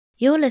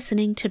You're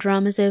listening to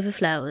Dramas Over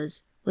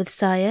Flowers with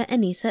Saya,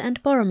 Anissa,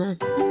 and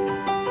Boromir.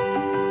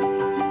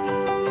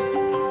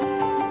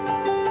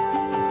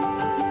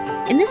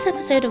 In this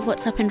episode of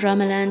What's Up in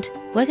Dramaland,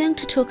 we're going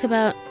to talk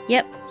about,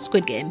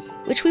 Squid Game,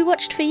 which we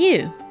watched for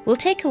you. We'll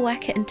take a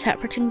whack at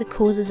interpreting the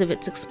causes of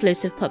its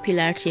explosive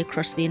popularity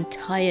across the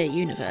entire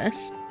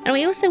universe, and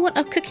we also want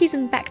our cookies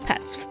and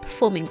backpats for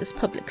performing this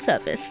public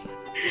service.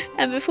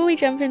 And before we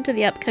jump into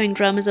the upcoming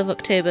dramas of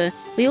October,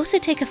 we also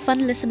take a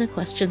fun listener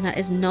question that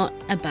is not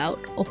about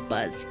or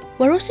buzz.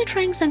 We're also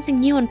trying something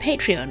new on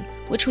Patreon,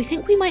 which we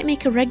think we might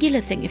make a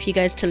regular thing if you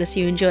guys tell us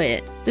you enjoy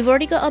it. We've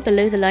already got our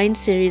Below the Line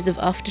series of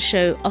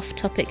after-show,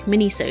 off-topic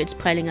mini-sodes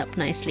piling up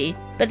nicely,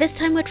 but this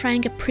time we're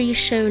trying a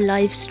pre-show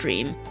live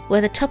stream,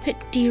 where the topic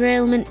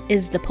derailment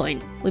is the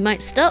point. We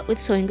might start with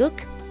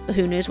Soinguk, but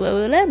who knows where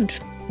we'll end?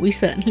 We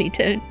certainly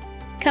don't.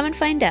 Come and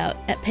find out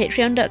at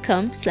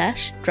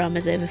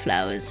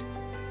patreon.com/dramasoverflowers.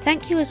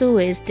 Thank you as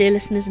always, dear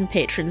listeners and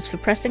patrons, for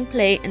pressing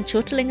play and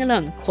chortling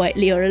along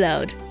quietly or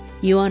aloud.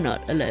 You are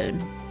not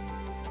alone.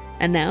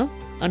 And now,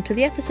 on to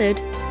the episode.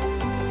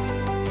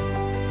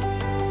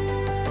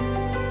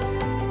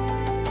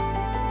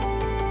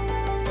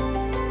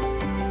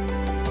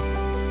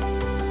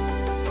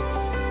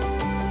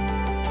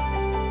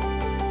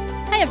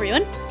 Hi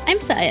everyone, I'm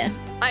Saya.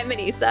 I'm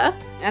Anissa.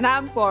 And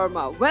I'm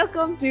Forma.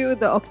 Welcome to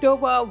the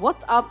October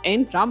What's Up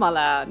in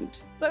Dramaland.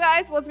 So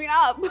guys, what's been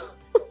up?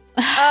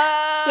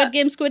 Squid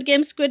Game.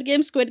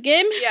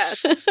 Yes,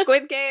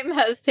 Squid Game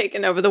has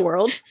taken over the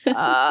world.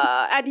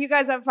 And you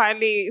guys have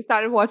finally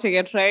started watching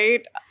it,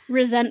 right?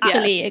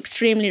 Resentfully, Yes.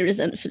 extremely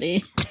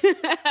resentfully.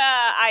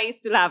 I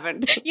still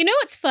haven't. You know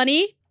what's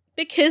funny?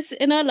 Because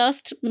in our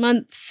last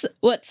month's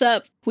What's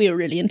Up, we were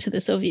really into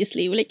this,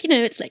 obviously. We're like,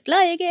 it's like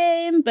Liar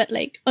Game, but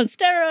like on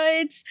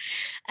steroids.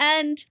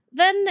 And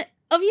then,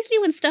 obviously,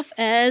 when stuff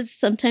airs,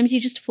 sometimes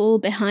you just fall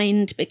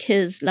behind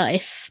because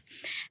life.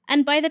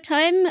 And by the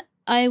time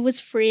I was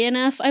free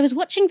enough, I was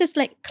watching this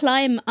like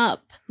climb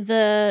up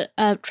the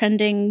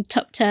trending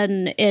top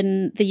 10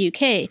 in the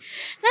UK.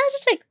 And I was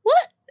just like,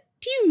 what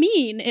do you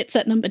mean it's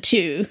at number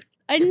 2?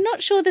 I'm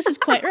not sure this is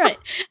quite right.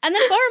 And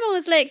then Boromir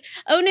was like,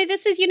 oh no,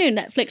 this is,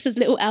 Netflix's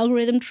little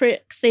algorithm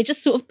tricks. They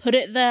just sort of put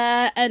it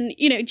there. And, do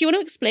you want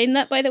to explain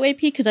that, by the way,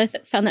 P? Because I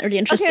found that really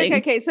interesting.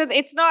 Okay. So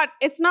it's not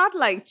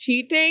like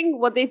cheating.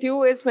 What they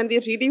do is when they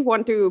really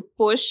want to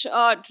push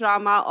a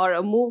drama or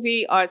a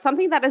movie or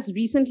something that is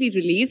recently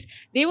released,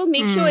 they will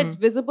make sure it's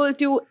visible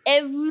to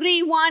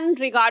everyone,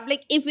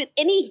 like if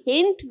any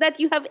hint that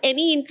you have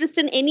any interest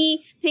in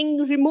anything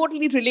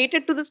remotely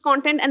related to this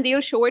content, and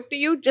they'll show it to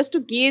you just to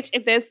gauge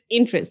if there's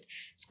interest.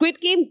 Squid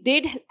Game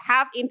did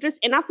have interest.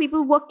 Enough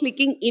people were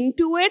clicking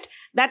into it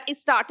that it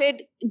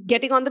started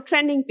getting on the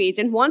trending page.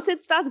 And once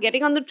it starts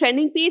getting on the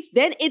trending page,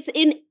 then it's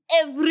in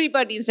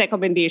everybody's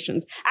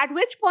recommendations. At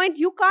which point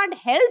you can't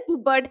help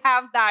but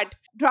have that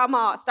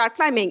drama start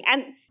climbing.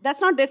 And that's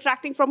not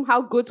detracting from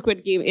how good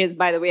Squid Game is,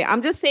 by the way.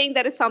 I'm just saying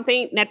that it's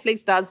something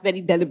Netflix does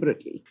very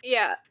deliberately.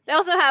 Yeah. They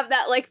also have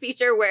that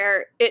feature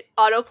where it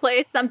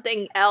autoplays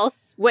something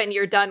else when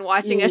you're done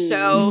watching a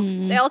show.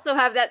 They also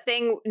have that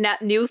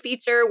new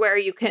feature where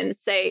you can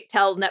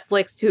tell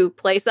Netflix to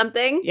play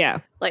something. Yeah.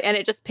 And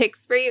it just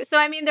picks for you. So,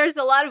 I mean, there's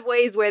a lot of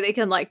ways where they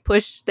can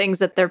push things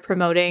that they're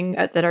promoting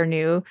that are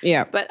new.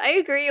 Yeah. But I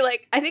agree.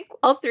 I think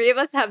all three of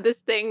us have this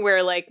thing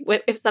where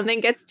if something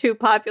gets too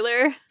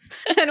popular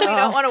and we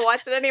don't want to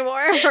watch it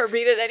anymore or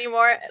read it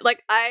anymore.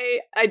 I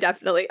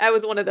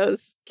was one of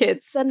those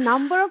kids. The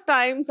number of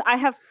times I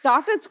have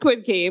started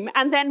Squid Game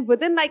and then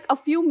within a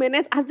few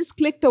minutes, I've just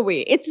clicked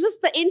away. It's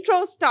just the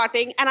intro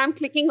starting and I'm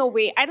clicking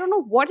away. I don't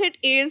know what it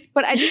is,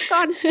 but I just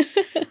can't.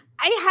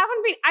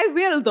 I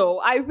will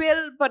though.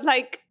 But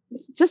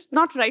just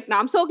not right now.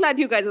 I'm so glad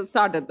you guys have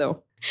started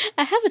though.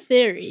 I have a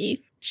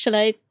theory. Shall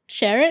I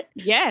share it?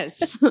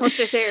 Yes. What's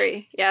your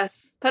theory?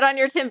 Yes. Put on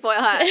your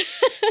tinfoil hat.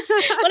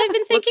 Well, I've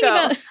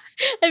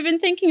been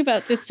thinking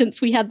about this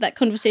since we had that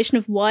conversation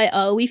of why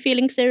are we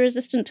feeling so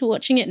resistant to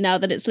watching it now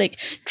that it's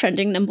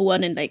trending number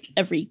 1 in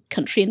every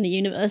country in the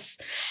universe.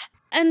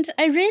 And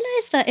I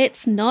realized that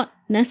it's not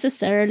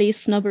necessarily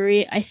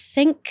snobbery. I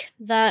think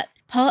that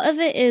part of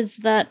it is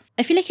that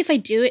I feel like if I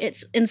do it,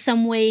 it's in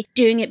some way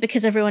doing it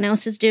because everyone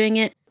else is doing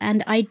it.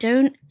 And I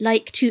don't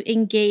like to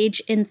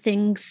engage in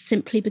things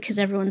simply because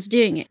everyone's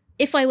doing it.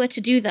 If I were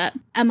to do that,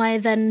 am I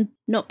then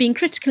not being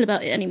critical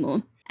about it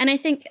anymore? And I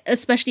think,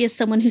 especially as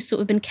someone who's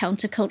sort of been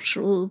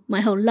countercultural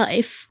my whole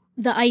life,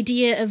 the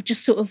idea of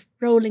just sort of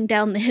rolling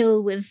down the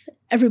hill with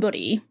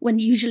everybody when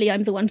usually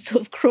I'm the one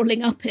sort of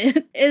crawling up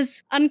it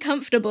is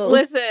uncomfortable.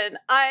 Listen,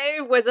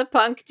 I was a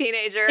punk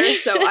teenager,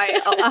 so I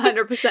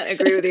 100%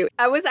 agree with you.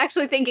 I was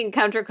actually thinking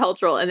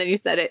countercultural, and then you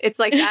said it. It's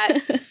like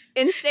that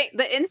instinct.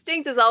 The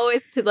instinct is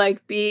always to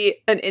be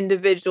an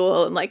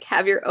individual and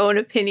have your own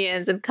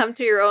opinions and come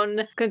to your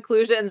own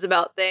conclusions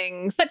about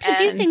things. But to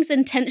do things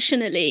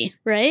intentionally,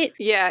 right?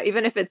 Yeah,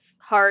 even if it's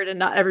hard and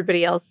not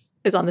everybody else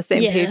is on the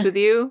same page with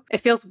you. It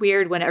feels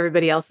weird when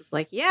everybody else is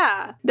like, yeah,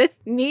 yeah, this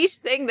niche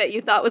thing that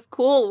you thought was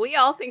cool, we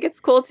all think it's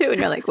cool too. And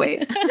you're like,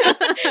 wait.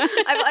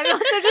 I'm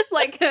also just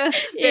like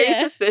very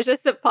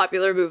suspicious of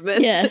popular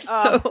movements. Yes.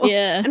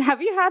 Yeah. And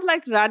have you had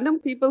like random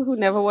people who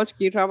never watch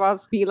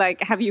K-dramas be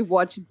like, have you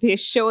watched this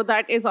show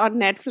that is on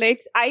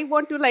Netflix? I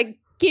want to like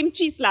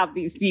kimchi slap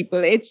these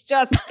people. It's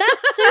just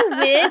that's so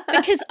weird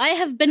because I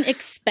have been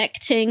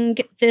expecting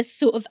this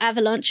sort of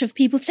avalanche of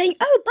people saying,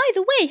 oh, by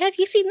the way, have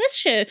you seen this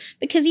show?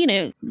 Because, you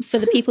know, for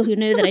the people who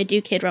know that I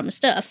do K-drama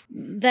stuff,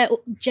 they're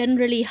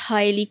generally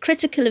highly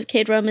critical of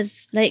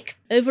K-dramas, like,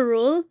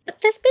 overall.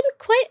 But there's been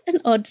quite an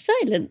odd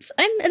silence.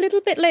 I'm a little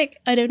bit like,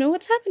 I don't know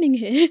what's happening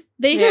here.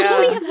 They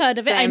surely have heard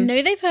of it. I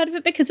know they've heard of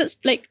it because it's,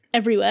 like,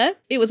 everywhere.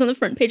 It was on the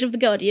front page of The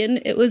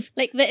Guardian. It was,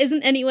 like, there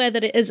isn't anywhere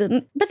that it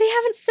isn't. But they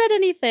haven't said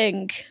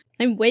anything.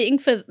 I'm waiting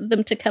for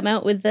them to come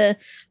out with the,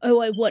 oh,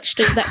 I watched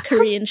that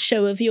Korean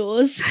show of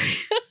yours.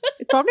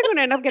 It's probably going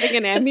to end up getting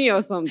an Emmy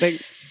or something.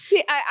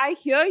 See, I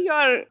hear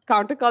your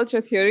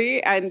counterculture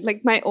theory, and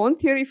like my own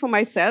theory for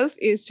myself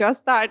is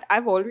just that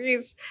I've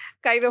always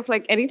kind of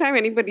like anytime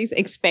anybody's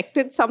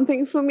expected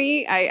something from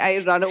me, I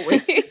run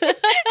away.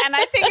 And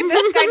I think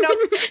this kind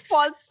of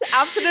falls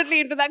absolutely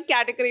into that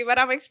category where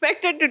I'm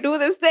expected to do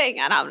this thing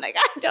and I'm like,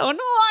 I don't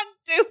want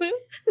to.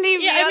 Leave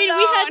me alone.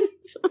 I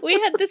mean, we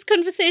had this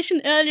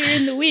conversation earlier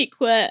in the week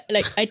where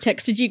like I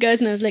texted you guys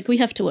and I was like, we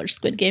have to watch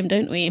Squid Game,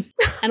 don't we?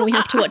 And we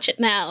have to watch it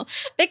now.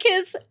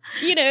 Because,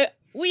 you know,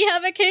 we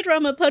have a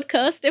K-drama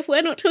podcast. If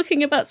we're not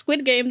talking about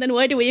Squid Game, then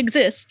why do we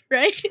exist,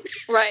 right?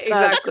 Right,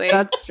 exactly.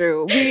 That's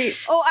true.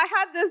 I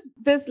had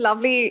this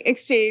lovely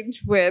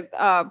exchange with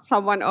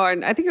someone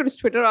on, I think it was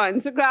Twitter or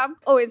Instagram.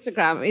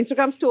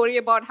 Instagram story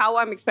about how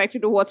I'm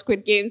expected to watch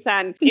Squid Games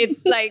and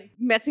it's like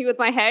messing with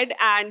my head.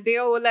 And they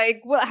were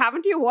like, well,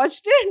 haven't you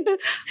watched it?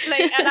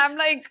 And I'm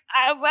like,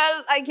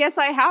 well, I guess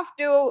I have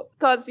to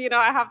because, you know,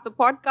 I have the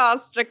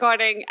podcast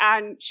recording.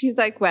 And she's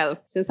like, well,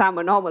 since I'm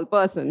a normal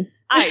person,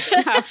 I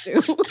don't have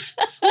to.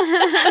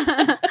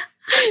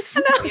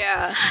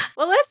 Yeah.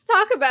 Well, let's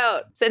talk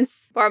about,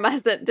 since Parma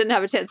didn't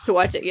have a chance to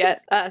watch it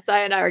yet,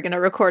 Saya and I are going to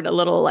record a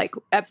little like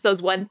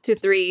episodes 1 to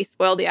 3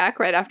 spoiled yak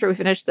right after we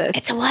finish this.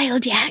 It's a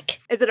wild yak.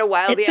 Is it a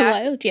wild yak? It's a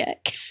wild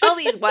yak. All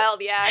these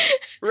wild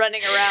yaks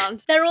running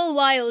around. They're all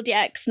wild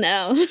yaks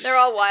now. They're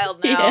all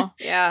wild now.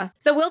 Yeah.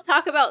 So we'll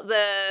talk about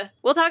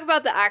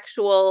the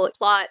actual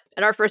plot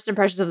and our first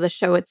impressions of the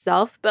show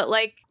itself, but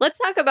like let's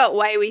talk about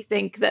why we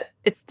think that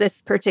it's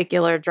this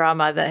particular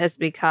drama that has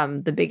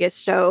become the biggest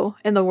show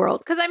in the world.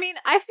 Because I mean,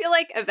 I feel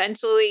like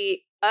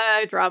eventually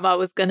drama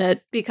was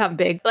gonna become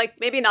big. Like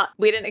maybe not,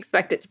 we didn't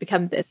expect it to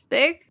become this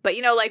big, but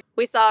you know, like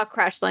we saw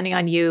Crash Landing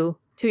on You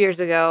 2 years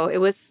ago. It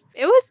was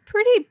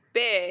pretty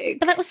big.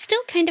 But that was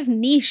still kind of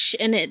niche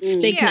in its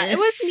bigness. Yeah, it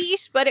was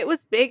niche, but it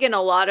was big, and a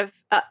lot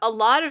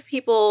of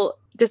people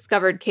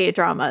discovered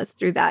K-dramas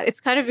through that. It's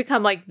kind of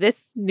become like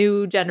this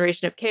new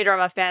generation of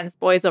K-drama fans,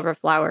 boys over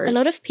flowers. A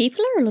lot of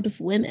people or a lot of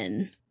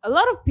women? A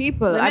lot of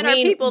people. Women are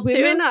people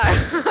women too. Are.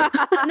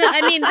 No,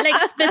 I mean like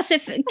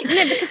specific.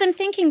 No, because I'm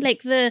thinking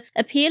like the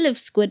appeal of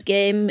Squid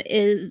Game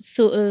is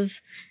sort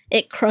of,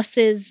 it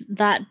crosses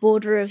that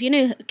border of, you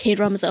know,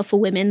 K-dramas are for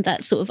women,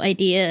 that sort of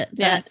idea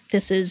that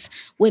this is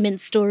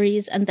women's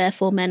stories and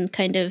therefore men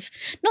kind of,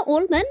 not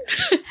all men,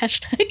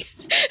 hashtag,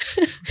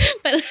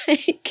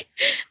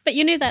 but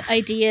you know, that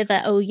idea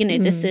that, oh, you know,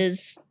 this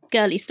is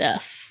girly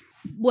stuff.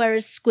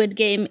 Whereas Squid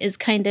Game is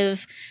kind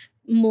of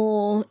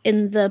more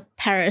in the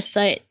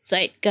Parasite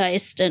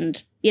zeitgeist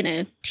and, you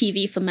know,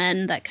 TV for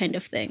men, that kind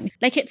of thing.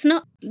 Like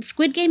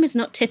Squid Game is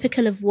not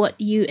typical of what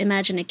you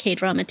imagine a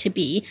K-drama to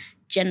be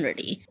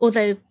generally,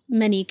 although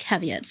many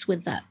caveats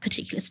with that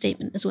particular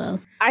statement as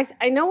well.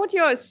 I know what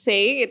you're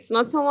saying. It's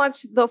not so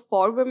much the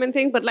for women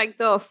thing, but like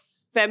the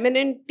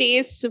feminine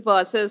taste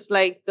versus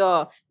like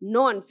the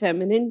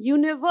non-feminine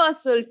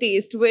universal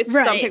taste, which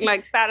something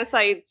like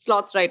Parasite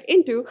slots right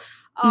into.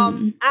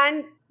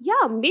 And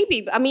yeah,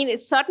 maybe. I mean,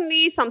 it's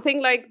certainly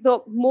something like the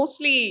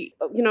mostly,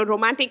 you know,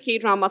 romantic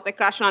K-dramas like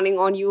Crash Landing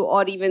on You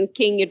or even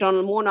King,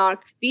 Eternal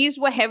Monarch. These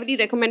were heavily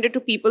recommended to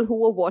people who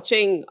were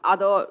watching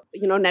other,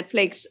 you know,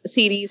 Netflix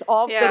series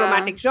of the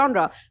romantic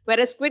genre.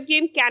 Whereas Squid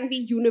Game can be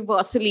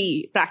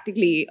universally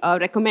practically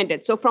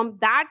recommended. So from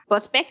that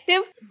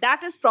perspective,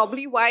 that is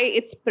probably why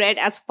it spread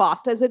as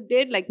fast as it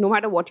did. Like no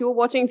matter what you were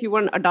watching, if you were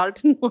an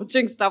adult and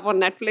watching stuff on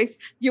Netflix,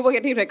 you were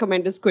getting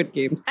recommended Squid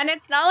Game. And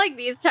it's not like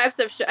these types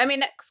of shows. I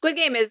mean, Squid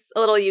Game is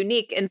a little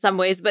unique in some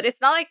ways, but it's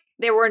not like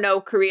there were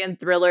no Korean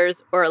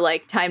thrillers or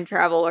like time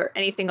travel or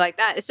anything like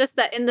that. It's just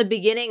that in the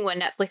beginning, when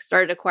Netflix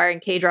started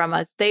acquiring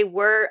K-dramas, they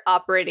were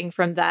operating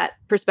from that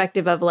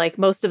perspective of like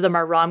most of them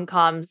are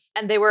rom-coms,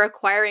 and they were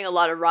acquiring a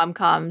lot of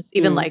rom-coms,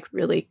 even like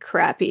really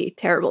crappy,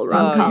 terrible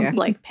rom-coms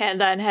like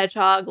Panda and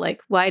Hedgehog.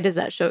 Like, why does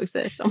that show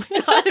exist? Oh my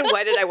God. And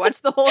why did I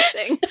watch the whole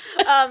thing?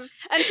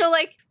 And so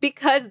like,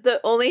 because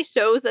the only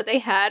shows that they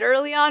had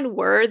early on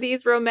were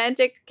these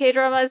romantic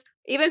K-dramas,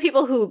 even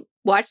people who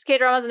watched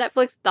K-dramas on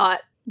Netflix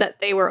thought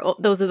that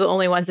those are the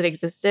only ones that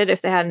existed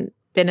if they hadn't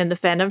been in the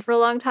fandom for a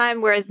long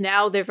time. Whereas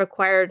now they've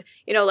acquired,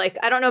 you know, like,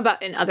 I don't know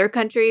about in other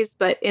countries,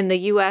 but in the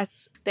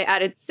US, They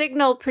added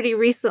Signal pretty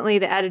recently.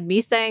 They added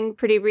Misang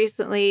pretty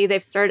recently.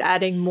 They've started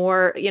adding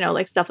more,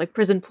 like stuff like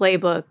Prison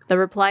Playbook, the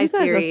Reply You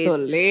guys series. are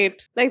so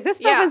late. Like this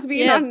stuff has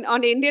been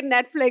on Indian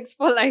Netflix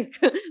for like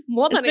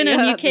more than a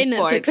year. It's been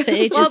on UK Netflix for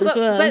ages as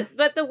well.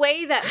 But the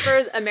way that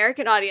for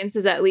American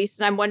audiences at least,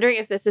 and I'm wondering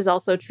if this is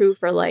also true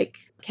for like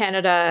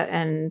Canada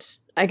and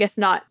I guess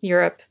not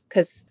Europe,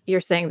 because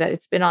you're saying that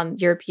it's been on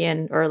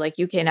European or like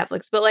UK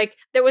Netflix, but like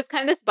there was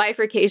kind of this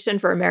bifurcation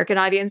for American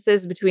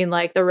audiences between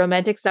like the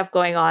romantic stuff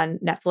going on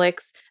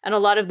Netflix and a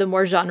lot of the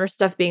more genre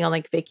stuff being on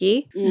like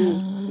Viki.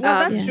 No,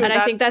 that's true. And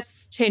I think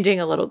that's changing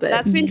a little bit.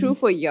 That's been true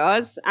for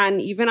years.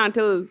 And even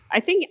until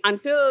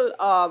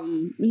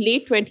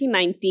late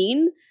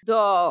 2019,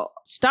 the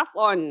stuff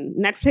on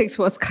Netflix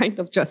was kind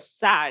of just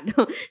sad.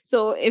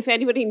 So if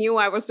anybody knew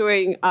I was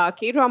doing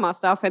K-drama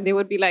stuff and they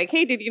would be like,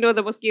 hey, did you know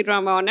there was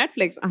K-drama on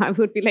Netflix? I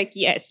would be like,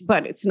 yes,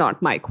 but it's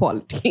not my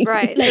quality.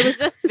 Right. It was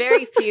just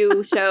very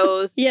few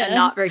shows and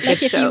not very good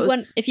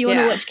shows. If you want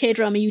to watch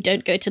K-drama, you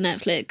don't go to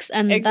Netflix.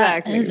 And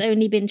that has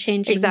only been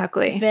changing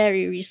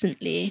very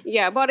recently.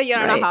 Yeah, about a year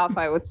and a half,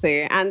 I would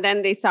say. And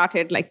then they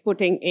started like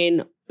putting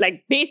in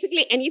like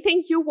basically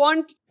anything you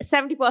want,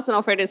 70%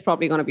 of it is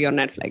probably going to be on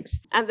Netflix.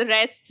 And the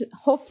rest,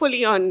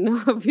 hopefully on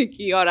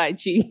Viki or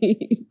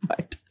IG.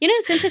 But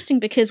it's interesting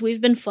because we've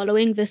been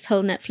following this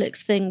whole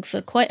Netflix thing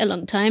for quite a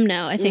long time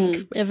now. I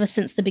think ever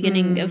since the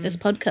beginning of this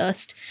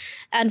podcast.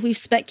 And we've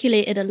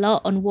speculated a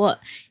lot on what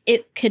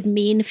it could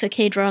mean for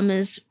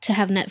K-dramas to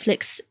have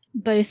Netflix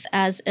both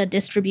as a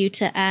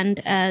distributor and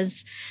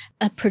as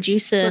a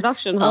producer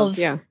production house,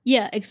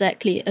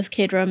 of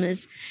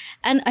K-dramas.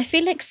 And I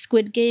feel like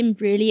Squid Game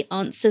really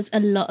answers a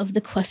lot of the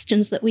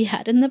questions that we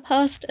had in the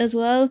past as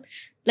well.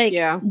 Like,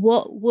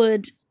 what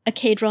would a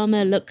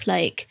K-drama look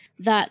like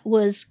that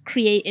was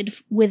created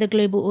with a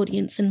global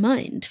audience in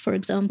mind, for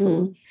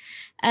example?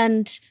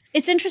 And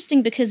it's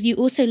interesting because you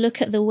also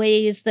look at the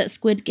ways that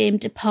Squid Game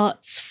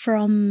departs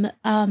from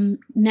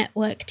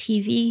network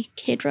TV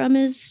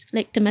K-dramas,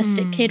 like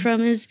domestic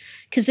K-dramas,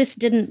 because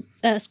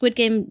Squid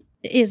Game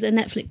is a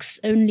Netflix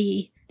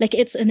only, like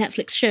it's a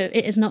Netflix show.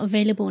 It is not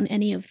available on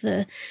any of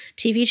the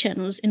TV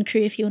channels in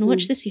Korea. If you want to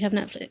watch this, you have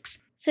Netflix.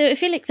 So I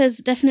feel like there's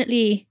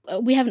definitely,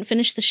 we haven't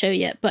finished the show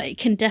yet, but I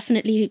can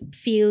definitely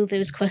feel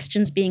those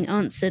questions being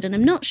answered. And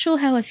I'm not sure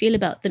how I feel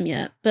about them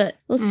yet, but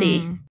we'll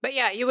see. But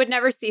yeah, you would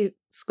never see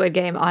Squid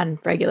Game on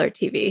regular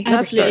TV.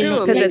 Absolutely.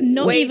 Because it's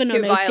not way even too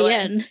on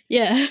violent. OCN.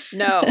 Yeah.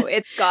 No,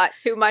 it's got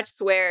too much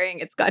swearing.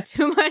 It's got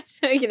too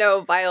much,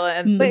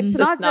 violence. But it's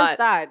not just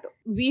that.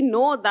 We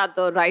know that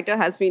the writer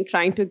has been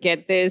trying to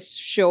get this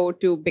show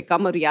to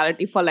become a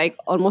reality for like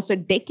almost a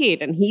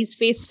decade, and he's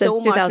faced so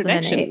much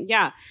rejection.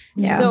 Yeah.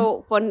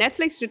 So for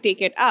Netflix to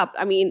take it up,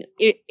 I mean,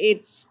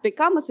 it's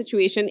become a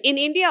situation in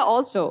India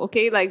also.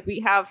 Okay, like we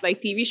have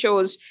like TV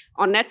shows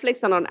on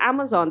Netflix and on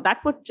Amazon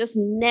that would just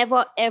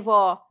never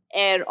ever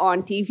air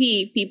on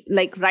TV. People,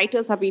 like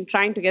writers have been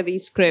trying to get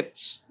these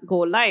scripts go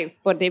live,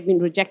 but they've been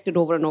rejected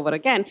over and over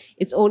again.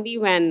 It's only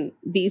when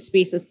these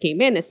spaces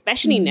came in,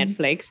 especially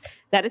Netflix,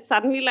 that it's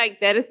suddenly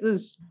like there is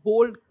this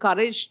bold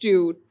courage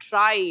to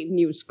try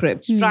new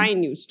scripts, try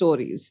new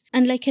stories.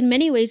 And like in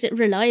many ways, it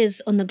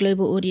relies on the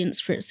global audience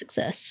for its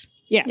success.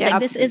 Yeah, like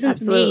this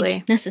isn't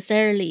made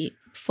necessarily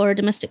for a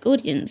domestic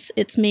audience.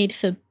 It's made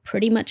for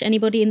pretty much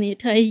anybody in the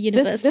entire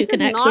universe who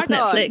can access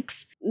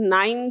Netflix.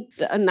 9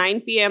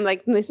 p.m.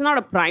 like this is not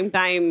a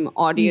primetime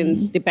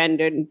audience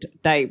dependent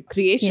type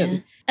creation. Yeah.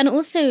 And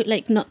also,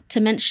 like, not to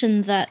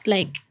mention that,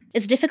 like,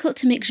 it's difficult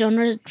to make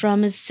genre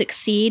dramas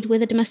succeed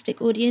with a domestic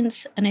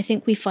audience. And I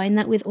think we find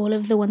that with all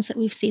of the ones that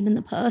we've seen in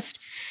the past,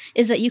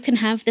 is that you can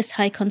have this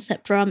high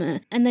concept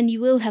drama and then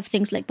you will have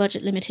things like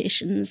budget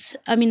limitations.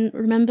 I mean,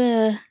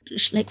 remember,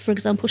 like, for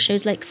example,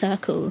 shows like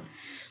Circle,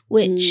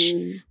 which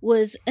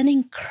was an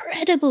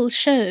incredible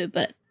show,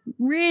 but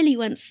really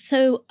went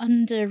so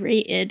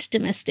underrated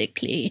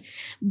domestically.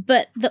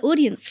 But the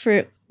audience for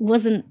it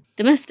wasn't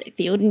domestic.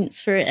 The audience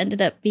for it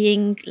ended up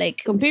being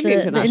like completely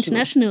the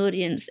international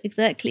audience.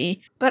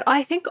 Exactly. But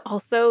I think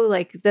also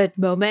like the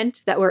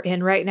moment that we're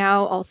in right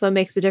now also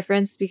makes a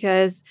difference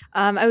because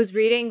I was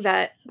reading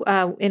that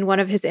in one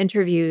of his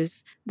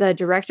interviews, the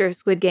director of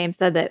Squid Game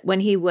said that when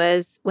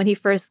he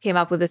first came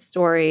up with a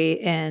story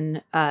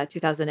in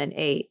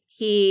 2008,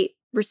 he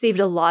received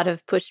a lot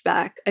of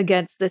pushback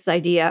against this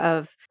idea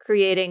of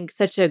creating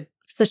such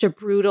a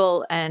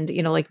brutal and,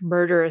 like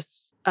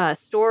murderous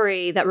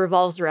story that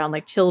revolves around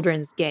like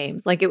children's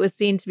games. Like it was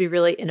seen to be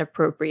really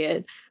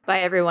inappropriate by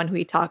everyone who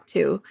he talked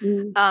to.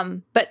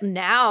 But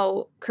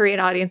now Korean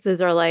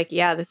audiences are like,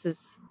 yeah, this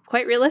is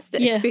quite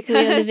realistic because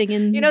we are living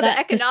in the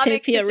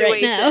economic situation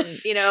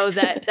right now.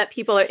 that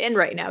people are in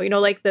right now,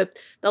 like the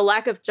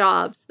lack of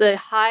jobs, the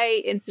high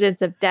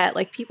incidence of debt,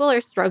 like people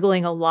are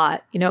struggling a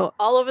lot,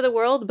 all over the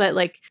world, but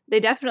like they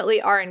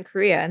definitely are in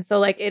Korea. And so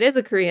like it is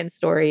a Korean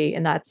story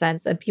in that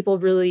sense. And people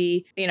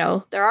really,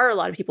 there are a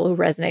lot of people who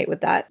resonate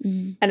with that.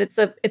 And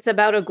it's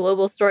about a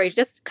global story,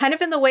 just kind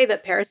of in the way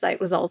that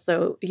Parasite was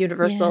also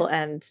universal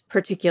and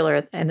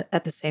particular and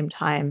at the same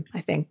time,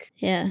 I think.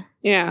 Yeah.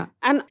 Yeah.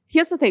 And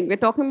here's the thing. We're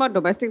talking from a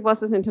domestic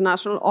versus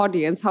international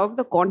audience. However,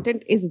 the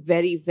content is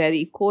very,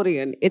 very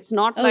Korean. It's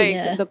not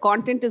the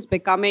content is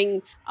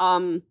becoming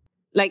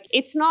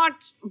it's not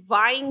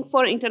vying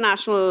for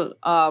international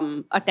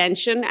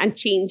attention and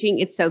changing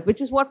itself,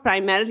 which is what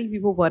primarily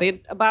people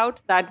worried about,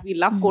 that we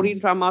love Korean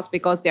dramas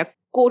because they're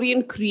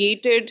Korean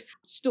created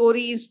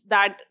stories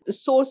that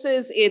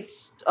sources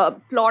its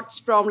plots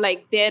from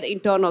like their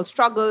internal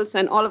struggles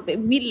and all of that.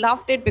 We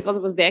loved it because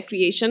it was their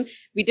creation.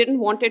 We didn't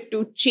want it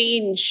to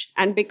change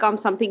and become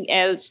something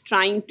else,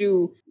 trying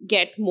to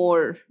get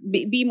more,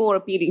 be more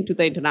appealing to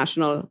the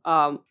international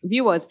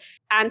viewers.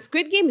 And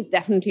Squid Game is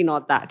definitely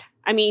not that.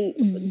 I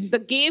mean, the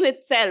game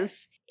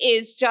itself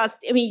is just,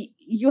 I mean,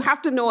 you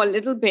have to know a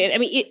little bit. I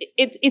mean,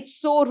 it's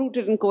so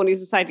rooted in Korean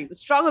society. The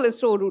struggle is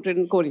so rooted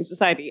in Korean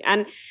society.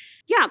 And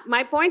yeah,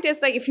 my point is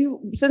like,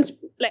 since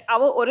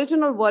our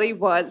original worry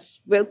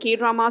was, will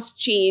K-dramas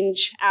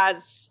change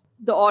as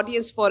the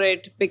audience for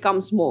it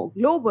becomes more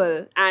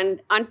global?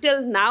 And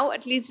until now,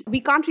 at least, we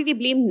can't really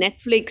blame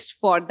Netflix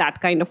for that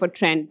kind of a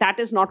trend. That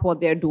is not what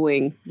they're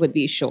doing with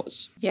these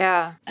shows.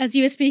 Yeah. As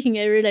you were speaking,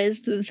 I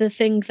realized the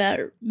thing that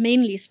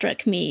mainly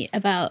struck me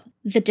about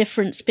the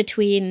difference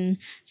between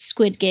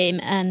Squid Game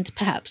and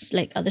perhaps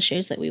like other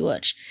shows that we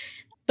watch,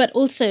 but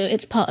also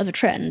it's part of a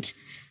trend,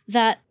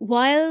 that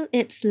while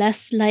it's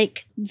less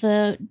like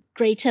the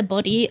greater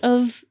body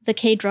of the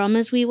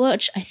K-dramas we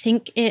watch, I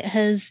think it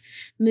has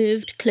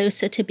moved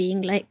closer to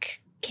being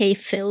like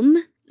K-film.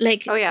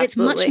 Like, it's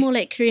much more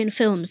like Korean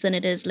films than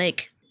it is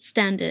like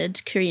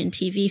standard Korean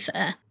TV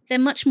fare. They're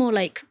much more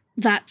like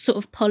that sort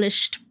of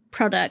polished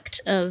product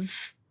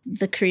of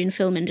the Korean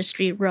film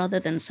industry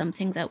rather than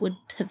something that would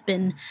have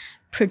been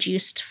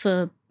produced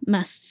for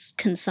mass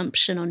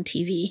consumption on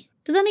TV.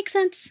 Does that make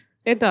sense?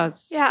 It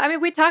does. Yeah, I mean,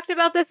 we talked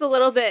about this a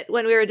little bit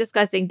when we were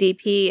discussing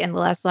DP and The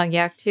Last Long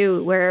Yak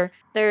too, where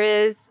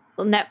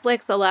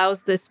Netflix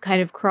allows this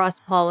kind of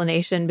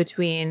cross-pollination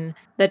between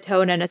the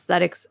tone and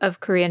aesthetics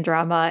of Korean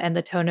drama and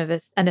the tone of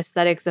and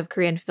aesthetics of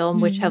Korean film,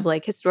 which have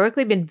like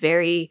historically been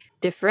very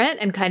different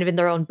and kind of in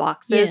their own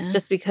boxes,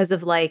 just because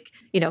of like,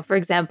 for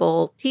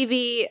example,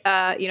 TV,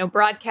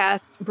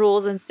 broadcast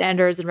rules and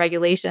standards and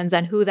regulations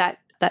and who that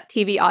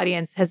TV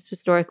audience has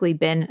historically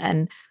been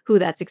and who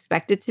that's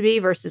expected to be,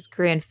 versus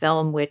Korean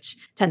film, which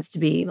tends to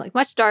be like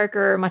much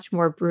darker, much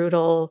more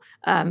brutal,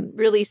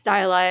 really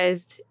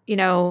stylized,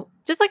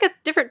 just like a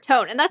different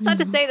tone. And that's not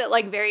to say that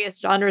like various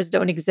genres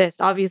don't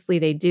exist. Obviously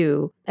they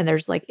do. And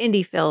there's like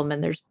indie film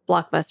and there's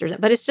blockbusters,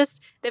 but it's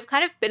just, they've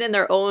kind of been in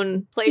their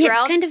own playground. Yeah,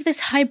 it's kind of this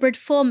hybrid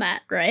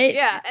format, right?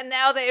 Yeah. And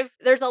now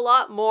there's a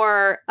lot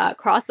more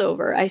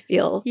crossover, I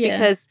feel,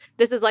 because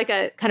this is like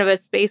a kind of a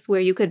space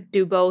where you could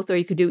do both, or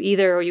you could do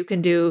either, or you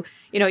can do,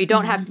 you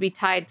don't have to be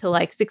tied to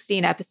like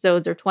 16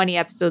 episodes or 20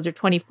 episodes or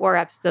 24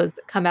 episodes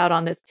that come out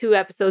on this 2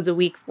 episodes a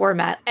week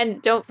format.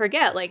 And don't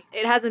forget, like,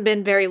 it hasn't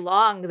been very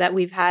long that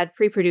we've had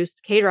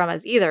pre-produced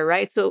K-dramas either,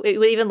 right? So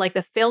even like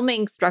the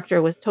filming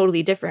structure was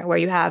totally different, where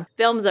you have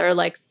films that are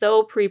like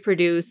so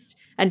pre-produced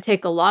and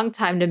take a long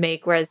time to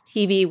make, whereas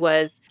TV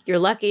was, you're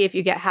lucky if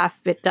you get half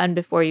of it done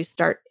before you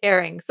start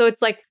airing. So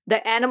it's like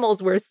the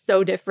animals were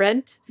so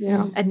different.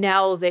 Yeah. And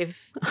now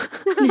they've...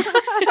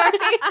 Sorry,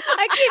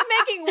 I keep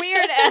making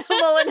weird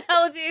animal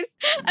analogies.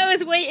 I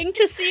was waiting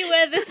to see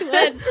where this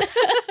went.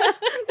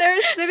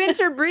 They've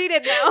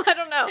interbreeded now. I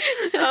don't know.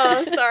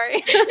 Oh,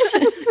 sorry.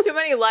 Too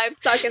many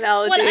livestock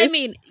analogies. Well,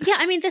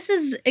 I mean, this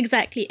is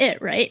exactly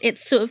it, right?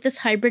 It's sort of this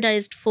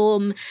hybridized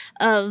form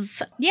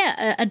of,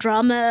 a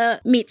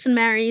drama meets and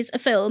marries a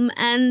film,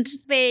 and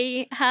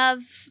they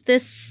have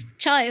this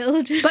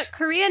child. But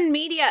Korean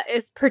media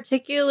is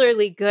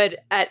particularly good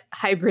at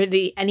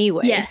hybridity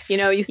anyway. Yes.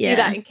 You see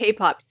that in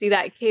K-pop, you see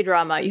that in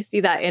K-drama, you see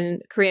that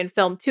in Korean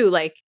film too.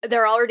 Like,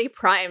 they're already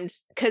primed,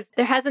 because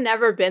there hasn't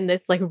ever been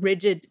this like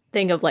rigid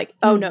thing of like,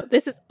 oh no,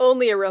 this is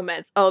only a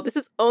romance. Oh, this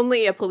is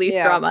only a police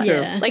drama.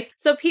 Yeah. Like,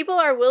 so people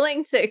are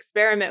willing to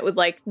experiment with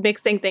like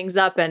mixing things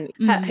up and,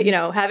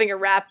 having a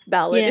rap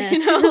ballad,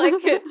 just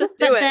do it.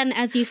 But then,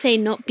 as you say,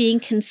 not being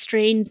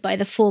constrained by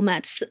the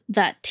formats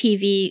that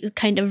TV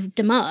kind of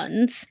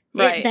demands,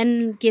 it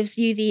then gives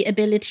you the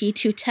ability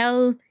to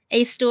tell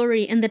a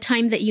story in the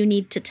time that you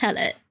need to tell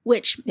it,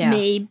 which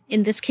may,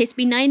 in this case,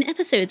 be 9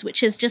 episodes,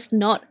 which is just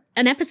not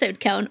an episode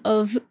count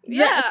of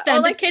the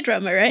standard like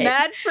K-drama, right?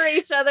 Mad for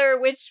Each Other,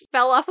 which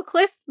fell off a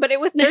cliff, but it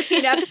was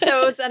 13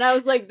 episodes, and I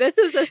was like, this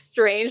is a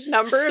strange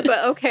number,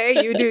 but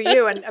okay, you do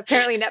you. And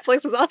apparently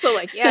Netflix was also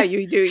like, yeah,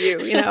 you do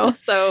you,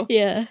 so.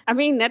 Yeah. I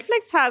mean,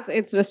 Netflix has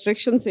its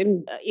restrictions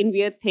in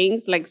weird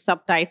things like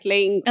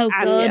subtitling. Oh,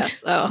 God.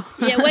 Yes. Oh.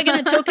 Yeah, we're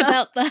going to talk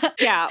about that.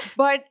 Yeah,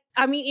 but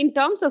I mean, in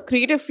terms of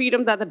creative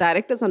freedom that the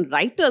directors and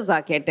writers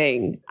are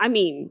getting, I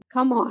mean,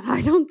 come on,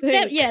 I don't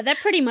think... They're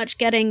pretty much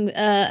getting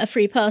a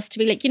free pass to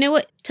be like, you know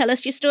what, tell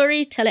us your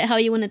story, tell it how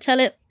you want to tell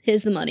it,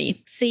 here's the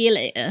money, see you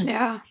later.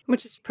 Yeah,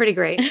 which is pretty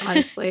great,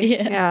 honestly.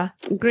 Yeah.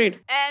 Great.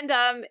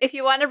 And if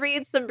you want to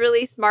read some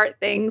really smart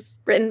things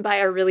written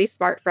by our really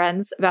smart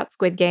friends about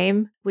Squid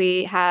Game,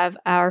 We have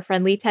our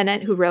friend Lee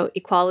Tennant, who wrote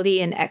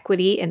Equality and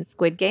Equity in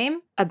Squid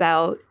Game,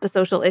 about the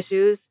social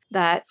issues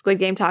that Squid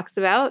Game talks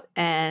about.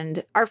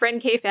 And our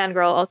friend K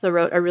Fangirl also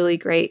wrote a really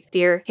great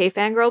Dear K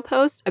Fangirl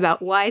post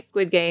about why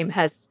Squid Game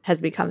has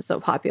become so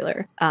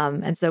popular.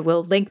 And so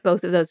we'll link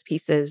both of those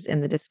pieces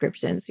in the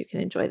description so you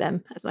can enjoy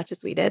them as much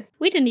as we did.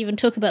 We didn't even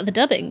talk about the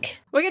dubbing.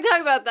 We can talk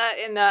about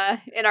that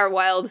in our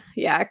wild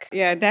yak.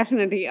 Yeah,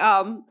 definitely.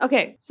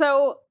 Okay,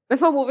 so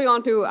before moving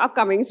on to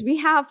upcomings, we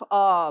have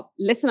a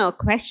listener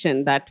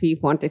question that we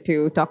wanted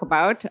to talk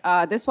about.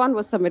 This one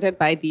was submitted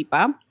by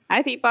Deepa.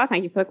 Hi, Deepa.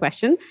 Thank you for the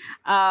question.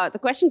 The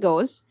question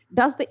goes,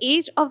 does the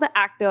age of the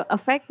actor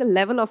affect the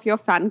level of your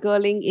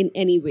fangirling in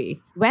any way?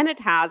 When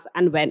it has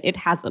and when it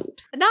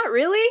hasn't? Not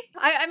really.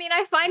 I mean,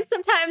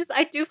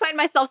 I do find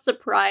myself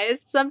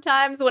surprised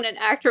sometimes when an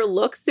actor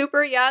looks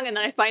super young and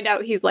then I find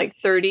out he's like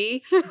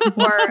 30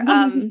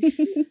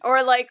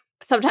 or like,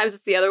 sometimes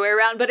it's the other way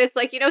around, but it's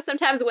like,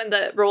 sometimes when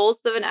the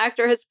roles that an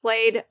actor has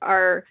played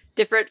are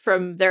different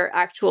from their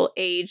actual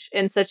age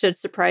in such a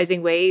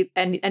surprising way.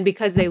 And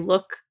because they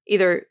look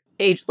either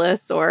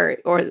ageless or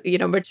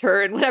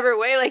mature in whatever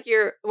way, like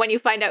when you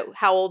find out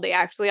how old they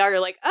actually are,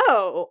 you're like,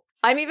 oh,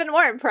 I'm even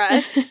more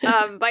impressed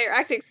by your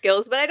acting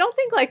skills. But I don't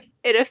think like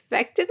it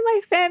affected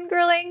my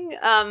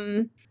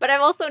fangirling. But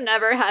I've also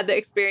never had the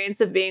experience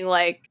of being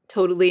like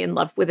totally in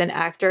love with an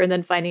actor and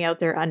then finding out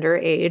they're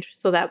underage.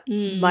 So that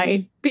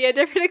might be a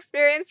different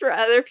experience for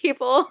other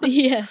people.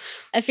 Yeah.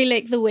 I feel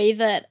like the way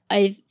that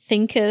I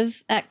think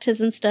of actors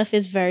and stuff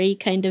is very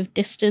kind of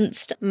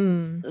distanced.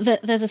 That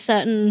there's a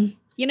certain,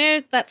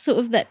 that sort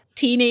of that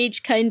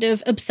teenage kind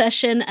of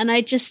obsession. And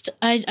I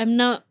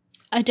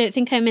don't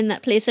think I'm in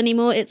that place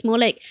anymore. It's more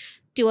like,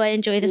 do I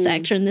enjoy this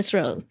actor in this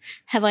role?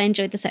 Have I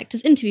enjoyed this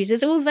actor's interviews?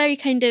 It's all very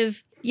kind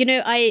of,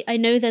 I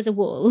know there's a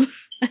wall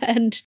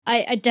and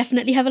I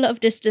definitely have a lot of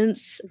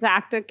distance. The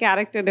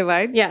actor-character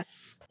divide.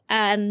 Yes.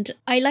 And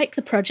I like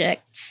the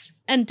projects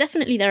and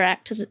definitely there are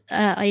actors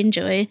I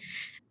enjoy,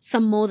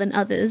 some more than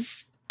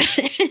others.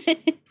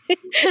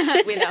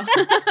 We know.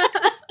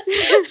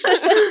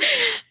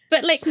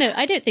 But no,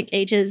 I don't think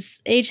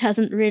age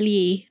hasn't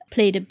really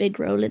played a big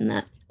role in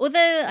that.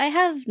 Although I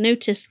have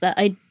noticed that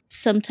I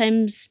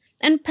sometimes,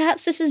 and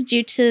perhaps this is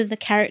due to the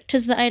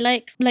characters that I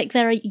like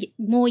there are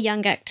more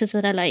young actors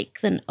that I like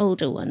than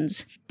older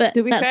ones. But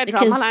to be that's fair,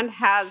 because Dramaland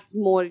has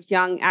more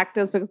young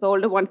actors because the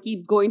older one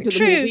keep going to the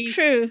movies.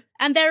 True.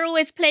 And they're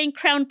always playing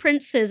crown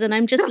princes, and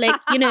I'm just like,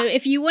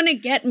 if you want to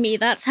get me,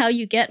 that's how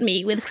you get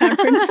me with crown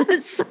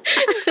princes.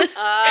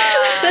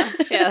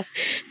 Yes.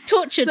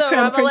 Tortured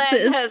crown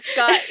princes. Has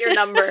got your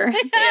number.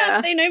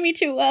 Yeah. They know me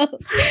too well.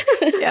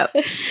 Yep.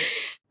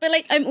 But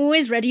I'm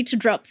always ready to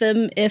drop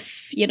them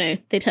if,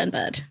 they turn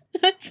bad.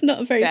 That's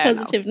not a very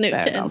positive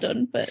note to end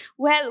on, but...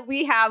 Well,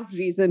 we have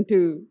reason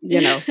to,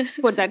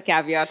 put that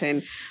caveat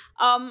in.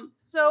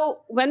 So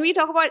when we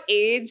talk about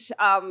age,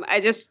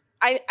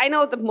 I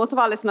know that most of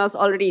our listeners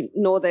already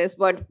know this,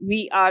 but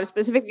we are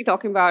specifically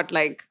talking about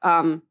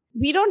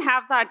we don't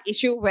have that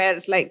issue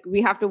where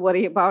we have to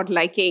worry about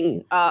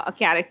liking a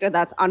character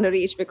that's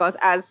underage because,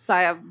 as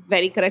Saya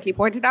very correctly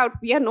pointed out,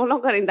 we are no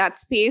longer in that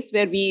space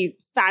where we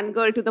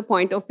fangirl to the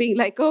point of being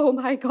like, oh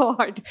my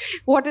God,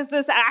 what is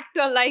this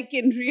actor like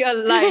in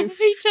real life?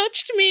 He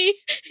touched me.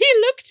 He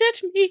looked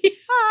at me.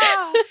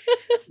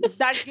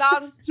 That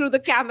glance through the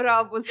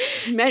camera was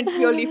meant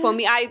purely for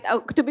me.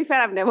 To be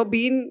fair, I've never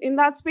been in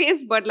that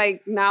space, but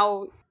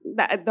now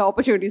that the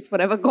opportunity is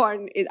forever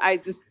gone, I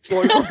just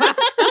won't go back.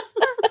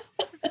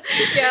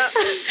 Yeah.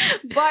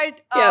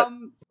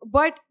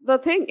 But the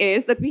thing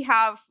is that we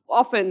have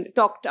often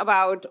talked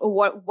about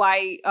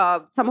why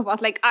some of us,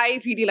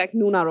 I really like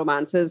Nuna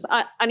romances.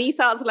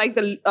 Anisa's like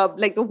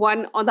the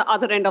one on the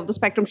other end of the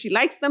spectrum. She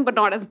likes them, but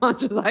not as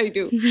much as I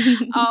do.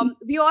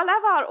 We all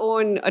have our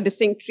own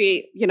distinct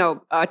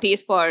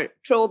taste for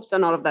tropes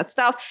and all of that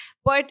stuff.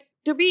 But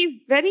to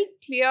be very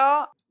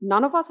clear,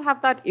 none of us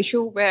have that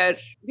issue where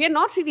we are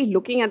not really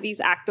looking at these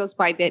actors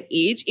by their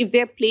age. If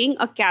they're playing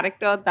a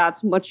character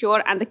that's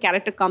mature and the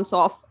character comes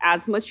off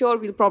as mature,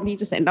 we'll probably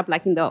just end up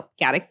liking the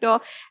character.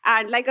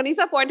 And like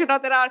Anisa pointed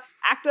out, there are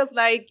actors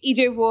like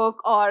EJ Wook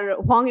or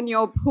Hwang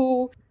In-yeop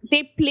who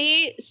they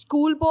play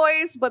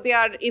schoolboys, but they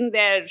are in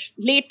their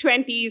late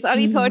 20s,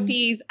 early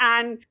 30s,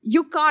 and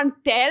you can't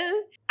tell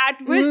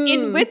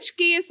in which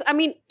case, I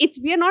mean,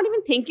 we are not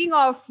even thinking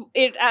of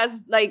it as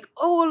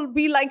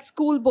we like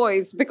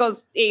schoolboys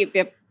because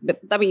the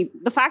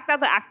fact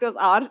that the actors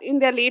are in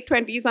their late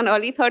 20s and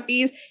early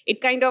 30s, it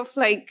kind of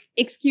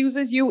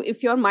excuses you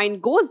if your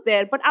mind goes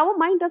there, but our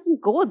mind doesn't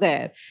go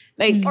there.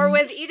 Or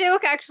with Lee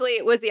Jae-wook, actually,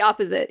 it was the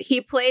opposite.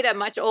 He played a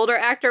much older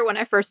actor when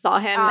I first saw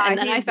him, and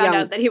then I found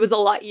out that he was a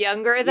lot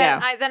younger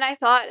than I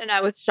thought, and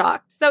I was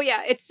shocked. So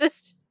yeah, it's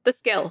just the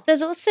skill.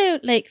 There's also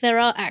there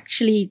are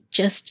actually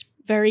just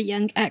very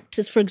young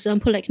actors, for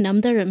example, like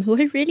Namdaram, who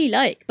I really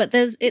like, but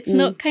it's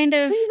not kind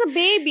of... He's a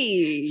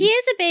baby. He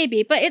is a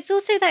baby, but it's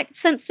also that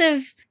sense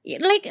of,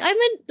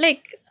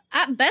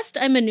 at best,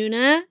 I'm a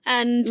Nuna,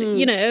 and,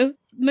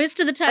 most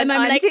of the time An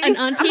I'm like auntie? an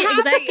auntie. I'm happy.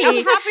 Exactly.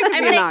 I'm happy to be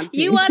I'm an like,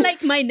 auntie. you are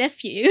like my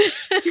nephew.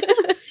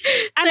 And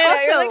So-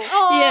 Yeah, you're like,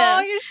 oh,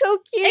 Yeah. you're so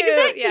cute. Yeah,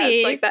 Exactly.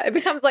 it's like that. It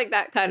becomes like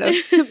that kind of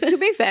to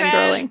be fair,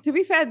 fangirling.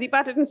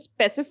 Deepa didn't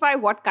specify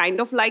what kind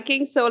of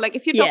liking. So, like,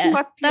 if you're talking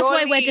about that's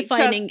why we're purely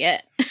defining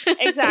just- it.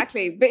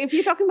 Exactly. But if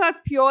you're talking about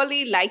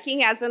purely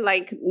liking, as in,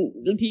 like,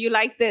 do you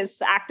like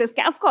this actor's?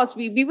 Of course,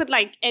 we would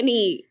like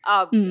any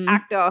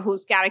actor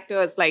whose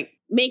character is like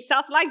makes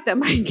us like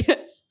them, I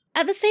guess.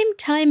 At the same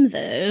time,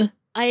 though,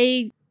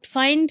 I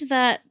find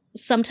that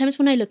sometimes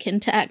when I look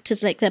into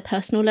actors, like their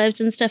personal lives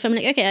and stuff, I'm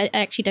like, okay, I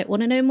actually don't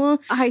want to know more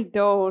I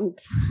don't.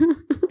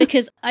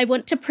 because I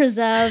want to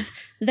preserve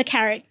the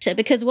character,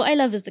 because what I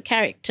love is the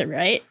character,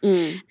 right?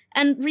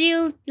 And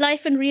real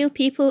life and real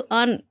people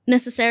aren't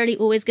necessarily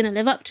always going to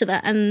live up to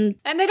that. And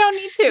And they don't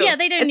need to. yeah,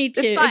 they don't need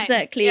to. It's fine.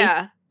 Exactly.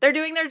 Yeah. They're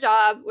doing their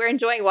job. We're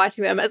enjoying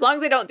watching them. As long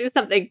as they don't do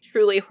something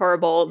truly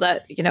horrible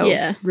that,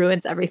 Yeah.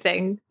 ruins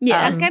everything.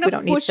 Yeah. And kind we of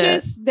don't need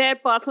pushes their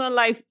personal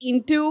life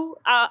into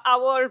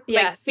our like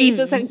Yes.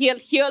 faces, and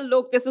here,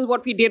 look, this is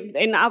what we did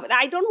in our.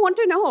 I don't want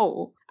to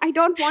know. I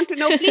don't want to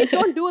know. Please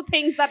don't do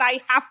things that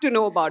I have to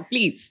know about,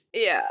 please.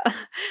 Yeah.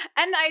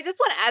 And I just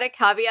want to add a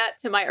caveat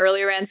to my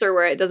earlier answer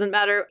where it doesn't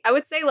matter. I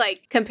would say,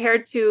 like,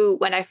 compared to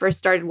when I first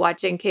started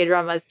watching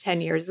K-dramas 10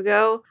 years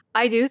ago,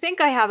 I do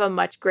think I have a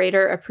much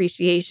greater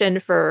appreciation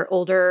for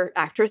older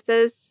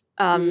actresses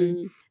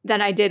than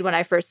I did when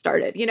I first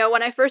started.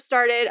 When I first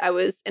started, I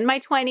was in my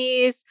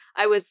 20s.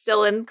 I was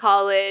still in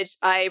college.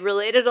 I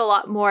related a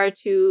lot more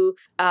to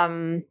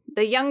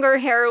the younger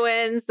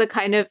heroines, the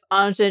kind of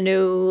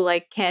ingenue,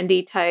 like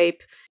Candy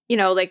type.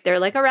 Like they're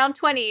like around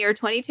 20 or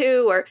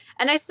 22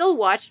 and I still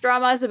watch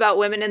dramas about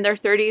women in their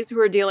 30s who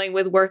are dealing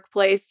with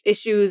workplace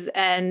issues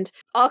and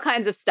all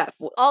kinds of stuff.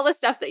 All the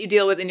stuff that you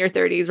deal with in your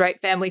 30s, right?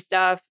 Family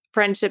stuff,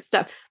 friendship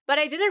stuff. But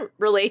I didn't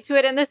relate to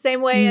it in the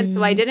same way. And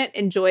so I didn't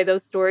enjoy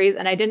those stories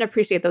and I didn't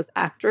appreciate those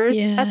actors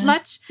as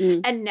much.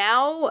 And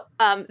now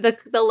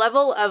the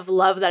level of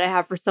love that I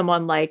have for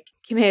someone like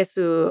Kim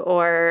Hae-soo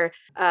or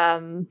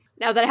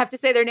now that I have to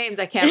say their names,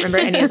 I can't remember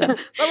any of them.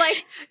 But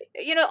like,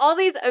 all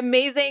these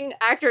amazing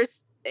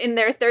actors in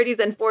their 30s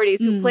and 40s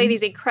who play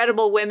these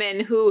incredible women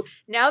who,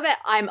 now that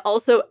I'm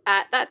also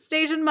at that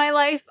stage in my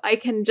life, I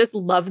can just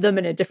love them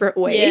in a different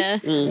way.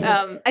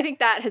 Yeah. I think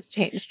that has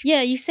changed.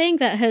 Yeah, you saying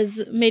that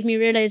has made me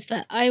realize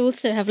that I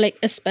also have like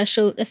a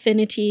special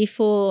affinity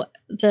for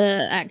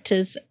the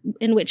actors,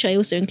 in which I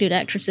also include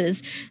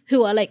actresses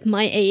who are like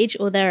my age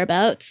or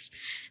thereabouts,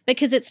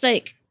 because it's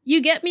like, you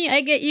get me,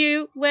 I get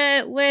you.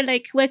 We're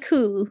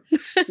cool.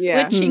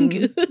 Yeah. We're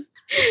Chingu.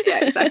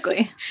 Yeah,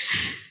 exactly.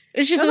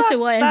 Which is No, also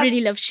why I really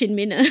love that's- Shin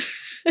Mina.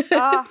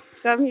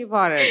 Tell me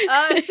about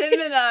it. Shin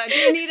Mina. Do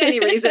you need any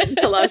reason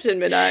to love Shin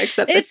Mina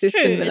except that It's she's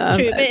true, Shin Mina? it's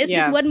true. But it's yeah.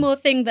 just one more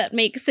thing that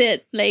makes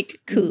it like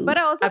cool. But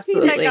I also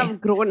Absolutely. feel like I've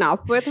grown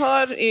up with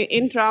her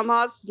in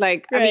dramas.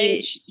 Like, I mean,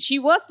 Right. she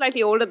was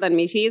slightly older than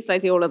me. She is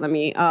slightly older than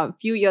me, a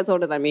few years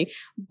older than me.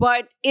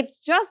 But it's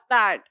just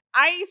that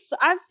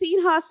I've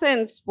seen her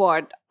since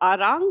what?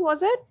 Arang,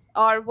 was it?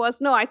 Or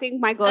I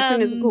think My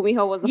Girlfriend is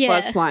Kumiho was the yeah.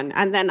 first one,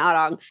 and then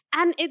Arang.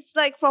 And it's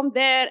like from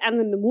there, and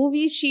then the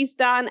movies she's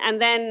done,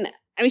 and then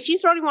I mean,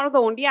 she's probably one of the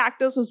only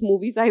actors whose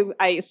movies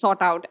I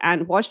sought out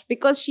and watched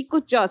because she's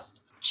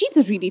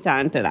a really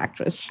talented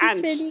actress. She's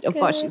and really of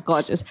course, good. she's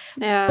gorgeous.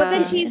 Yeah. But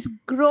then she's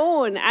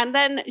grown, and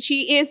then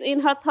she is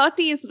in her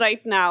 30s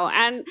right now.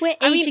 And We're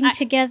I mean, aging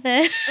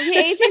together. we're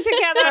aging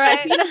together. I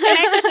feel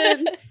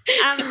a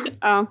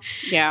connection.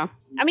 Yeah.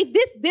 I mean,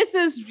 this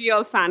is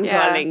real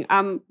fangirling.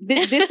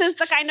 This is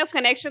the kind of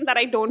connection that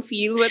I don't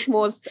feel with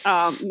most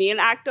male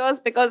actors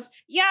because,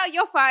 yeah,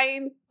 you're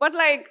fine, but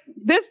like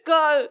this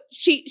girl,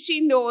 she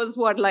knows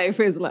what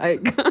life is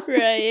like.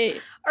 Right.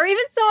 Or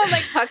even someone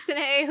like Park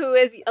Shin-hye, who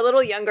is a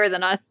little younger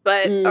than us,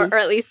 but or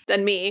at least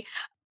than me.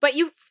 But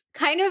you've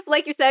kind of,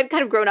 like you said,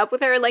 kind of grown up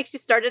with her. Like she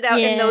started out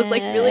in those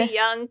like really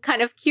young,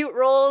 kind of cute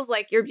roles,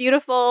 like You're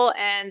Beautiful,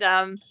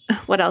 and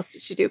what else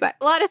did she do? But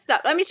a lot of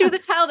stuff. I mean, she was a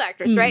child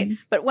actress, right?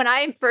 But when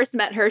I first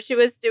met her, she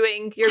was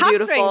doing You're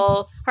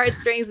Beautiful,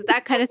 Heartstrings,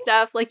 that kind of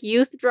stuff, like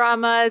youth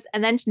dramas.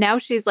 And then now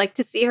she's like,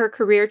 to see her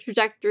career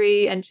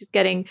trajectory, and she's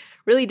getting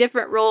really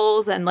different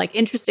roles and like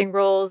interesting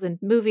roles in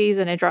movies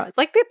and in dramas.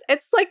 Like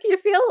it's like you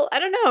feel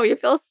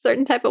a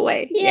certain type of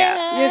way.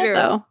 Yeah, you do.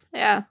 So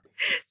yeah.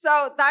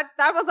 So that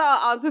was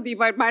our answer,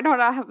 Deepa. It might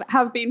not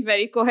have been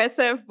very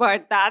cohesive,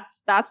 but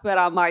that's where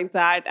our mind's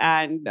at,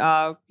 and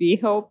we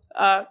hope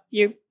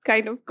you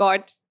kind of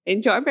got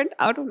enjoyment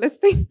out of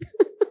listening.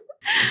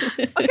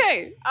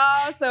 Okay,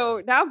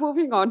 so now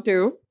moving on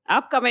to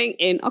upcoming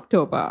in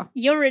October.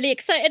 You're really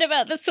excited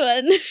about this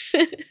one.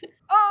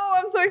 Oh,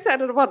 I'm so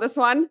excited about this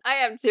one. I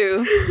am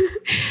too.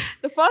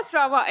 The first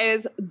drama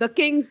is The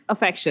King's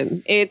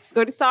Affection. It's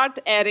going to start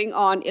airing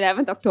on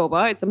 11th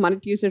October. It's a Monday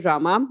Tuesday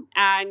drama,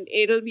 and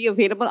it'll be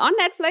available on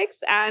Netflix,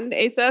 and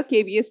it's a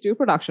KBS2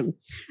 production.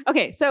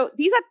 Okay, so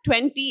these are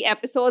 20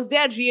 episodes. They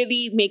are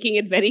really making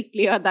it very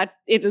clear that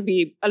it'll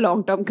be a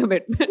long-term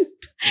commitment.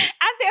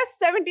 And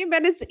they're 70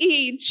 minutes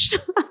each.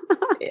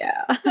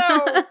 Yeah.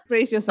 So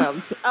brace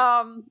yourselves.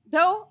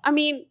 Though, I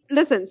mean,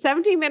 listen,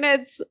 70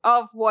 minutes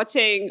of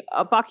watching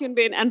Park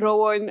Hyun-bin and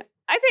Rowan,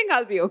 I think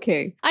I'll be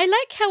okay. I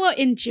like how our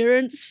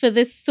endurance for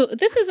this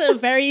this is a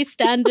very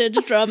standard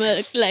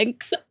drama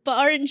length, but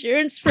our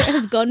endurance for it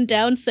has gone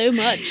down so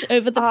much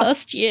over the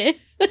past year.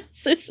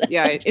 So sad.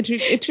 Yeah,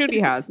 it truly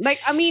has. Like,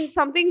 I mean,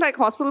 something like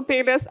Hospital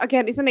Playlist,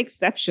 again, is an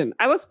exception.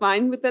 I was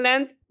fine with the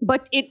length,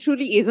 but it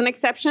truly is an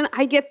exception.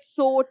 I get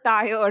so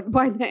tired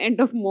by the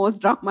end of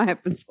most drama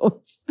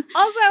episodes.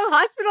 Also,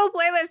 Hospital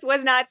Playlist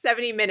was not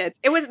 70 minutes.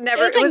 It was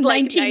never. It was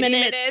like 90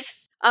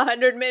 minutes.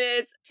 100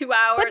 minutes, 2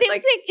 hours. But they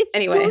think it's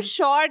anyway. too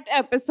short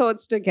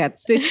episodes to get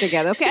stitched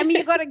together. Okay, I mean,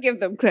 you gotta give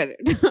them credit.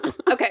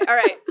 Okay, all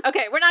right.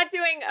 Okay, we're not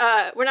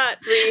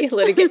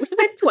re-litigating. We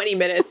spent 20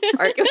 minutes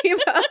arguing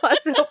about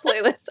Hospital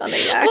Playlist on the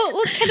Yak.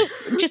 Well, kind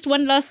of just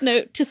one last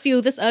note to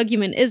seal this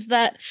argument is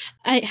that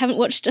I haven't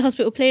watched a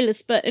Hospital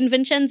Playlist, but in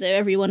Vincenzo,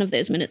 every one of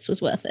those minutes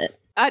was worth it.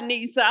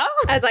 Anisa?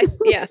 I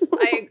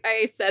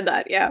said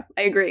that. Yeah,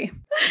 I agree.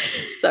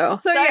 So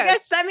yes. I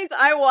guess that means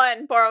I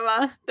won,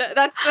 Porama.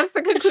 That's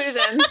the conclusion.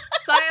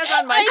 Saya's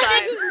on my side.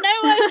 I didn't know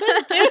I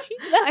was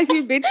doing that. I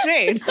feel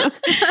betrayed.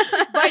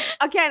 But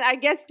again, I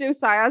guess to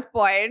Saya's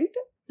point,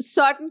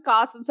 certain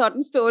casts and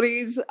certain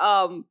stories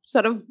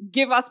sort of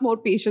give us more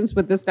patience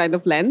with this kind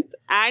of length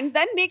and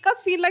then make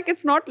us feel like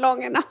it's not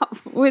long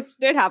enough, which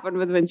did happen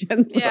with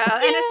Vincenzo. Yeah,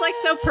 and it's like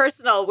so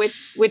personal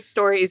which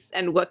stories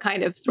and what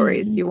kind of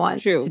stories you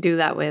want to do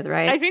that with,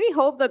 right? I really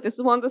hope that this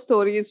is one of the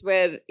stories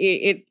where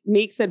it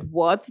makes it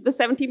worth the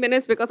 70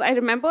 minutes, because I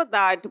remember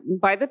that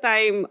by the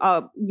time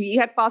we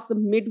had passed the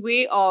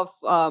midway of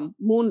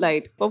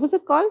Moonlight, what was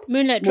it called?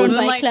 Moonlight Drawn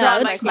by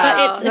Clouds, Clouds.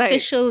 but its Right.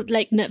 official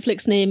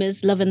Netflix name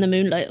is Love in the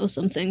Moonlight or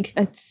something.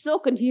 It's so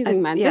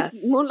confusing, man. Yes.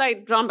 Just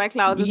Moonlight Drawn by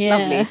Clouds is Yeah.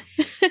 lovely.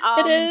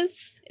 It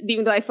is.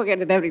 Even though I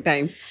forget it every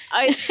time.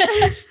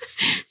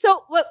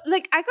 So,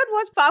 I could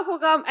watch Park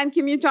Bo-gum and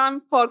Kim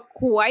Yoo-chan for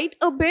quite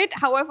a bit.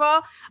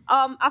 However,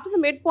 after the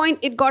midpoint,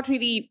 it got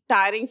really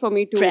tiring for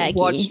me to Draggy.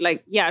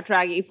 watch.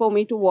 Draggy for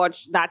me to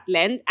watch that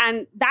length.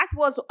 And that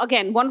was,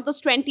 again, one of those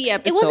 20 It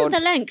episodes. wasn't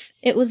the length,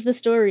 it was the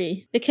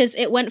story, because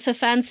it went for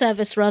fan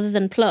service rather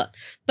than plot.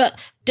 But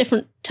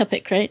different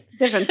topic, right?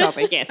 Different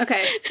topic, yes.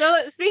 Okay, so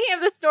speaking of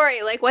the story,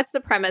 what's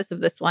the premise of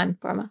this one,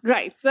 Porama?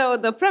 Right. So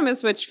the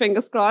premise, which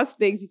fingers crossed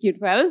they execute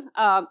well,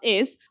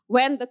 is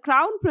when the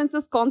crown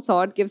princess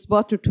consort gives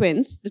birth to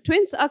twins, the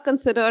twins are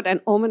considered an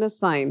ominous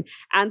sign,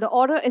 and the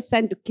order is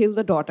sent to kill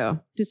the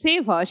daughter. To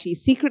save her,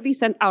 she's secretly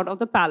sent out of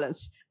the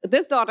palace.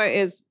 This daughter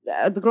is,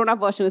 the grown-up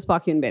version is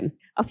Park Hyun-bin.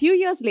 A few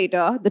years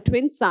later, the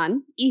twin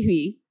son,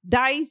 Lee,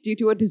 dies due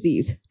to a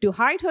disease. To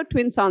hide her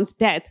twin son's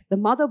death, the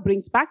mother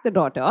brings back the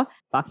daughter,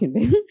 Park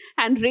Hyun-bin,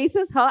 and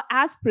raises her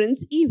as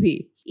Prince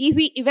Lee.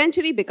 Lee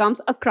eventually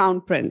becomes a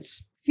crown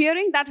prince.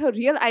 Fearing that her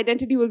real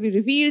identity will be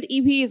revealed,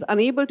 Lee is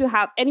unable to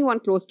have anyone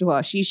close to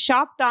her. She's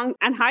sharp-tongued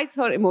and hides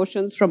her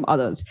emotions from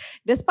others.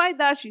 Despite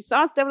that, she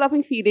starts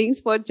developing feelings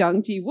for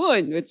Jung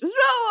Ji-woon, which is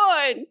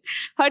Rowan,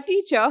 her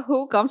teacher,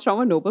 who comes from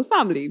a noble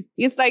family.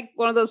 He's like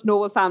one of those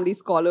noble family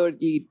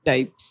scholarly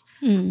types.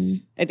 I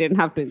didn't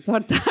have to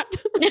insert that.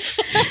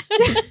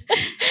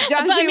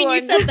 Jung But I mean, you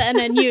Ji-woon, said that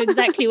and I knew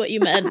exactly what you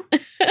meant.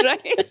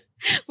 right?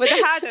 With a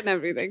hat and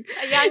everything.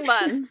 A young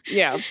man.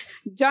 Yeah.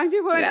 Jang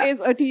Ji-woon is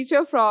a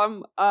teacher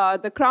from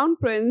the Crown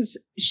Prince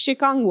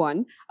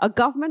Shikangwon, a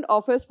government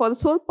office for the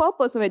sole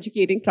purpose of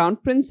educating crown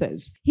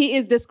princes. He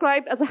is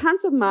described as a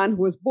handsome man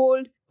who is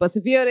bold,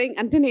 persevering,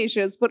 and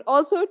tenacious, but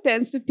also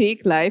tends to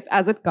take life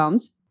as it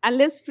comes and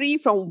lives free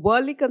from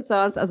worldly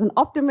concerns as an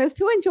optimist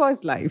who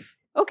enjoys life.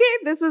 Okay,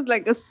 this is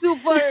like a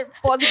super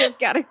positive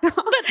character.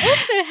 But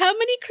also, how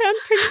many crown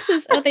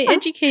princes are they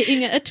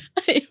educating at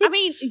a time? I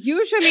mean,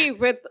 usually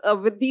with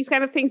these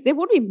kind of things, there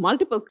would be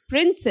multiple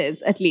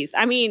princes at least.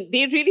 I mean,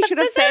 they really should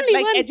have There's said only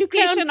like one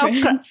education crown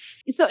of prince.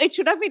 so it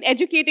should have been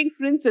educating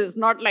princes,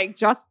 not like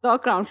just the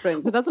crown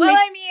prince. It doesn't Well, make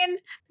I mean,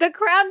 the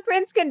crown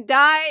prince can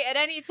die at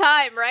any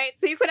time, right?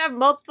 So you could have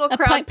multiple A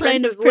crown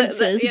pipeline of princes.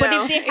 princes. but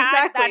if they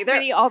had that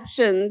many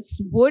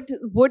options, would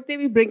they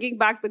be bringing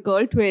back the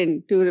girl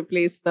twin to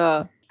replace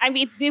the? I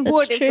mean, they That's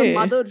would if the true.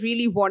 mother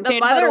really wanted The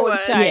mother her own would.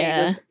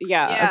 child.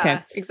 Yeah.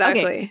 Okay.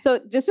 exactly. Okay, so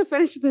just to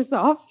finish this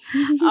off,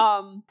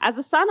 as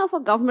a son of a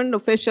government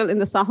official in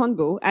the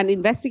Sahonbu, an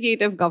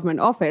investigative government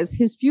office,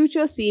 his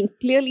future seemed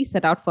clearly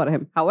set out for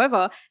him.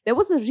 However, there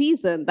was a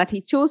reason that he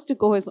chose to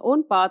go his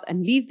own path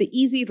and leave the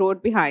easy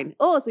road behind.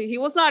 Oh, so he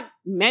was not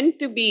meant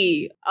to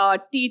be a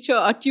teacher,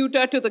 a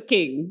tutor to the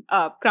king,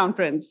 crown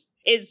prince.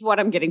 Is what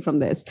I'm getting from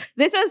this.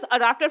 This is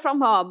adapted from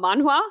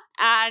manhwa,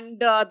 and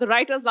the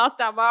writer's last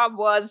drama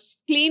was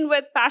Clean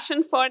with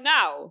Passion for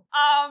Now.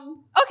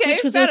 Okay,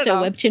 Which was fair also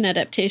enough. a webtoon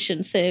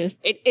adaptation, so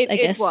I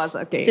guess it was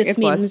okay. this it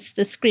means was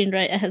the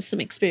screenwriter has some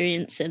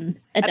experience in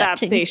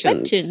adapting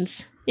Adaptations.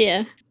 webtoons.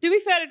 Yeah. to be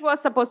fair, it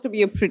was supposed to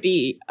be a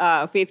pretty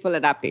faithful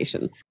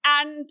adaptation.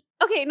 And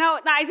okay, now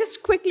I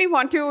just quickly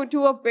want to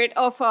do a bit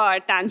of a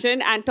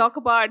tangent and talk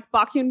about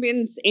Park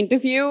Hyun-bin's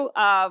interview,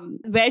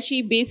 where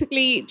she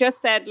basically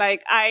just said,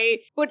 like, I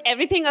put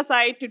everything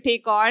aside to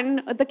take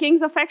on the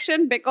king's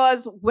affection,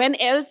 because when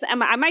else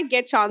I might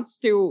get chance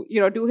to,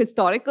 do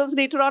historicals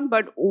later on,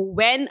 but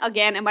when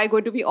again am I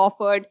going to be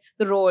offered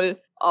the role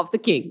of the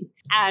king?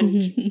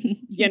 And,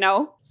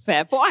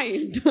 fair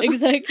point.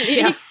 Exactly.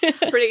 Yeah.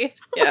 Pretty.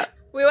 Yeah.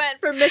 We went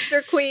from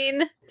Mr.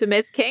 Queen to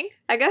Miss King,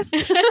 I guess.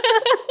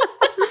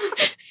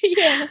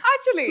 Yeah.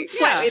 Actually,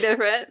 Slightly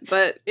different,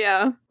 but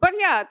yeah. But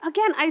yeah,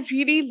 again, I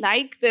really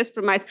like this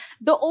premise.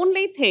 The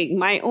only thing,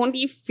 my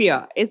only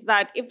fear is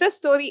that if the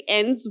story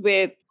ends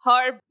with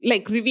her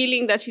like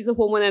revealing that she's a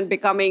woman and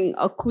becoming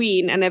a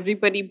queen and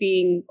everybody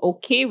being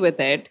okay with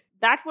it,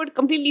 that would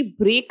completely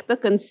break the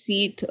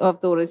conceit of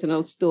the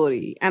original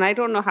story. And I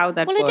don't know how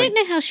that would. I don't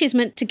know how she's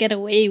meant to get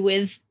away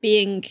with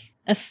being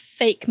a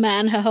fake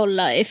man her whole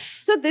life.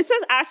 So this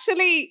is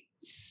actually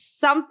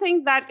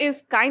something that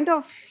is kind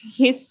of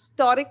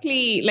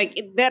historically, like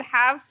there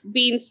have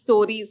been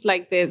stories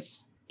like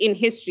this in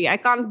history. I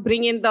can't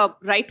bring in the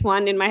right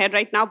one in my head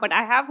right now, but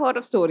I have heard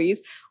of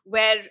stories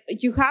where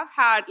you have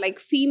had like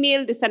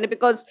female descendant,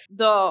 because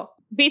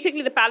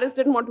basically the palace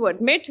didn't want to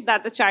admit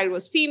that the child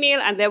was female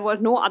and there were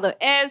no other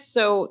heirs.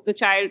 So the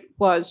child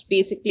was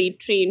basically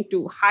trained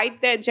to hide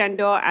their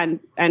gender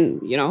and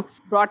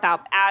brought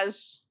up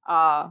as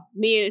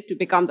male to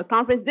become the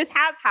crown prince. This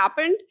has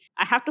happened.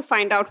 I have to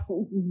find out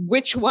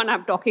which one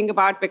I'm talking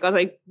about, because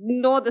I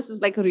know this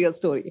is like a real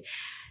story.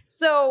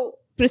 So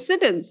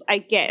precedence, I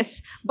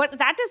guess. But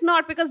that is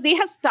not, because they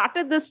have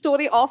started this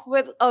story off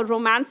with a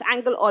romance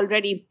angle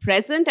already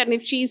present. And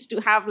if she's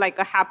to have like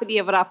a happily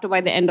ever after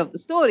by the end of the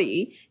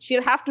story,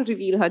 she'll have to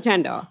reveal her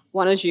gender,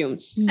 one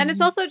assumes. And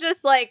it's also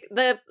just like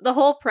the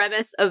whole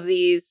premise of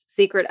these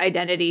secret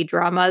identity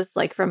dramas,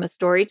 like from a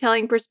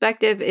storytelling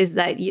perspective, is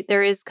that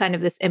there is kind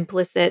of this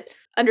implicit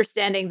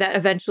understanding that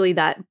eventually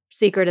that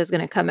secret is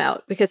going to come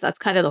out, because that's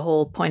kind of the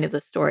whole point of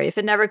the story. If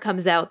it never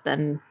comes out,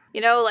 then,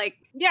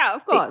 yeah,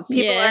 of course.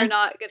 People are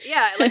not good.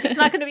 Yeah, like it's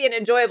not going to be an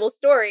enjoyable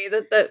story.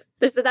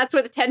 That's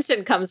where the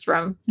tension comes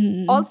from.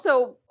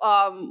 Also,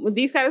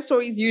 these kind of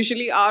stories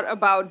usually are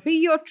about be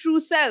your true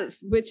self,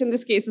 which in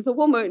this case is a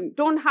woman.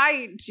 Don't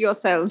hide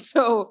yourself.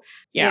 So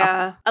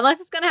yeah. Unless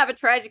it's going to have a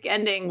tragic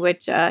ending,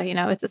 which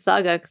it's a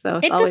saga, so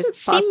it's it always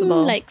doesn't possible. seem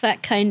like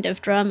that kind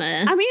of drama.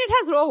 I mean, it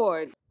has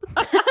Rowood.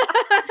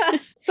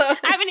 So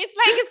I mean, it's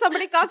like if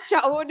somebody casts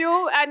Cha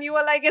Eun-woo and you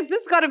were like, is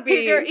this gonna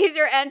be he's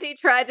your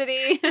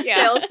anti-tragedy Yeah.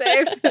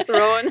 fail-safe. It's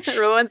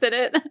Rowan's in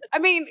it. I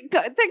mean,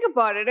 think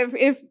about it.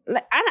 If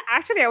and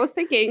actually I was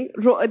thinking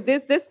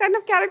this kind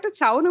of character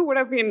Cha Eun-woo would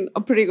have been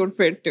a pretty good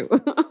fit too.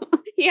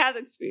 He has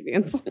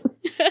experience.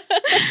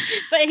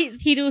 But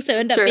he'd also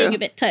end up True. being a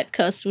bit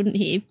typecast, wouldn't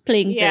he?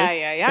 Playing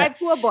Yeah.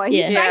 Poor boy. He's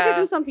Yeah. trying to Yeah.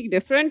 do something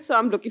different, so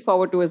I'm looking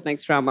forward to his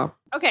next drama.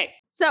 Okay,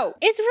 so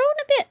Is Rowan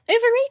a bit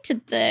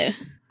overrated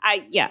though?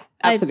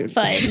 absolutely.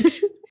 I find.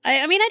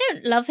 I mean, I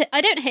don't love him.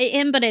 I don't hate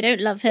him, but I don't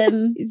love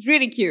him. He's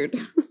really cute,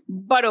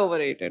 but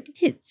overrated.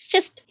 It's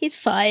just, he's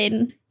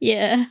fine.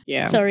 Yeah.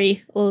 Yeah.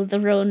 Sorry, all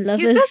the Rowan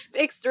lovers. He's just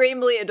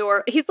extremely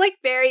adorable. He's like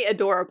very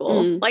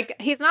adorable. Like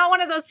he's not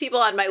one of those people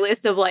on my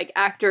list of like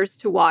actors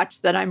to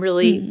watch that I'm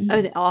really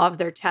in awe of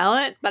their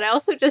talent. But I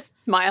also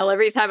just smile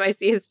every time I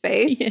see his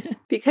face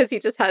because he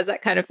just has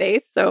that kind of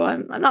face. So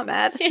I'm not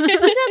mad. He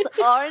does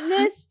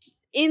earnest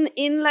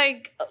in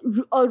like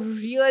a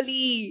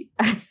really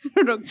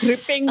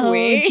gripping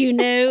way. Do you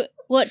know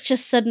what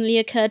just suddenly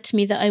occurred to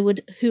me that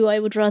who I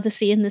would rather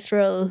see in this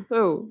role?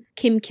 Oh.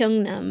 Kim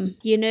Kyung-nam.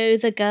 You know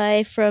the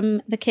guy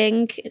from The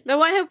King? The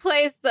one who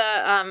plays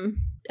the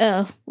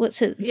What's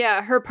his?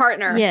 her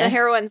partner, Yeah. the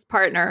heroine's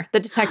partner, the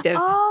detective.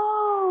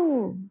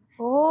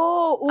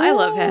 Oh, I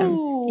love him.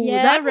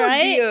 Yeah, that would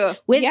right? be a-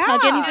 With yeah.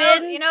 Park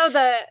Eun-bin. You know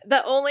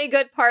the only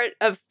good part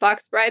of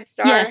Fox Bride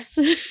Star Yes.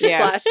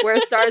 Yeah. / Where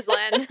Stars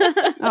Land.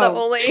 The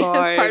Oh, only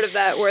God. part of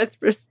that worth.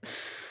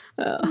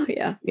 Oh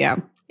yeah,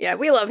 Yeah.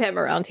 we love him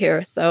around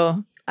here,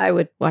 so I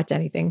would watch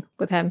anything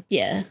with him.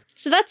 Yeah.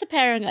 So that's a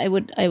pairing I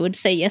would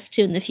say yes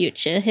to in the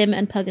future. Him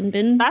and Park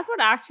Eun-bin. That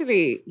would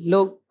actually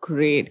look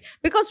great.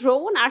 Because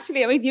Rowan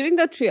actually, I mean, during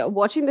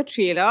watching the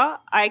trailer,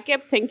 I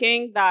kept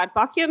thinking that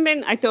Park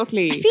Hyun-bin, I feel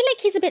like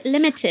he's a bit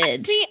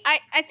limited. See,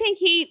 I think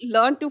he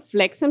learned to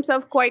flex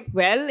himself quite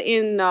well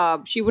in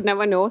She Would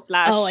Never Know /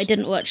 Oh, I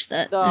didn't watch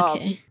that.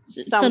 Okay.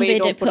 Somebody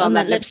Don't Put On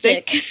That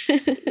Lipstick.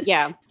 lipstick.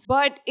 Yeah.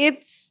 But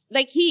it's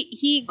like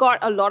he got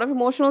a lot of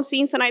emotional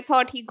scenes, and I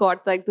thought he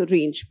got like the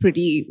range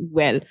pretty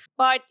well.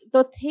 But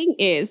the thing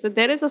is that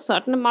there is a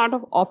certain amount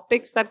of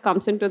optics that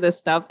comes into this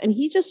stuff, and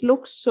he just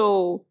looks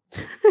so.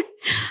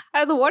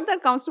 The word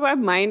that comes to my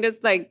mind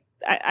is like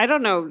I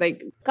don't know,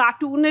 like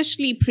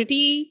cartoonishly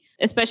pretty,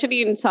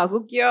 especially in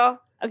Sagukya.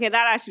 Okay,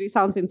 that actually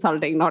sounds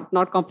insulting,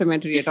 not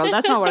complimentary at all.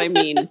 That's not what I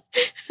mean.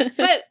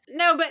 But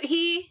No, but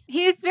he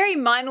is very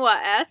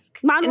manhwa-esque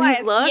in his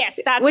Manhwa-esque, look, yes,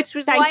 that's- which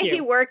was thank why you.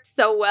 he worked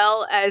so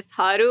well as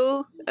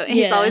Haru.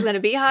 He's Yeah. always going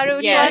to be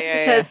Haru to Yeah, us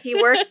yeah,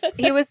 because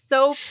he was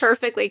so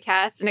perfectly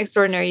cast in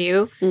Extraordinary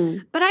You.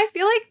 Mm. But I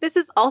feel like this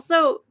is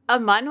also a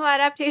manhwa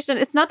adaptation.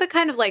 It's not the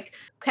kind of like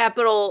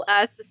capital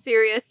S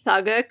serious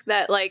saga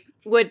that like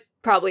would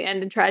probably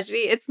end in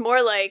tragedy. It's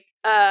more like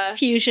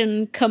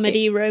Fusion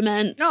comedy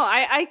romance. No,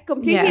 I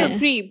completely Yeah.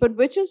 agree. But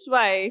which is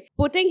why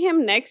putting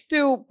him next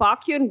to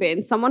Park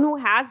Hyun-bin, someone who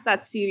has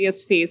that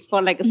serious face for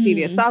like a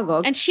serious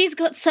saga, And she's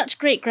got such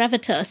great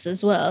gravitas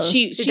as well.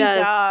 she she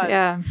does. does.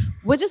 Yeah.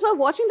 Which is why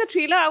watching the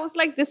trailer, I was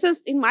like, this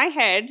is in my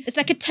head. It's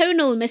like a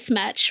tonal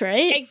mismatch,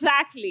 right?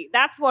 Exactly.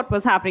 That's what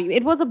was happening.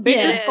 It was a bit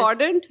Yeah. It is.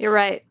 discordant. You're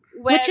right.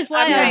 Which is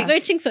why I'm like,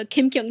 voting for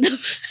Kim Kyung-nam.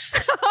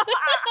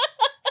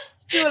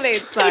 it's too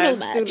late, Total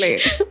Sai. It's too match.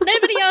 late.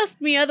 Nobody asked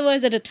me,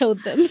 otherwise I'd have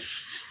told them.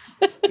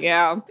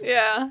 Yeah.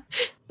 Yeah.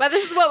 But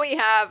this is what we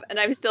have, and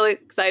I'm still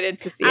excited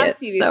to see I'm it.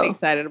 seriously so.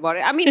 excited about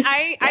it. I mean,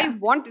 I Yeah.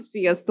 want to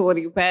see a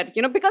story where,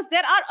 because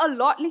there are a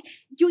lot, like,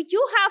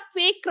 you have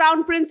fake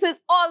crown princes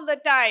all the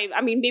time.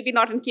 I mean, maybe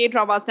not in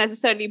K-dramas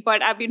necessarily,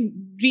 but I've been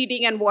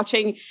reading and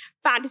watching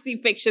fantasy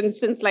fiction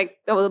since like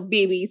I was a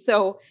baby.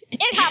 So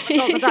it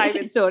happens all the time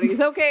in stories,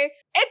 okay?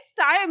 It's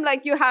time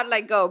like you had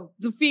like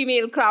the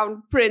female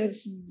crown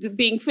prince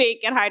being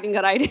fake and hiding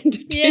her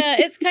identity. Yeah,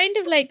 it's kind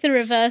of like the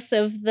reverse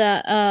of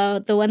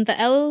the one that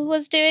Elle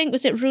was doing.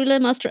 Was it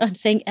Ruler Master? I'm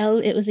saying Elle,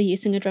 it was a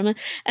Yusinger drama.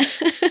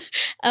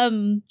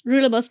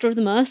 Ruler Master of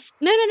the Mask.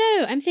 No.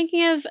 I'm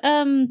thinking of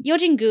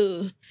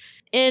Yojingu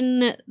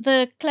in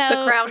the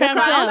Crown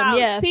Clown.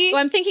 Yeah. See?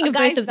 Well, I'm thinking A of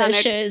both guy's of those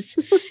done shows.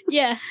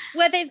 Yeah.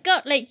 Where they've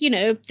got like,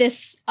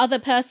 this other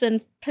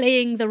person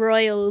playing the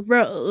royal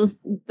role.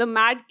 The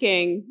Mad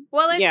King.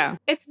 Well,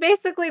 it's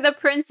basically the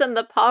prince and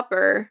the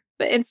pauper,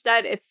 but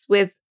instead it's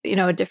with,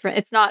 a different,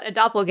 it's not a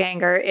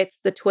doppelganger,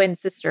 it's the twin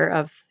sister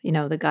of,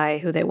 the guy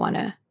who they want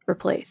to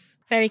replace.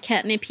 Very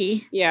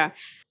catnipy. Yeah.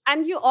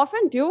 And you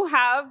often do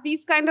have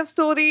these kind of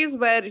stories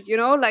where,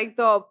 like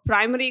the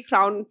primary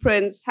crown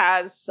prince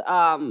has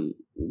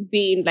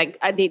been like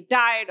they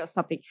died or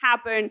something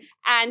happened.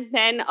 And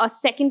then a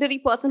secondary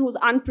person who's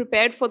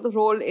unprepared for the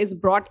role is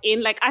brought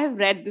in. Like I have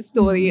read this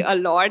story a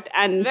lot.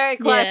 It's And a very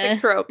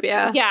classic trope,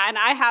 yeah. yeah, and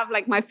I have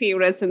like my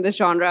favorites in the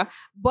genre.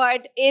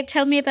 But it's...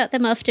 Tell me about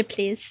them after,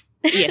 please.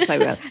 Yes, I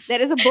will. There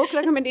is a book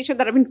recommendation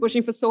that I've been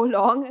pushing for so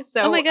long.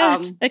 So, oh my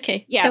god.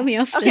 Okay. yeah. Tell me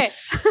after. Okay.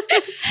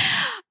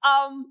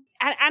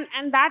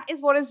 And that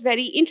is what is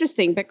very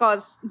interesting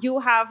because you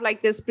have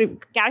like this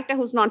character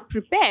who's not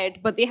prepared,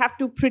 but they have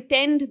to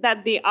pretend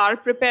that they are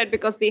prepared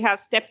because they have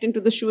stepped into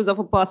the shoes of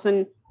a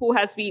person who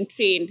has been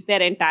trained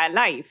their entire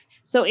life.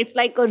 So it's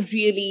like a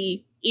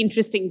really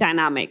interesting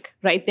dynamic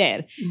right there.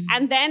 Mm-hmm.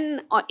 And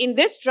then in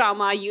this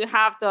drama, you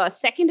have the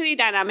secondary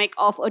dynamic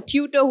of a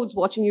tutor who's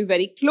watching you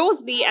very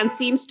closely and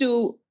seems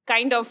to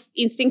kind of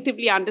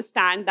instinctively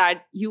understand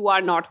that you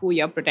are not who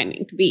you're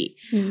pretending to be.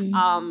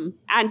 Mm.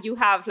 And you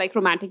have like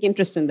romantic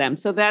interest in them.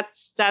 So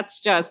that's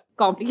just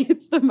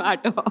complicates the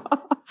matter a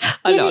lot.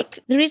 Like,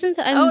 the reason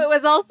that I'm Oh, it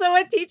was also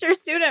a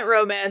teacher-student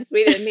romance.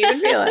 We didn't even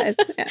realize.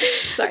 Yeah,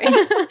 sorry.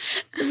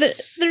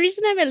 the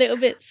reason I'm a little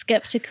bit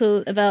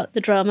skeptical about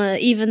the drama,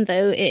 even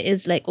though it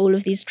is like all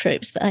of these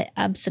tropes that I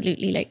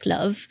absolutely like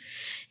love,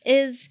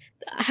 is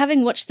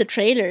having watched the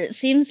trailer, it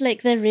seems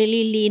like they're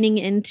really leaning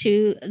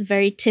into a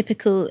very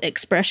typical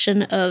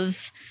expression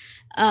of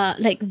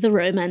like the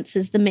romance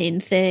is the main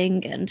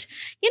thing, and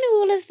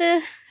all of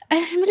the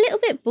I'm a little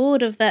bit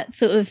bored of that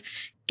sort of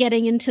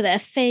getting into their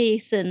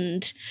face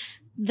and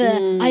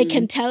the I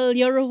can tell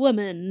you're a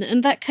woman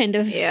and that kind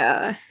of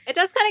Yeah. It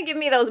does kind of give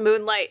me those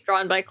Moonlight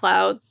Drawn by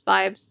Clouds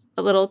vibes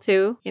a little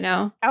too,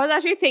 I was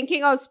actually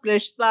thinking of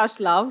Splish Splash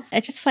Love.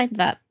 I just find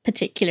that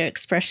particular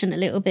expression a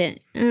little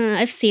bit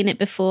I've seen it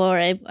before.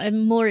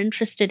 I'm more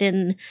interested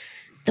in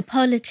the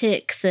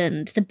politics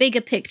and the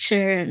bigger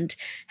picture and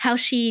how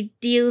she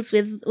deals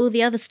with all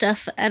the other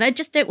stuff, and I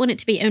just don't want it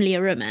to be only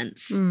a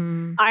romance.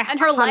 I And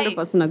her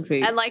 100%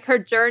 agree. And like her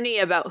journey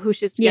about who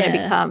she's going to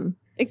Yeah. become.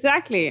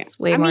 Exactly. It's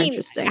way more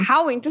interesting.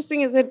 How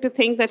interesting is it to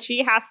think that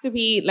she has to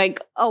be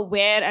like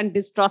aware and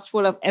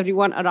distrustful of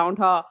everyone around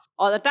her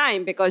all the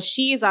time because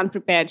she is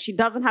unprepared. She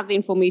doesn't have the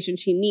information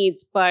she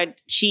needs,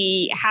 but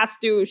she has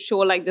to show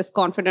like this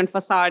confident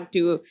facade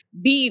to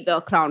be the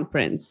crown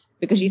prince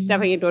because she's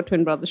stepping into her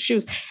twin brother's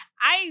shoes.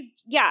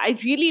 I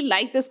really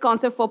like this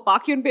concept for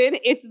Park Hyun-bin.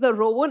 It's the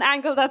Rowan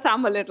angle that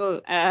I'm a little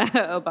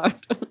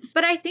about.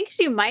 But I think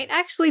she might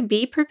actually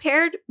be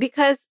prepared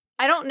because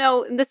I don't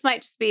know, this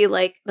might just be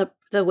like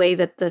the way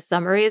that the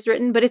summary is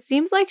written, but it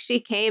seems like she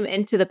came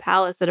into the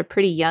palace at a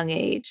pretty young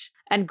age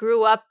and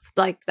grew up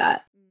like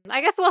that.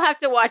 I guess we'll have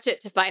to watch it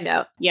to find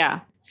out.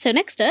 Yeah. So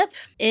next up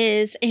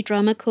is a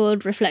drama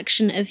called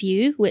Reflection of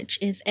You, which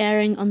is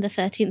airing on the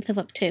 13th of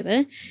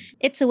October.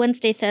 It's a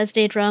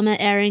Wednesday-Thursday drama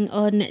airing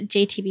on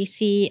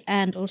JTBC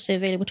and also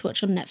available to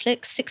watch on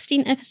Netflix.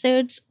 16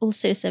 episodes,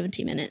 also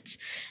 70 minutes.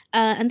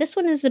 And this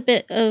one is a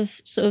bit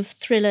of sort of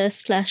thriller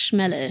 /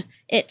 mellow.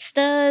 It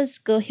stars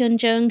Go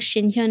Hyun-jung,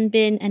 Shin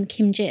Hyun-bin, and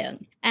Kim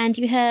Jae-young. And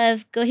you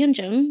have Go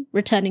Hyun-jung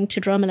returning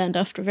to Dramaland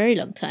after a very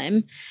long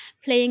time,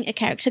 playing a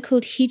character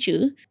called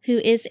Hee-ju, who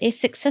is a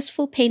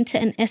successful painter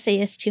and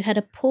essayist who had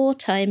a poor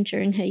time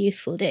during her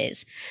youthful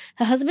days.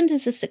 Her husband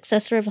is the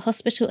successor of a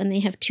hospital and they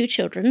have 2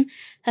 children.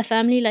 Her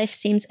family life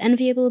seems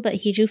enviable, but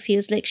Hee-ju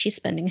feels like she's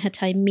spending her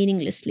time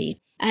meaninglessly.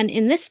 And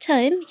in this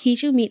time,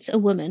 Hee-ju meets a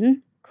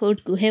woman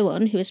called Gu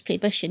Hae-won, who is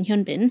played by Shin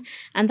Hyun-bin,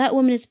 and that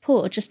woman is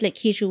poor, just like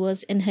Hee-ju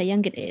was in her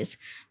younger days,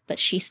 but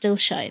she still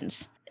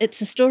shines.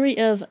 It's a story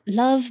of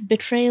love,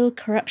 betrayal,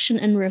 corruption,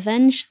 and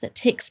revenge that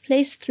takes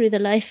place through the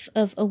life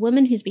of a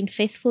woman who's been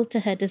faithful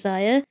to her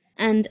desire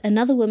and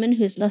another woman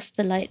who's lost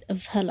the light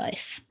of her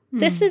life.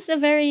 This is a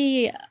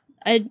very...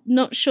 I'm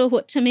not sure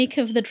what to make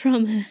of the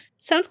drama.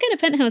 Sounds kind of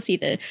Penthousey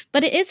though,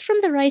 but it is from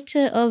the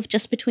writer of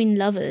Just Between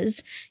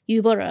Lovers,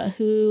 Yu Bora,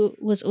 who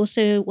was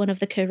also one of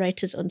the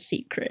co-writers on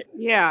Secret.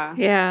 Yeah.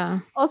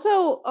 Yeah.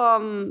 Also,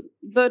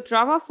 the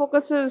drama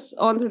focuses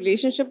on the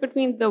relationship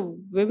between the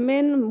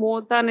women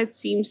more than it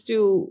seems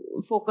to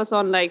focus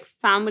on like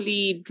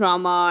family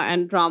drama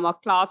and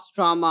class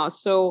drama.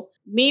 So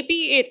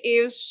maybe it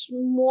is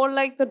more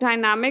like the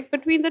dynamic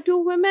between the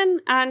 2 women,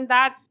 and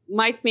that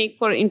might make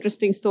for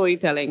interesting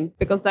storytelling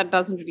because that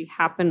doesn't really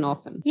happen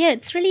often. Yeah,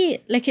 it's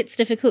really like it's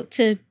difficult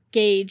to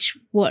gauge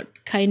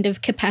what kind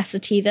of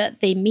capacity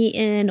that they meet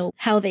in or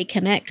how they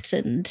connect.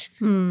 And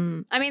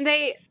I mean,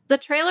 the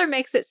trailer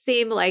makes it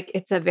seem like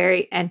it's a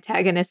very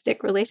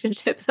antagonistic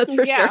relationship. That's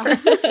for sure.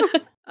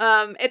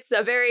 It's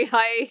a very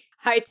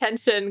high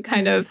tension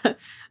kind of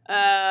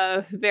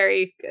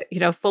very,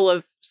 full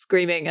of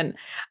screaming. And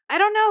I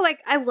don't know,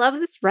 like I love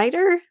this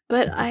writer,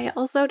 but I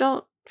also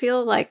don't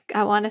feel like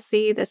I want to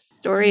see this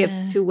story of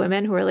 2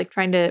 women who are like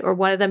trying to, or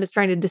one of them is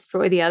trying to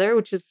destroy the other,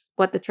 which is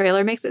what the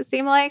trailer makes it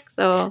seem like.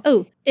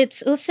 So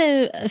it's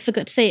also, I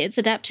forgot to say, it's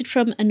adapted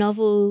from a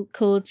novel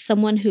called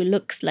Someone Who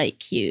Looks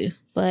Like You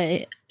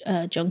by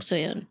Jung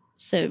So-yeon.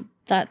 So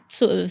that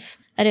sort of,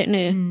 I don't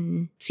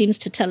know, seems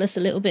to tell us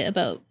a little bit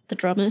about the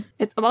drama.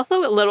 I'm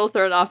also a little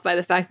thrown off by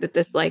the fact that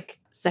this like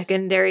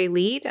secondary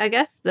lead, I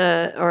guess,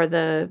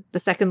 the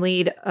second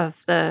lead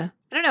of the,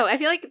 I don't know. I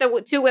feel like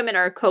the 2 women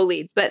are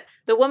co-leads, but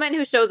the woman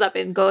who shows up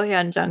in Go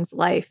Hyun-jung's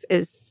life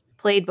is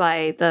played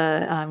by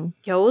the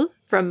Gyeol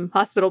from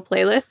Hospital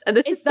Playlist, and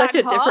this is such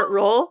a different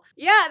role.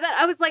 Yeah, that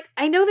I was like,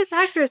 I know this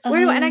actress.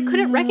 Where and I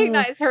couldn't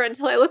recognize her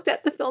until I looked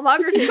at the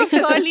filmography because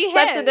it's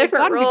such a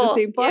different role.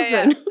 Be the same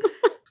person.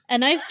 Yeah.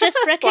 And I've just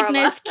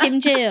recognized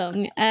Kim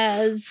Jae-young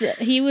as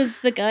he was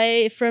the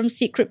guy from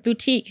Secret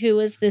Boutique who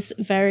was this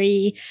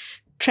very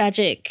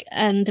tragic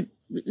and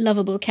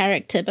lovable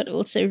character, but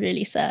also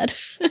really sad.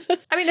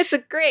 I mean, it's a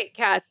great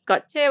cast. It's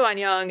got Chae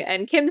Won-young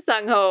and Kim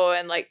Sang-ho,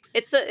 and like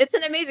it's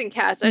an amazing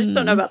cast. I just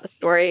don't know about the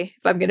story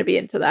if I'm going to be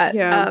into that.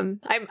 Yeah.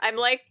 I'm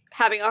like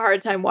having a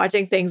hard time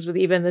watching things with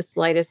even the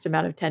slightest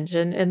amount of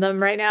tension in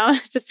them right now,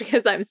 just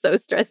because I'm so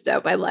stressed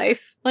out by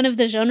life. One of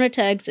the genre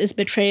tags is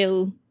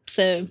betrayal.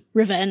 So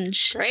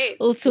revenge, Great.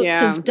 All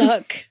sorts of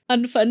dark,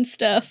 unfun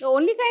stuff. The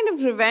only kind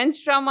of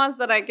revenge dramas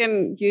that I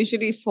can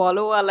usually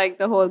swallow are like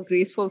the whole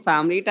Graceful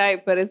Family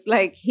type, but it's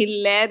like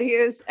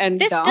hilarious and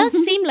this dumb. does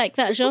seem like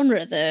that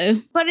genre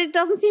though, but it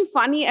doesn't seem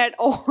funny at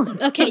all.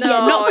 Okay,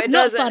 No, it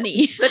not doesn't.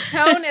 funny. The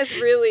tone is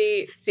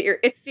really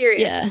it's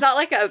serious. Yeah. It's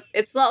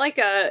not like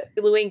a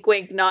wink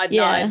wink nod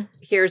nod.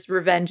 Here's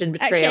revenge and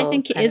betrayal. Actually, I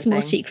think it is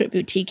more thing. Secret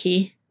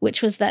Boutique-y,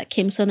 which was that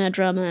Kim Sona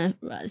drama,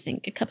 I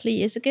think, a couple of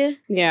years ago.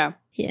 Yeah.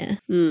 Yeah.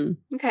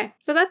 Okay,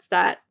 so that's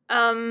that.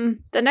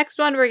 The next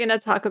one we're going to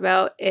talk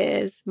about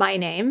is My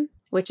Name,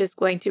 which is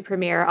going to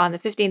premiere on the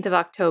 15th of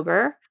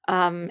October.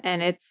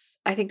 And it's,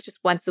 I think,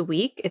 just once a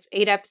week. It's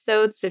 8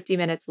 episodes, 50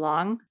 minutes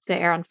long. It's going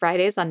to air on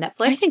Fridays on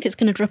Netflix. I think it's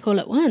going to drop all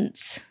at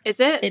once. Is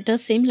it? It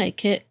does seem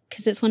like it,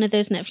 because it's one of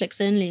those Netflix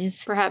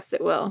onlys. Perhaps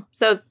it will.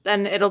 So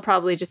then it'll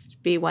probably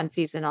just be one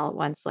season all at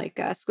once, like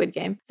Squid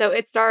Game. So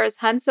it stars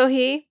Han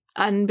So-hee,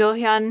 An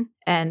Byo-hyun,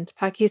 and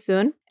Park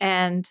Hee-sun.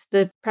 And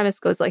the premise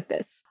goes like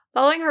this.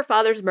 Following her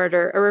father's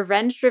murder, a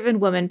revenge-driven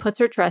woman puts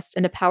her trust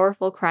in a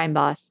powerful crime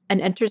boss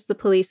and enters the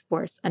police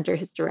force under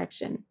his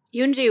direction.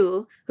 Yoon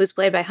Ji-woo, who's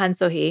played by Han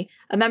So-hee,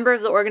 a member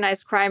of the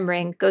organized crime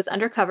ring, goes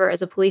undercover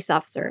as a police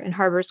officer and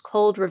harbors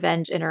cold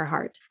revenge in her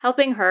heart.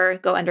 Helping her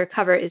go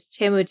undercover is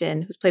Choi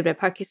Moo-jin, who's played by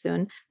Park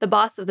Hee-sun, the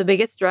boss of the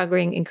biggest drug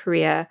ring in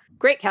Korea.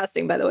 Great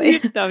casting, by the way.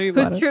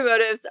 Whose true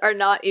motives are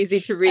not easy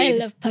to read. I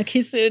love Park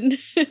Hee-sun.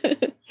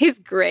 He's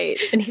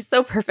great, and he's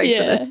so perfect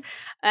for this.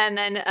 And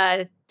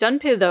then Jun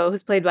Pil-do,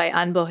 who's played by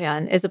An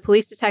Bo-hyun, is a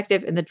police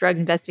detective in the drug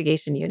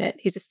investigation unit.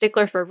 He's a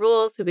stickler for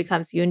rules who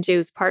becomes Yoon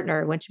Ji-woo's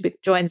partner when she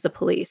joins the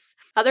police.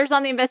 Others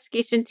on the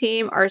investigation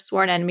team are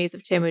sworn enemies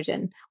of Choi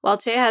Moo-jin. While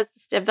Choi has the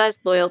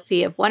steadfast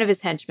loyalty of one of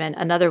his henchmen,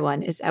 another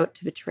one is out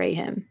to betray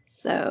him.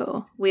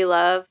 So we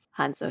love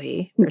Han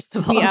So-hee, first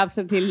of all. We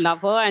absolutely love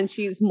her, and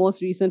she's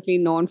most recently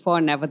known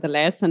for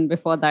Nevertheless, and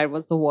before that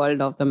was The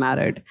World of the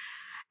Married.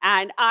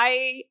 And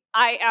I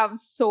am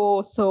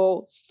so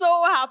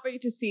happy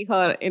to see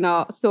her in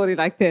a story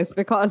like this,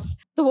 because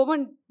the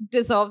woman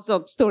deserves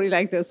a story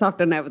like this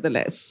after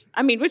Nevertheless.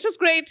 I mean, which was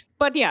great,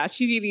 but yeah,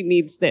 she really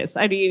needs this.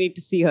 I really need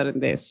to see her in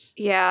this.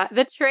 Yeah,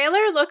 the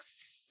trailer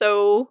looks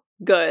so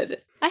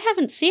good. I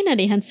haven't seen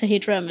any Hansehi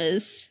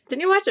dramas.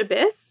 Didn't you watch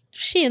Abyss? Is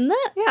she in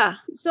that? Yeah.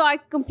 So I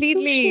Who's she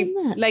completely in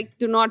that?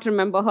 do not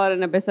remember her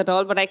in Abyss at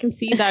all, but I can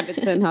see that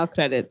it's in her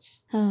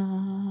credits.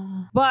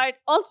 Ah. But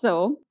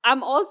also,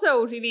 I'm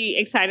also really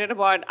excited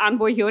about An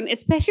Bo Hyun,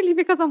 especially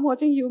because I'm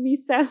watching Yumi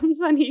Selms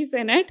and he's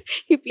in it.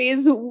 He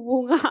plays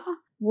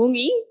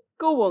Wongi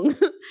Go Wong.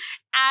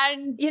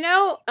 And You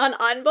know, on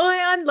An Bo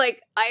Hyun,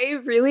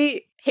 I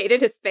really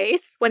hated his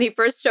face when he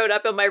first showed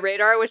up on my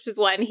radar, which was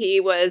when he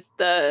was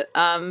the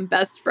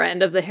best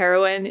friend of the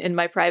heroine in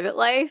My Private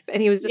Life,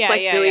 and he was just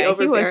really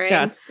overbearing. He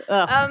was just,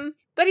 ugh.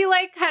 But he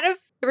kind of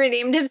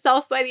redeemed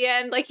himself by the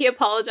end. He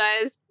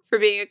apologized for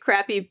being a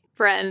crappy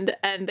friend,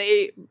 and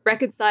they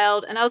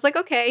reconciled. And I was like,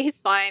 okay, he's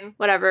fine,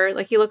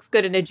 whatever. He looks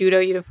good in a judo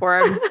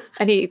uniform,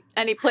 and he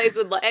plays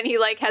with and he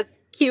has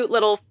cute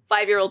little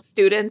 5-year-old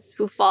students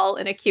who fall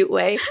in a cute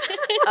way.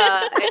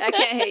 I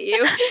can't hate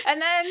you.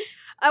 And then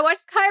I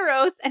watched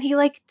Kairos, and he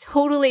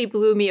totally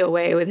blew me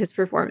away with his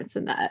performance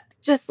in that.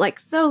 Just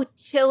so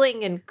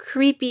chilling and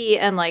creepy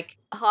and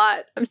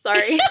hot. I'm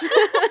sorry.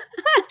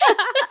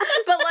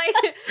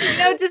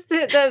 But just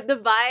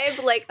the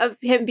vibe of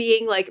him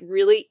being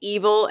really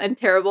evil and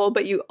terrible,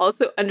 but you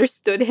also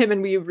understood him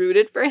and you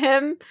rooted for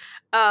him,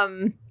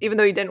 even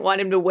though you didn't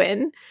want him to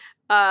win.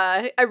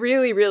 I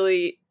really,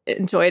 really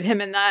enjoyed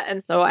him in that,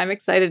 and so I'm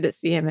excited to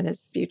see him in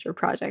his future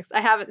projects. I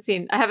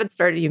haven't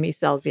started Yumi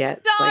Cells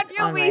yet. Start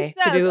Yumi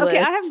Cells. Okay,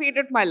 I have made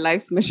it my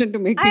life's mission to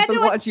make people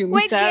watch Yumi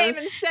Squid Cells.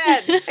 Game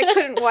instead. I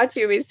couldn't watch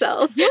Yumi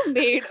Cells. You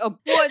made a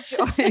poor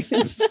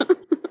choice.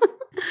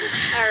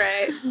 All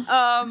right.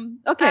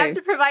 Okay. I have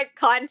to provide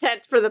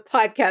content for the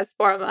podcast,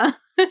 Pharma.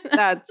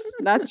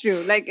 That's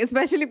true.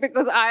 Especially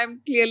because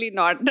I'm clearly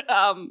not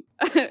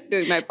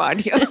doing my part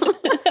here.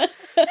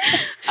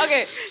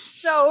 Okay,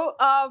 so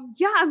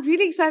I'm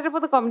really excited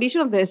about the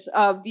combination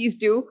of these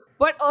two,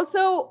 but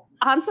also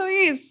Han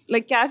So-ye's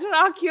character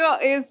arc here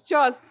is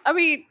just, I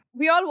mean,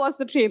 we all watched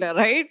the trailer,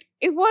 right?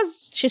 It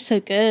was She's so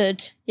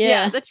good.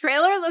 Yeah. The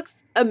trailer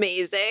looks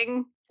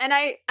amazing. And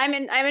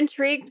I'm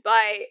intrigued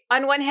by,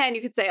 on one hand,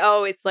 you could say,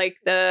 oh, it's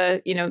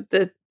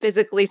the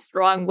physically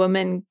strong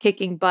woman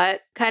kicking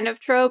butt kind of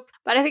trope.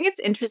 But I think it's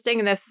interesting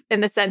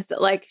in the sense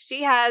that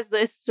she has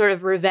this sort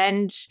of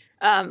revenge.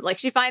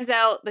 She finds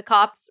out the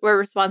cops were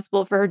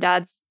responsible for her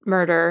dad's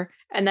murder,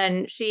 and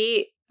then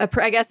she,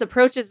 I guess,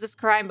 approaches this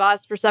crime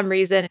boss for some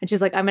reason, and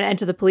she's like, I'm going to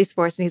enter the police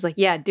force. And he's like,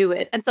 yeah, do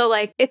it. And so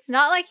it's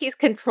not like he's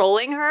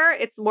controlling her.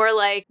 It's more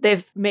like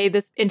they've made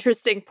this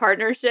interesting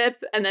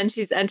partnership, and then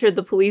she's entered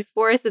the police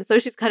force. And so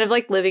she's kind of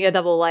living a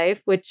double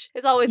life, which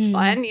is always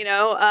fun,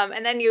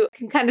 and then you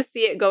can kind of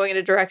see it going in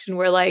a direction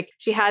where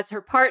she has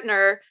her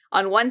partner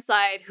on one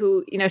side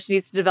who, she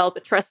needs to develop a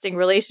trusting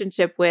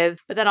relationship with.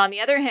 But then on the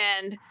other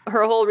hand,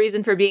 her whole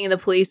reason for being in the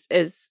police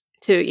is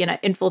to,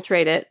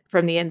 infiltrate it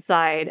from the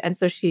inside. And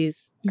so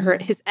she's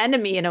his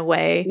enemy in a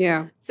way.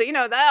 Yeah. So,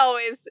 that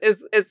always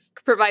is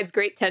provides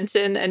great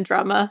tension and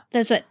drama.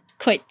 There's that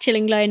quite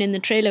chilling line in the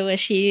trailer where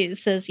she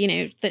says,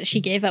 that she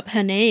gave up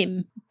her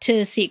name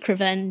to seek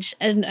revenge.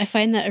 And I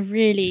find that a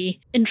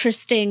really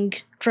interesting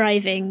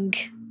driving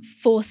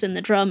force in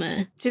the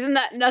drama. She's in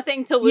that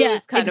nothing to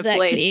lose kind of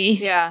place.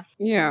 Yeah.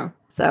 Yeah.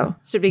 So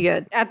should be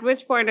good. At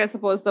which point, I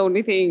suppose the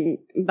only thing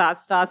that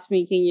starts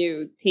making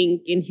you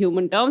think in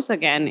human terms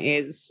again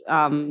is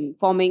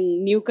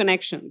forming new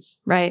connections.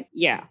 Right.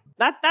 Yeah.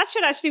 That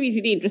should actually be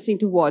really interesting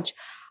to watch.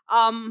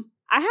 I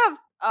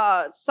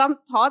have some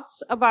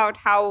thoughts about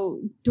how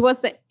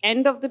towards the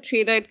end of the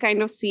trailer, it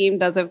kind of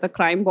seemed as if the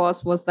crime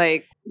boss was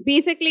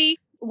basically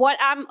what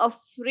I'm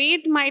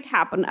afraid might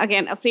happen,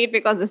 again, afraid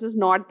because this is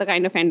not the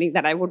kind of ending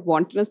that I would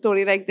want in a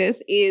story like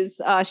this,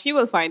 is she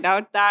will find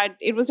out that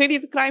it was really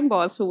the crime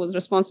boss who was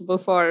responsible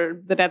for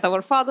the death of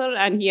her father,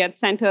 and he had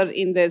sent her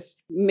in this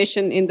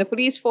mission in the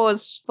police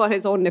force for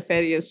his own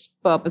nefarious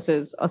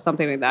purposes or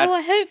something like that. Oh,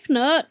 I hope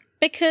not,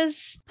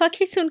 because Park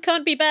Hee-sun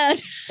can't be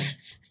bad.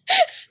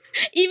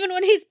 Even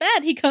when he's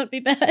bad, he can't be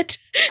bad.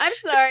 I'm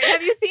sorry.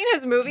 Have you seen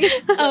his movies?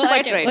 Oh,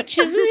 I don't watch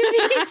his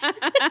movies.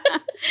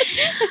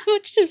 I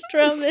watched his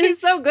dramas. He's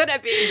so good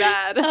at being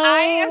bad. Oh. I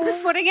am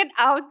just putting it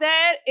out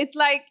there. It's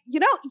you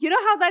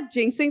know how that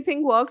jinxing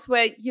thing works,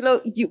 where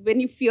when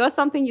you fear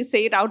something, you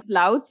say it out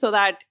loud so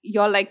that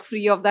you're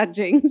free of that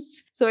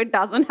jinx, so it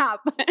doesn't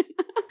happen.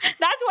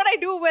 That's what I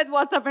do with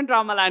What's Up in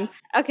Dramaland.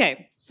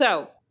 Okay,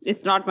 so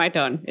it's not my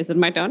turn. Is it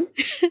my turn?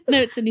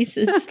 No, it's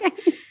Anissa's. Okay.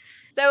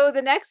 So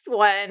the next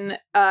one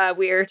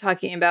we're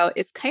talking about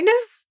is kind of,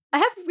 I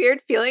have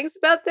weird feelings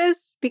about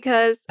this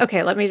because,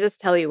 okay, let me just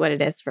tell you what it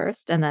is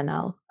first, and then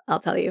I'll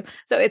tell you.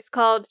 So it's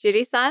called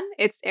Jiri-san.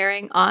 It's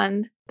airing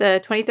on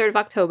the 23rd of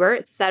October.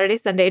 It's a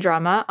Saturday-Sunday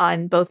drama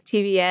on both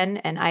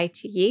TVN and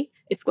iQIYI.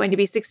 It's going to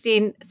be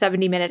 16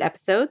 70-minute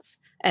episodes,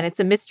 and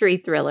it's a mystery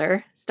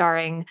thriller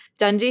starring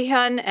Jun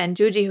Ji-hyun and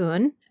Joo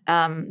Ji-hoon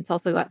It's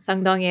also got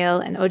Sung Dong-il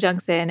and Oh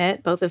Jung-se in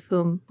it, both of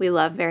whom we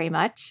love very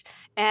much.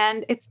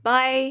 And it's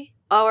by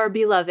our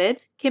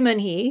beloved Kim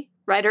Eun-hee,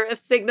 writer of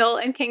Signal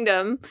and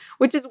Kingdom,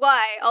 which is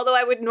why, although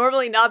I would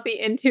normally not be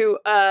into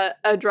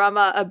a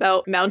drama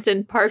about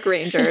mountain park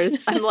rangers,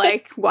 I'm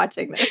like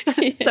watching this.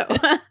 So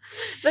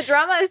the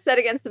drama is set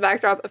against the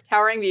backdrop of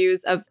towering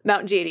views of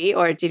Mount Jiri,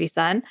 or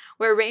Jirisan,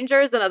 where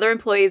rangers and other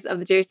employees of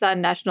the Jirisan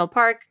National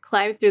Park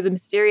climb through the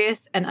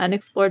mysterious and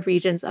unexplored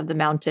regions of the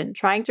mountain,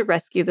 trying to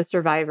rescue the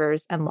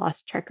survivors and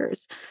lost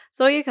trekkers.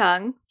 So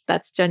Ye-kang,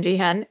 that's Jun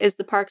Ji-hyun, is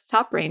the park's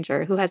top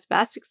ranger who has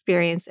vast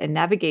experience in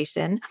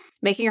navigation,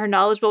 making her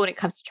knowledgeable when it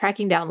comes to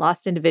tracking down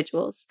lost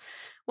individuals.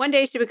 One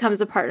day, she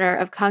becomes a partner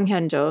of Kang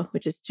Hyun-jo,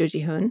 which is Joo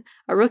Ji-hoon,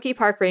 a rookie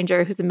park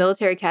ranger who's a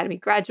military academy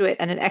graduate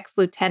and an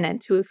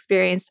ex-lieutenant who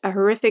experienced a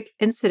horrific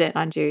incident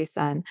on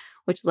Jiri-san,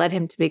 which led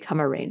him to become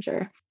a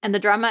ranger. And the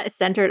drama is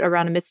centered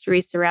around a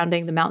mystery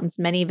surrounding the mountain's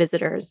many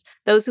visitors,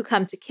 those who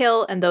come to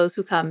kill and those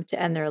who come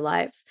to end their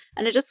lives.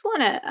 And I just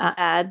want to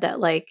add that,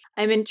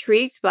 I'm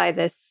intrigued by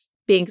this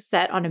being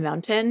set on a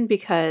mountain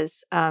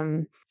because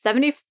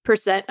 70%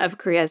 of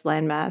Korea's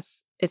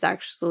landmass is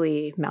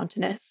actually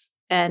mountainous.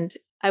 And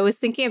I was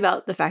thinking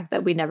about the fact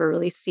that we never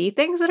really see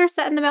things that are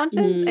set in the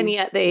mountains, and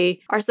yet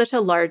they are such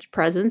a large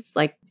presence,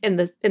 in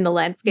the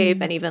landscape,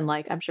 and even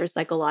I'm sure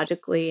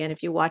psychologically. And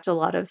if you watch a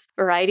lot of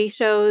variety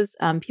shows,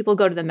 people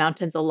go to the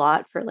mountains a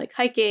lot for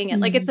hiking,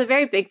 and it's a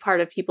very big part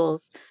of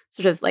people's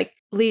sort of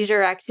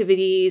leisure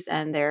activities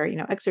and their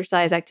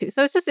exercise activities.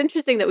 So it's just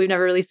interesting that we've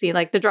never really seen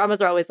the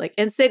dramas are always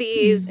in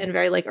cities and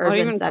very urban or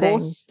even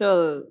settings,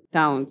 coastal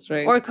towns,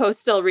 right? Or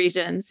coastal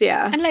regions,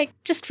 yeah. And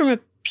just from a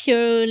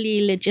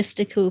purely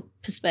logistical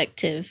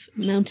perspective,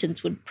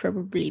 mountains would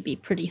probably be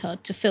pretty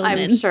hard to film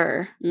in. I'm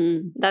sure.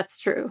 That's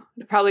true.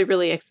 They're probably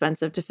really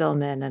expensive to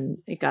film in, and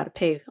you got to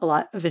pay a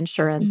lot of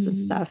insurance and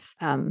stuff.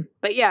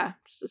 But yeah,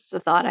 it's just a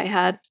thought I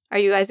had. Are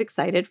you guys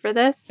excited for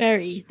this?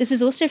 Very. This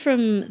is also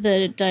from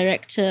the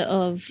director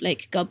of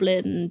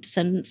Goblin,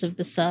 Descendants of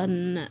the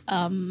Sun.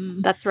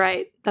 That's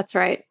right.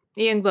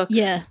 Young Book.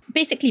 Yeah,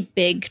 basically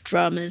big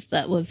dramas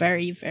that were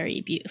very,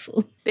 very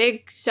beautiful.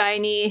 Big,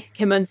 shiny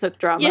Kim Eun-suk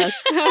dramas.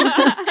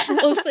 Yeah.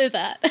 Also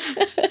that.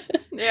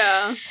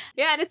 Yeah.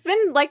 Yeah, and it's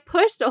been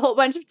pushed a whole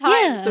bunch of times.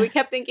 Yeah. So we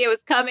kept thinking it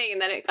was coming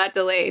and then it got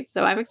delayed.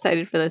 So I'm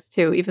excited for this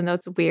too, even though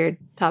it's a weird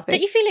topic.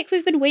 Don't you feel like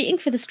we've been waiting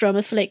for this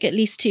drama for at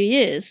least 2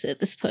 years at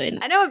this point?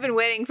 I know I've been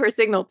waiting for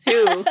Signal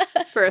 2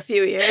 for a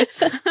few years.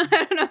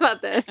 I don't know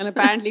about this. And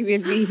apparently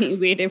we'll be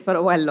waiting for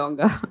a while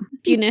longer.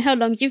 Do you know how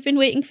long you've been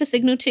waiting for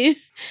Signal 2?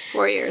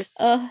 4 years.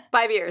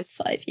 5 years.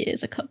 5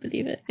 years. I can't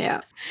believe it.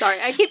 Yeah.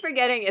 Sorry. I keep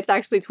forgetting it's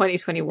actually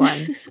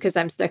 2021 because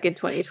I'm stuck in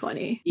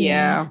 2020.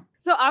 Yeah.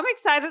 So I'm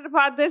excited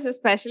about this,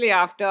 especially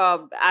after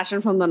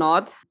Ashen from the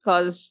North,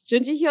 because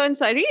Jun Ji-hyun,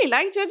 so I really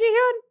like Jun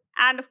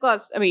Ji-hyun. And of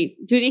course, Joo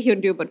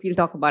Ji-hyun too, but we'll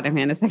talk about him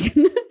in a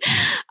second.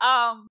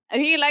 I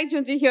really like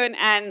Jun Ji-hyun.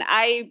 And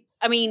I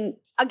mean,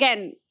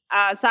 again,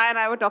 Sai and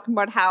I were talking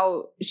about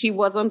how she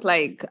wasn't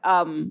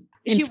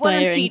she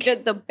wasn't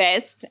treated the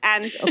best.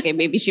 And okay,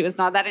 maybe she was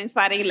not that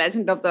inspiring in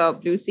Legend of the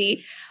Blue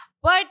Sea.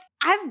 But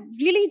I've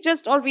really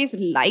just always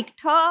liked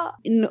her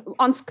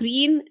on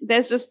screen.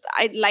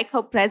 I like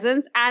her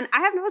presence. And I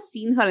have never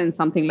seen her in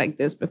something like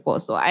this before.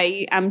 So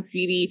I am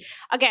really,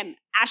 again,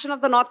 Ashen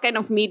of the North kind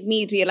of made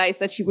me realize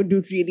that she would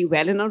do really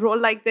well in a role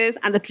like this.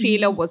 And the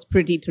trailer was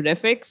pretty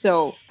terrific.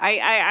 So her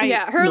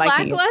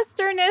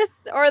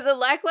lacklusterness or the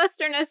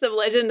lacklusterness of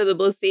Legend of the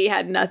Blue Sea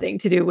had nothing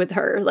to do with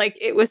her.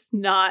 It was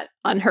not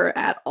on her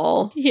at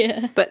all.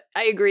 Yeah. But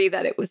I agree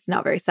that it was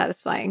not very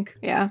satisfying.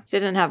 Yeah. She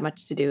didn't have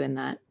much to do in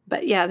that.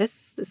 But yeah,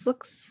 this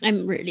looks...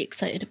 I'm really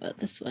excited about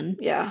this one.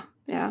 Yeah.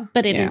 Yeah.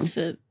 But it is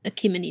for a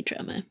Kim Eun-hee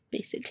drama,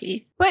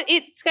 basically. But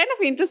it's kind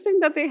of interesting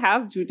that they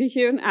have Joo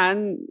Ji-hyun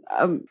and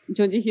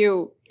Jun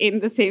Ji-hyun in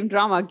the same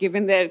drama,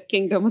 given their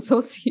Kingdom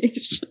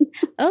association.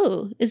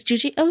 Oh, is Joo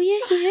Ji... Oh, yeah,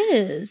 he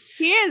is.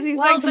 He is. He's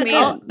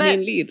the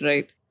main lead,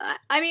 right?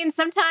 I mean,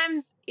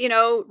 sometimes,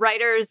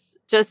 writers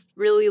just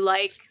really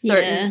like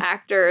certain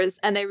actors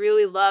and they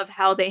really love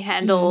how they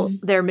handle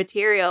their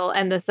material.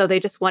 And so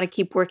they just want to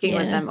keep working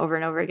with them over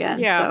and over again.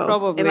 Yeah, so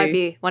probably. It might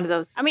be one of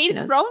those. I mean,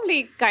 it's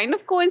probably kind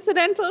of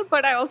coincidental,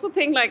 but I also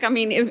think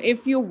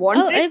if you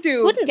wanted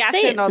to cash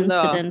in on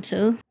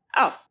incidental.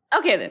 Oh,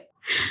 okay then.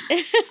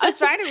 I was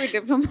trying to be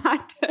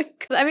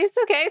diplomatic. I mean, it's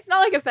okay. It's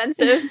not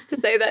offensive to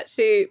say that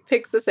she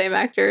picks the same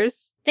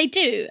actors. They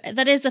do.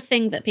 That is a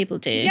thing that people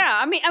do. Yeah,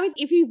 I mean,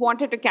 if you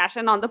wanted to cash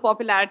in on the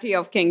popularity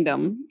of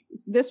Kingdom,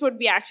 this would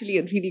be actually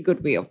a really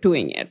good way of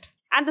doing it.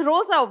 And the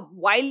roles are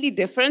wildly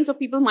different, so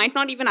people might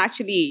not even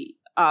actually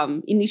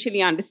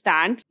initially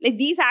understand.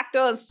 These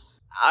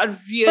actors are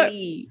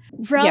really...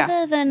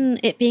 Rather than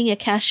it being a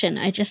cash-in,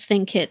 I just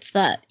think it's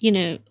that,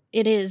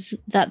 it is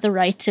that the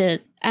writer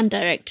and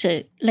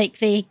director,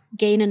 they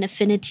gain an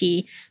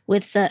affinity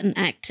with certain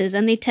actors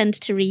and they tend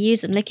to reuse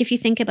them. If you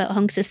think about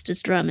Hong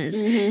Sisters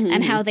dramas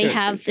and how they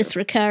have this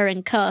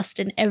recurring cast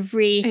in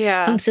every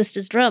Hong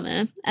Sisters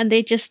drama, and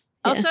they just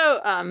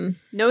Also,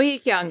 No Hee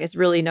Kyung is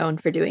really known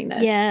for doing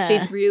this. Yeah.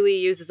 She really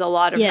uses a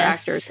lot of her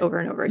Yes. actors over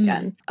and over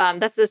again.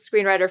 That's the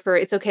screenwriter for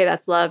It's Okay,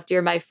 That's Love,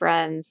 Dear My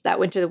Friends, That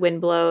Winter the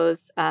Wind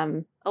Blows.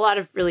 A lot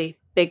of really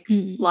big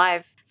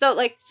live. So,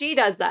 like, she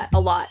does that a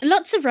lot.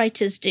 Lots of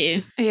writers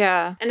do.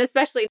 Yeah. And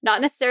especially not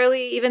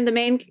necessarily even the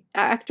main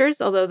actors,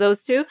 although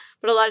those two,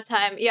 but a lot of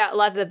time, a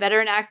lot of the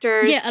veteran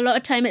actors. Yeah, a lot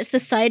of time it's the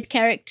side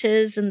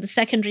characters and the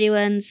secondary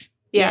ones.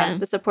 Yeah,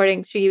 the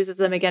supporting, she uses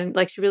them again.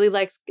 Like, she really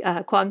likes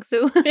Kwang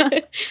Soo.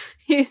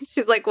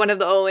 She's like one of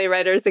the only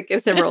writers that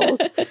gives him roles.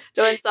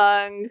 Jo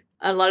In-sung,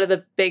 a lot of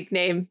the big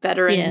name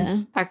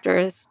veteran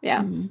actors.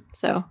 Yeah.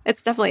 So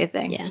it's definitely a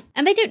thing. Yeah.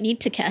 And they don't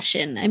need to cash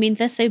in. I mean,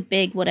 they're so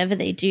big, whatever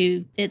they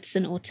do, it's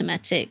an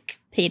automatic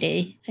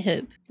payday, I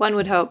hope. One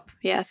would hope,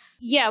 yes.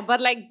 Yeah, but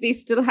like they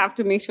still have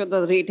to make sure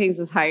the ratings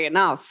is high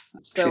enough.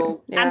 So,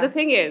 True. Yeah. and the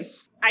thing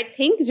is, I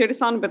think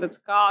Jirisan with its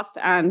cast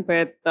and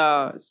with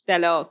the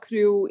stellar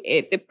crew,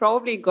 they're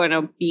probably going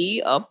to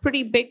be a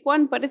pretty big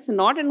one, but it's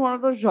not in one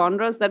of those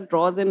genres that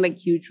draws in like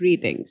huge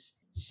ratings.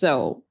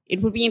 So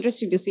it would be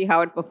interesting to see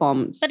how it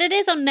performs. But it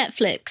is on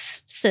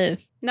Netflix, so...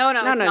 No,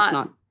 it's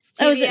not. It's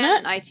Oh, is it TVN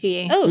not? and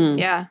ITV. Oh,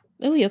 Yeah.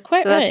 Oh, you're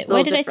quite So that's right. a Why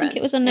little did I think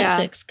it was on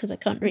different. Netflix? Because I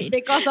can't read.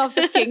 because of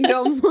the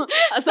Kingdom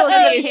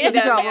Association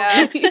Kingdom,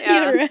 drama.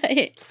 You're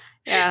right.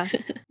 Yeah.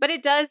 But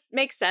it does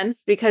make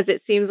sense because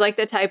it seems like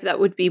the type that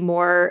would be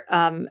more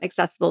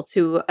accessible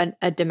to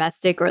a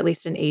domestic or at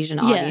least an Asian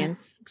Yeah,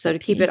 audience. So to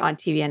keep it on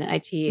TVN and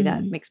ITV,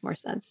 that makes more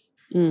sense.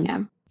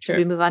 Yeah. Should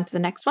we move on to the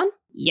next one?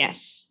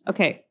 Yes.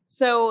 Okay.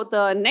 So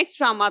the next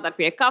drama that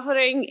we are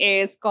covering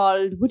is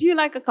called Would You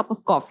Like a Cup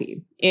of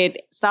Coffee?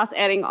 It starts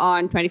airing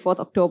on 24th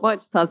October.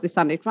 It's Thursday,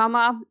 Sunday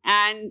drama.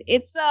 And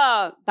it's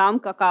a Dam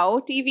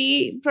Kakao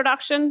TV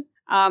production.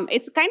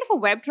 It's kind of a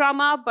web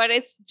drama, but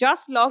it's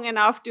just long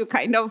enough to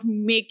kind of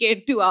make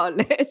it to our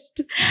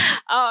list.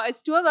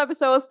 It's 12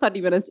 episodes,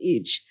 30 minutes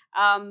each.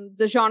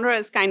 The genre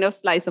is kind of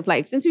slice of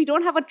life. Since we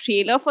don't have a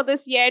trailer for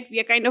this yet, we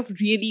are kind of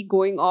really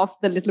going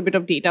off the little bit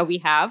of data we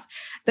have.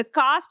 The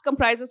cast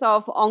comprises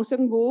of Ong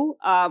Seung-woo,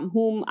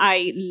 whom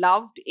I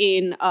loved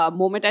in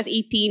Moment at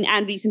 18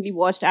 and recently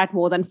watched at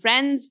More Than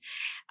Friends,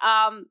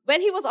 where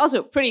he was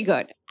also pretty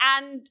good.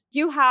 And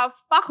you have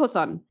Park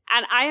Ho-sun.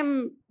 And I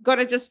am going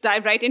to just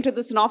dive right into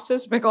the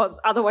synopsis because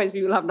otherwise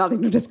we will have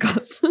nothing to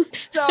discuss.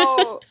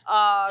 So,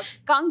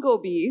 Kang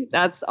Go-bi,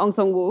 that's Ong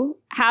Seung-woo,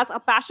 has a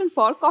passion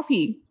for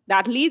coffee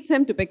that leads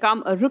him to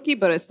become a rookie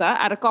barista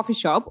at a coffee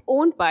shop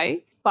owned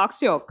by Park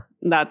Seok.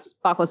 That's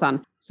Park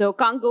Ho-sun. So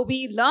Kang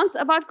Go-bi learns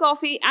about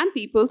coffee and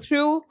people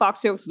through Park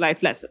Seok's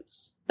life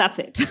lessons. That's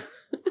it.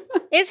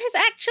 Is his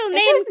actual name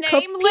Is his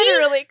name Kopi?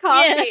 literally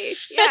Kopi?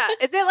 Yeah.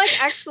 Is it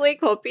like actually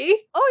Kopi?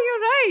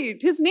 Oh, you're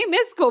right. His name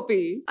is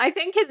Kopi. I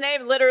think his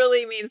name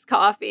literally means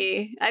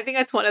coffee. I think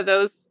that's one of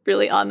those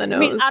really on the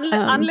nose. I mean,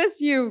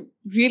 unless you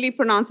really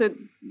pronounce it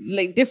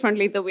like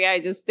differently the way I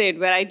just did,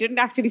 where I didn't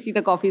actually see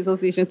the coffee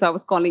association, so I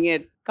was calling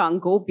it Kang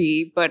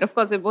Go-bi, but of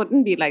course it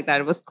wouldn't be like that.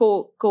 It was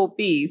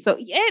Kopi. So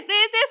yeah,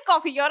 it is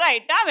coffee. You're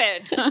right. Damn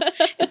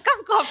it. It's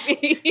Kang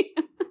Coffee.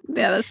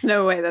 Yeah, there's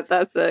no way that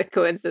that's a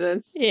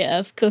coincidence. Yeah,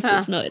 of course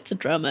it's not. It's a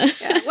drama.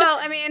 Yeah. Well,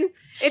 I mean,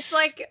 it's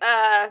like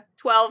a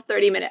 12,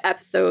 30-minute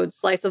episode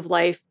slice of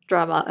life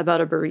drama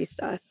about a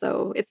barista.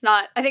 So it's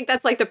not, I think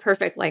that's like the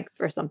perfect length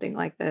for something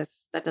like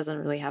this that doesn't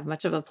really have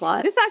much of a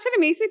plot. This actually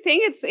makes me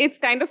think it's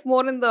kind of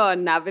more in the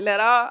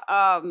Navilera,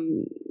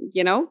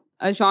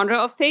 a genre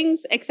of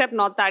things, except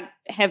not that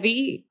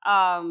heavy.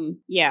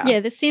 Yeah,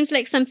 this seems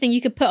like something you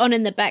could put on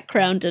in the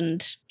background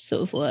and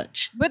sort of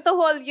watch. With the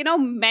whole,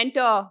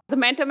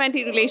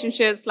 mentor-mentee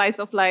relationship, slice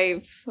of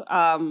life,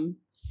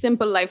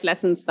 simple life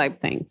lessons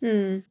type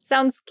thing.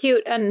 Sounds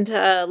cute and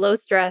low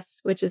stress,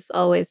 which is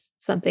always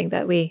something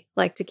that we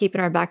like to keep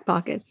in our back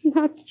pockets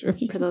That's true.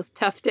 for those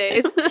tough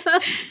days.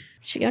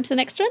 Should we go on to the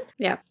next one?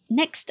 Yeah.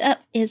 Next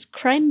up is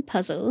Crime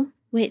Puzzle,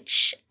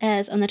 which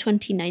airs on the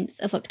 29th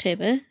of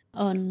October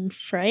on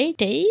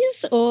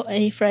Fridays or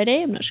a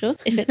Friday. I'm not sure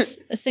if it's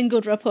a single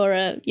drop or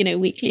a,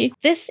 weekly.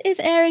 This is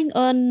airing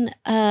on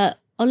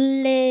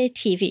Olle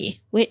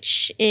TV,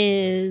 which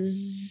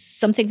is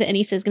something that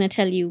Anissa is going to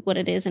tell you what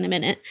it is in a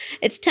minute.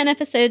 It's 10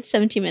 episodes,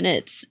 70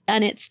 minutes,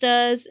 and it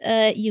stars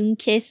Yoon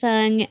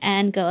Kye-sang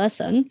and Go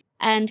Ah-sung.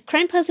 And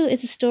Crime Puzzle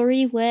is a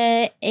story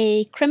where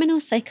a criminal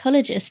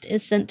psychologist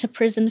is sent to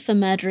prison for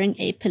murdering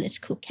a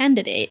political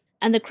candidate.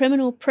 And the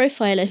criminal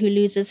profiler who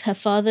loses her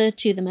father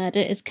to the murder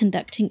is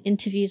conducting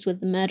interviews with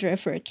the murderer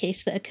for a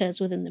case that occurs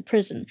within the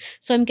prison.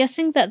 So I'm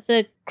guessing that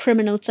the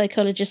criminal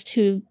psychologist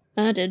who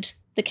murdered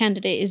the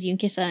candidate is Yoon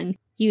Kye-sang.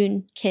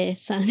 Yoon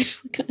Kye-sang.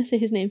 I can't say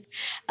his name.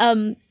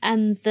 And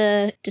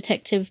the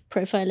detective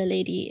profiler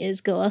lady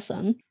is Go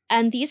Ah-sung.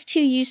 And these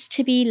two used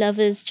to be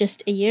lovers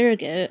just a year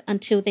ago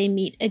until they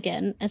meet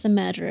again as a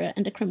murderer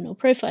and a criminal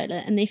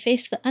profiler, and they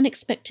face the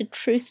unexpected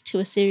truth to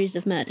a series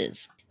of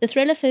murders. The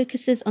thriller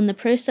focuses on the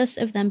process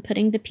of them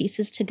putting the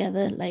pieces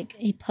together like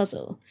a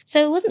puzzle.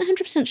 So I wasn't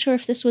 100% sure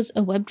if this was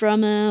a web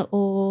drama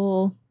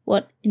or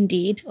what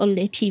indeed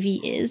Olle TV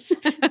is.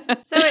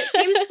 So it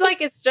seems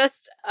like it's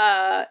just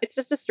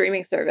a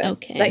streaming service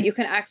that you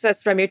can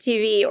access from your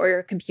TV or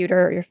your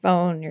computer or your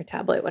phone, your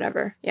tablet,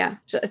 whatever. Yeah.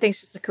 I think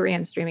it's just a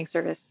Korean streaming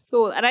service.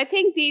 Cool. And I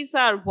think these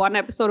are 1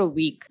 episode a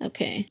week.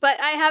 Okay.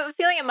 But I have a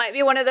feeling it might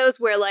be one of those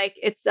where like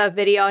it's a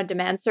video on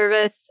demand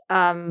service,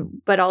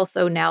 but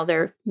also now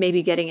they're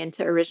maybe getting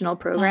into original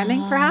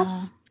programming, perhaps.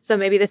 So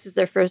maybe this is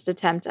their first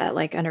attempt at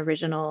like an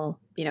original,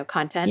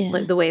 content,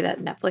 like the way that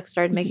Netflix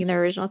started making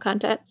their original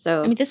content. So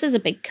I mean, this is a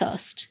big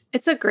cast.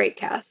 It's a great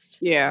cast.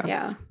 Yeah.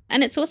 Yeah.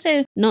 And it's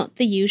also not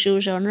the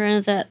usual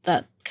genre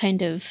that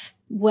kind of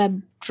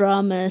web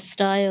drama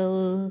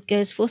style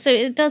goes for. So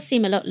it does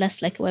seem a lot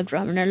less like a web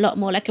drama and a lot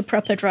more like a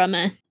proper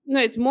drama. No,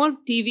 it's more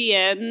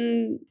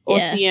TVN or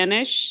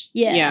CN-ish.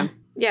 Yeah.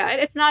 Yeah,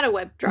 it's not a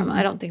web drama.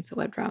 I don't think it's a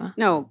web drama.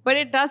 No, but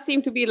it does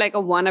seem to be like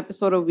a 1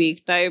 episode a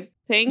week type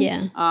thing.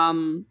 Yeah.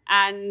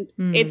 And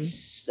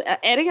it's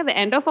airing at the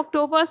end of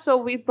October, so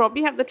we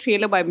probably have the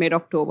trailer by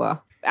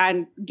mid-October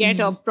and get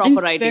a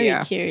proper idea. I'm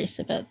very curious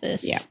about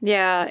this.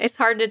 Yeah, it's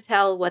hard to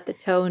tell what the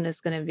tone is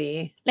going to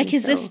be. Like,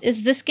 is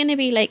this going to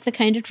be like the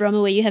kind of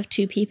drama where you have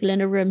two people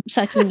in a room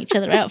cycling each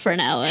other out for an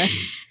hour?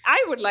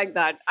 I would like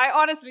that.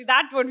 Honestly,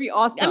 that would be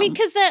awesome. I mean,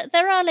 because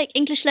there are like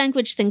English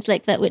language things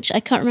like that, which I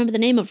can't remember the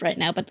name of right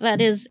now, but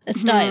that is a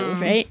style,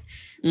 right?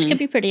 Which could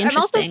be pretty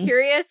interesting. I'm also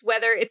curious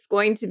whether it's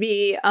going to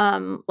be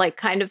like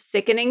kind of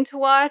sickening to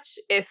watch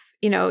if,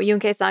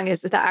 Yoon Kye-sang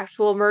is the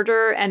actual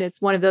murderer and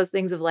it's one of those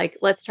things of like,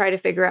 let's try to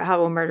figure out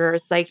how a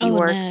murderer's psyche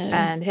works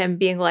and him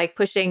being like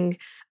pushing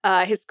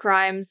his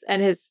crimes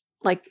and his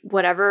like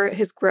whatever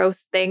his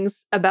gross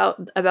things about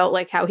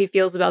like how he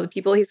feels about the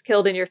people he's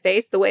killed in your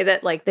face, the way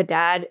that like the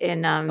dad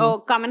in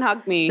Come and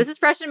Hug Me. This is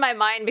fresh in my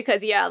mind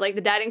because like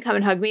the dad in Come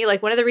and Hug Me,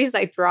 like one of the reasons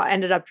I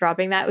ended up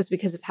dropping that was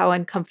because of how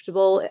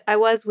uncomfortable I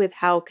was with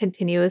how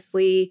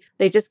continuously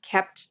they just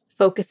kept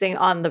focusing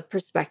on the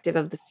perspective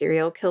of the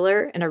serial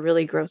killer in a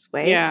really gross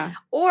way. Yeah.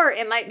 Or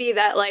it might be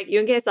that like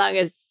Yoon Kye-sang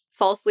is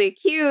falsely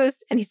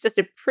accused and he's just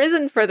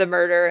imprisoned for the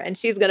murder and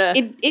she's gonna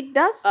it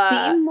does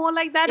seem more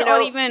like that,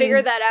 or even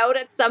figure that out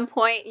at some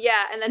point.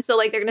 And then so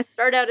like they're gonna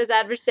start out as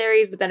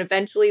adversaries but then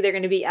eventually they're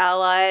gonna be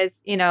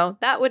allies.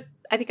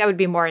 I think I would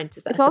be more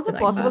into that. It's also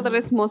possible that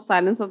it's more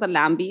Silence of the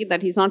Lambie,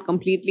 that he's not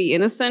completely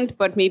innocent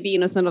but maybe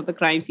innocent of the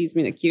crimes he's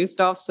been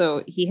accused of,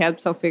 so he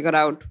helps her figure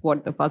out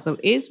what the puzzle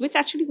is, which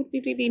actually would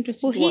be really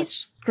interesting to watch.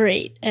 He's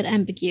great at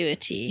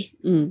ambiguity.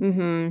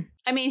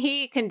 I mean,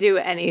 he can do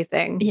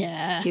anything.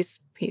 Yeah.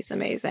 He's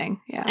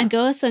amazing. Yeah. And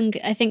Go Sung,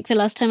 I think the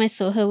last time I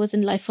saw her was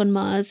in Life on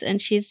Mars,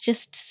 and she's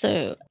just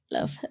so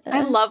love her.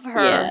 I love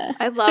her. Yeah.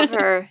 I love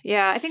her.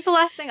 Yeah. I think the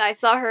last thing I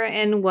saw her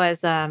in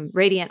was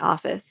Radiant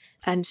Office,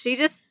 and she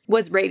just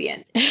was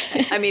radiant.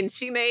 I mean,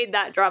 she made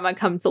that drama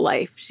come to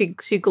life.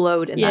 She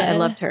glowed in that. I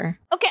loved her.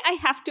 Okay, I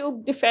have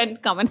to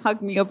defend Come and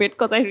Hug Me a bit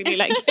because I really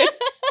like it.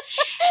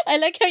 I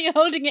like how you're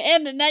holding it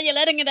in and now you're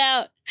letting it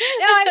out.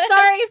 No,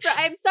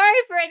 I'm sorry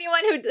for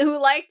anyone who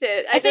liked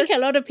it. I think a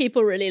lot of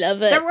people really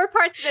love it. There were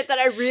parts of it that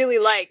I really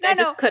liked. I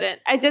just couldn't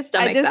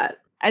stomach that.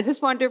 I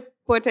just want to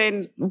put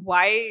in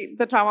why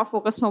the drama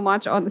focused so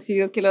much on the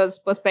serial killer's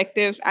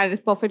perspective, and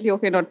it's perfectly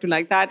okay not to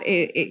like that.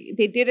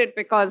 They did it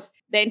because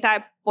the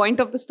entire point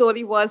of the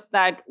story was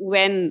that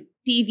when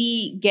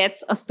TV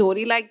gets a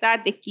story like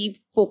that, they keep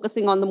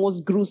focusing on the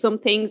most gruesome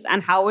things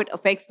and how it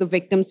affects the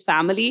victim's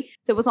family.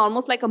 So it was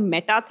almost like a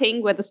meta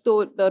thing where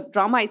the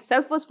drama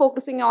itself was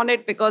focusing on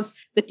it because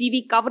the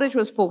TV coverage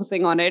was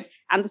focusing on it,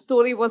 and the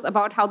story was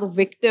about how the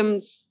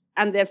victims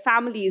and their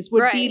families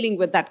were dealing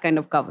with that kind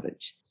of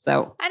coverage.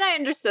 So, and I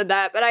understood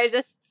that, but I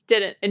just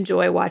didn't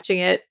enjoy watching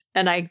it.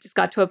 And I just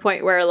got to a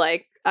point where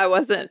like I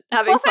wasn't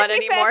having fun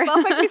anymore.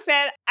 Perfectly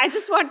fair. I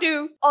just want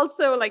to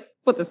also like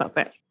put this out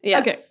there.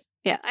 Yes. Okay.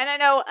 Yeah. And I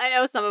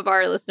know some of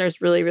our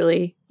listeners really,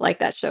 really like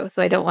that show.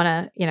 So I don't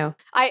want to,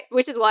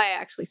 which is why I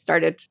actually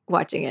started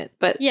watching it.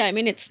 But yeah, I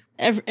mean, it's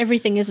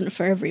everything isn't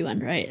for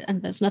everyone, right?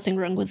 And there's nothing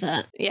wrong with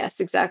that.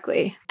 Yes,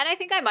 exactly. And I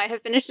think I might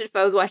have finished it if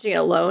I was watching it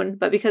alone,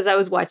 but because I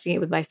was watching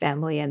it with my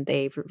family and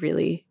they were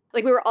really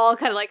like, we were all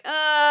kind of like,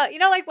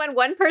 like when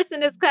one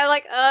person is kind of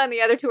like, and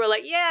the other two are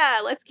like,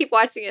 yeah, let's keep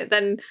watching it.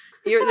 Then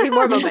there's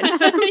more momentum.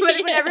 But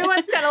when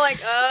everyone's kind of like,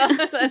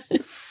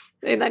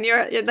 and then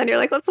you're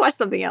like, let's watch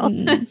something else.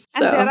 So, and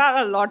there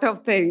are a lot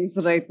of things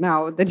right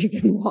now that you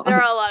can watch. There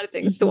are a lot of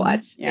things to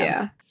watch.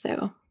 Yeah.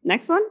 So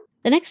next one?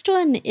 The next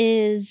one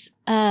is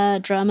a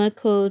drama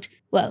called,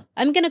 well,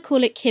 I'm going to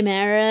call it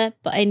Chimera,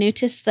 but I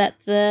noticed that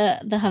the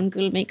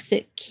Hangul makes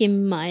it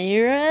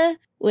Chimera,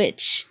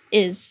 which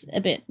is a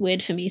bit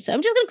weird for me. So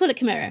I'm just going to call it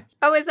Chimera.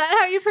 Oh, is that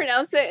how you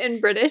pronounce it in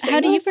British English? How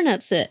do you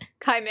pronounce it?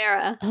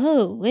 Chimera.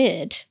 Oh,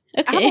 weird.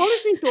 Okay. I've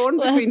always been torn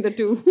between the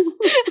two.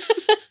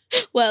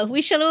 Well,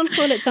 we shall all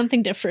call it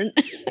something different.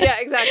 Yeah,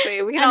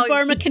 exactly. We can and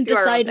Burma can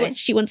decide what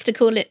she wants to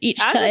call it each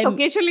time. I just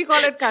occasionally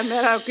call it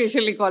Chimera,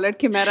 occasionally call it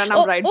Chimera, and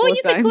I'm right both times. Or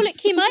you could call it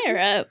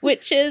Chimera,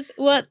 which is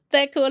what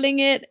they're calling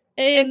it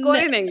in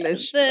Korean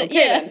English.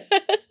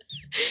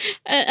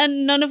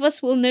 And none of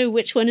us will know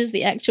which one is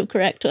the actual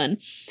correct one.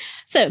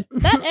 So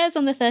that airs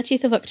on the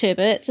 30th of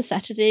October. It's a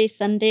Saturday,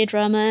 Sunday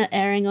drama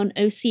airing on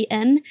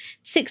OCN.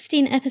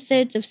 16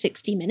 episodes of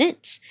 60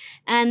 minutes.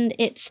 And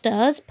it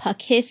stars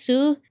Park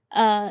Hae-soo,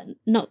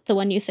 not the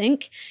one you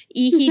think,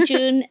 Lee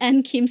Hee-jun,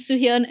 and Kim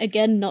Soo-hyun,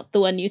 again, not the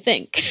one you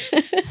think.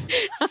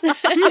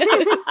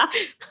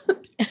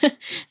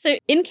 So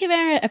in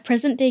Chimera, a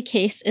present-day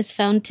case is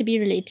found to be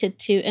related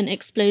to an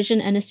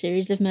explosion and a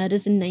series of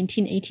murders in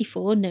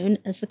 1984 known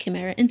as the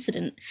Chimera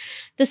Incident.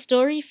 The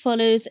story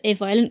follows a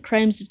violent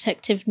crimes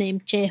detective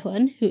named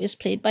Jae-hwan, who is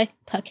played by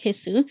Park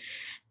Hae-soo,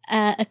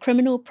 a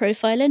criminal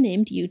profiler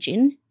named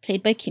Yoo-jin,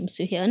 played by Kim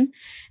Soo-hyun,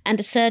 and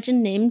a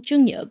surgeon named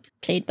Jung-yeob,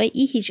 played by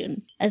Lee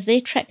Hee-jun, as they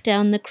track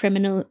down the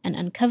criminal and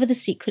uncover the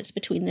secrets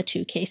between the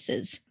two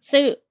cases.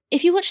 So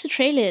if you watch the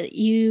trailer,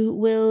 you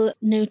will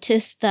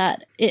notice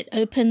that it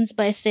opens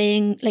by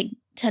saying,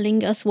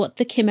 telling us what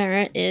the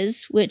Chimera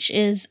is, which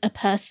is a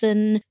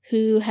person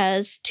who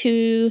has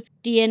 2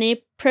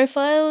 DNA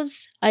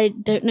profiles. I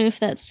don't know if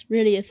that's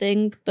really a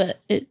thing,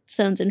 but it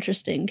sounds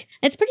interesting.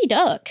 It's pretty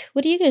dark.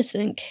 What do you guys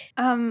think?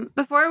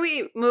 Before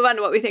we move on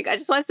to what we think, I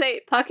just want to say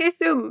Park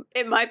Hae-soo,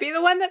 it might be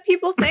the one that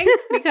people think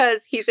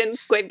because he's in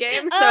Squid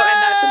Game, and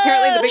that's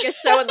apparently the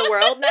biggest show in the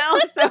world now.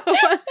 So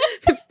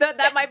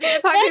that might be the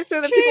Park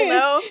Hae-soo that people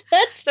know.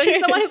 That's so true.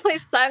 He's the one who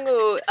plays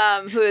Sang-woo,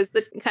 who is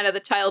the kind of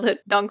the childhood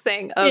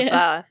Dong-sang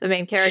of the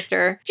main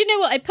character. Do you know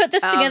what? I put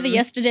this together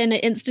yesterday and I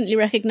instantly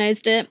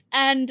recognized it,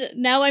 and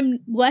now I'm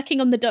working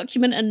on the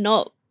document and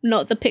not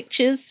the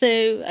pictures,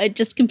 so I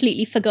just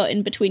completely forgot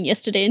in between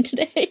yesterday and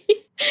today.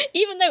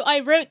 Even though I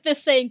wrote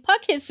this saying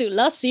Park Hae-soo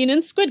last seen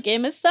in Squid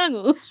Game as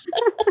Sang-woo.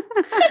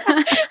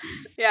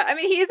 Yeah, I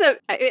mean,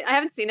 I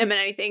haven't seen him in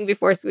anything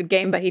before Squid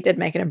Game, but he did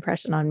make an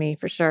impression on me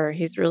for sure.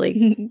 He's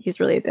really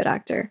a good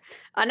actor.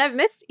 And I've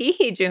missed Lee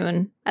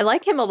Hee-jun. I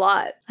like him a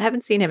lot. I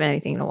haven't seen him in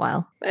anything in a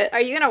while. But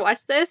are you going to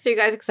watch this? Are you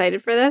guys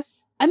excited for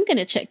this? I'm going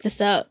to check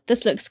this out.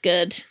 This looks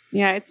good.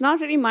 Yeah, it's not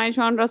really my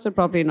genre, so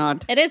probably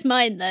not. It is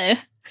mine, though.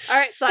 All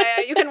right,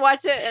 Saya, you can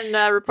watch it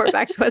and report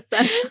back to us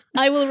then.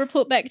 I will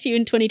report back to you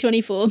in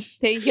 2024.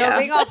 Think you're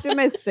being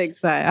optimistic,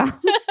 Saya.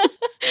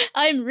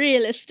 I'm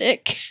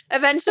realistic.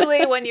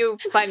 Eventually, when you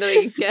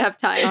finally have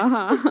time.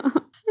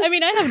 I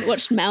mean, I haven't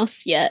watched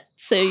Mouse yet,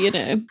 so,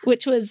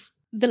 which was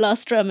the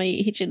last drama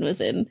Lee Hee-jun was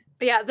in.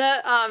 Yeah,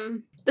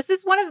 this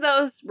is one of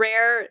those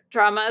rare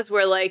dramas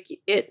where,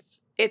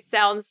 it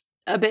sounds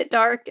a bit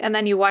dark, and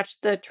then you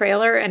watch the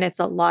trailer and it's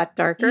a lot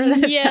darker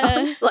than it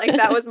sounds.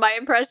 That was my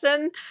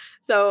impression.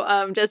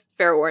 So just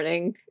fair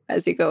warning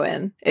as you go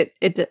in.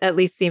 It at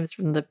least seems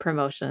from the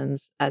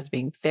promotions as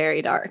being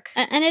very dark.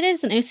 And it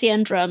is an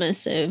OCN drama,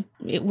 so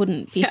it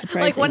wouldn't be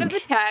surprising. One of the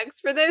tags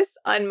for this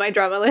on my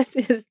drama list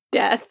is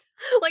death.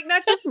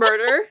 Not just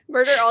murder.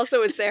 Murder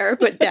also is there,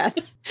 but death,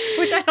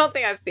 which I don't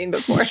think I've seen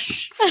before.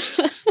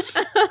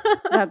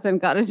 That's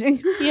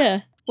encouraging.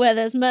 Yeah. Where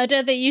there's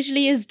murder, there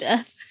usually is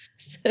death.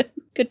 So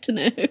good to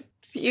know.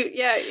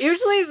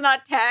 Usually it's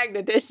not tagged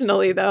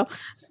additionally, though.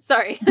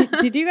 Sorry.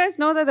 Did you guys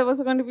know that there was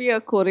going to be a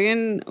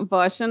Korean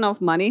version of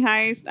Money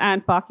Heist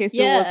and Park Hae-soo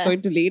was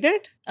going to lead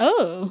it?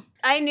 Oh.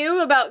 I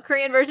knew about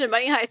Korean version of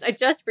Money Heist. I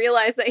just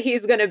realized that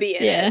he's going to be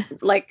in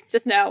it.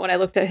 Just now when I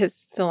looked at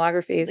his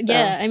filmography. So.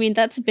 Yeah, I mean,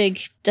 that's a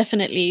big,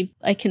 definitely,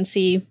 I can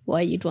see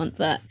why you'd want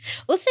that.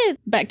 Also,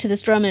 back to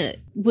this drama,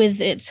 with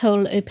its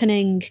whole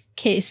opening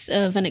case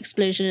of an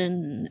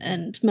explosion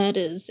and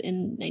murders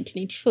in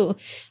 1984,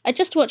 I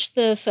just watched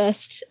the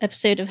first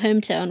episode of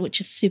Hometown, which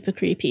is super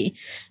creepy.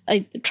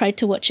 I tried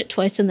to watch it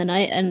twice in the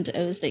night, and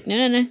I was like,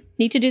 no,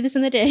 need to do this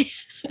in the day.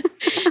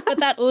 But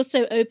that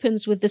also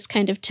opens with this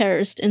kind of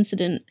terrorist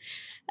incident.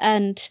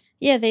 And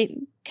yeah, they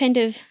kind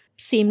of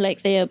seem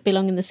like they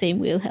belong in the same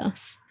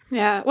wheelhouse.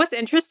 Yeah. What's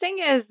interesting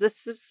is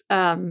this is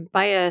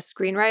by a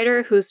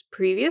screenwriter whose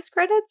previous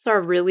credits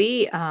are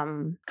really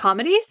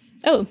comedies.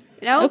 Oh,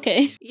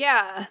 okay.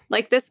 Yeah.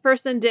 This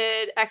person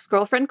did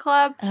Ex-Girlfriend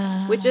Club,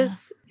 which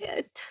is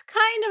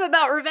kind of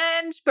about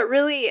revenge, but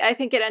really I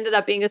think it ended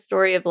up being a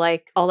story of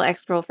all the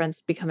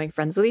ex-girlfriends becoming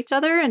friends with each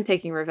other and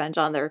taking revenge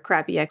on their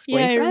crappy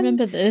ex-boyfriend. Yeah, I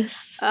remember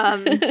this.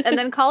 And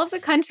then Call of the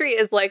Country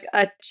is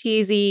a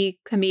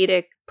cheesy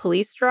comedic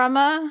police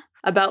drama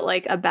about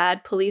a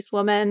bad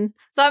policewoman.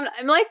 So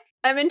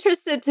I'm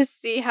interested to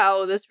see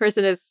how this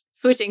person is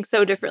switching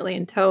so differently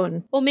in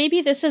tone. Or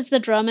maybe this is the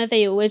drama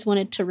they always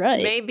wanted to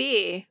write.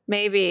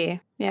 Maybe.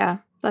 Yeah,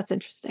 that's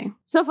interesting.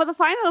 So for the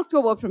final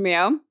October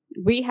premiere,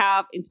 we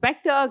have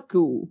Inspector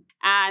Goo.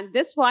 And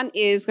this one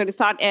is going to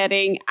start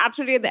airing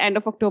absolutely at the end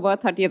of October,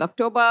 30th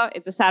October.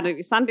 It's a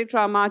Saturday-Sunday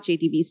drama,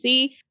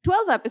 JTBC.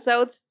 12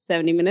 episodes,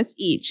 70 minutes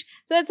each.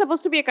 So it's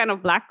supposed to be a kind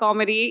of black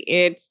comedy.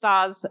 It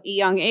stars Lee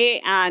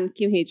Young-ae and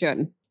Kim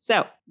Hae-jun.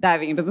 So,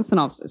 diving into the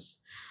synopsis.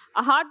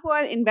 A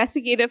hard-boiled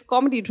investigative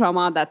comedy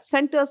drama that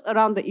centers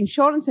around the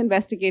insurance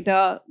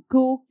investigator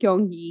Koo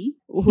Kyung-hee,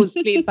 who's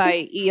played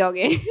by Lee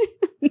Young-ae,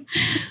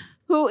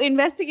 who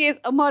investigates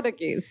a murder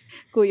case.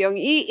 Ko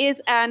Young-hee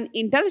is an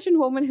intelligent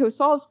woman who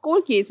solves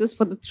cold cases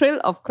for the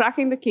thrill of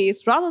cracking the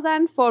case rather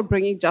than for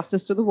bringing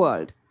justice to the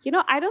world. You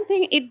know, I don't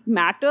think it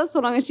matters so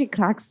long as she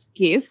cracks the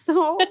case,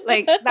 though.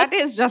 Like, that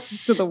is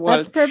justice to the world.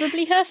 That's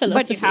probably her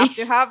philosophy. But you have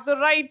to have the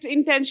right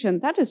intention.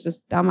 That is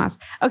just dumbass.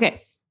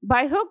 Okay.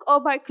 By hook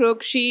or by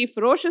crook, she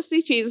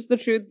ferociously chases the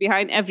truth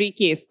behind every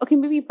case. Okay,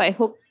 maybe by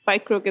hook, by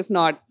crook is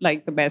not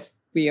like the best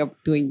way of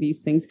doing these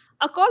things.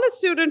 A college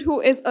student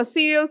who is a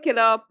serial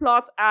killer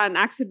plots an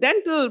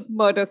accidental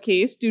murder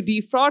case to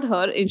defraud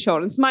her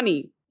insurance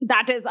money.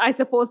 That is, I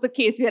suppose, the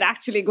case we are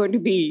actually going to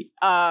be,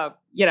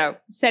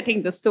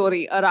 setting the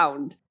story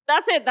around.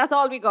 That's it. That's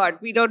all we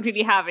got. We don't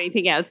really have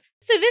anything else.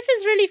 So this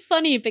is really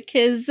funny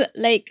because,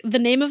 like, the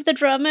name of the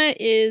drama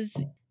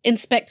is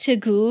Inspector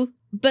Gu,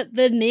 but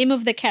the name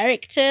of the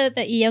character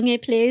that Lee Young-hae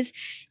plays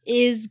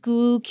is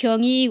Gu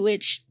Kyung-hee,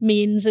 which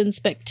means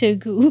Inspector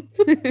Gu.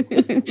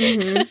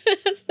 Mm-hmm.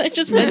 So I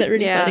just find that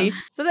really funny.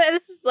 So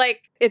this is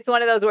like, it's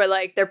one of those where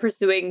like they're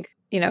pursuing,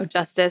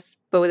 justice,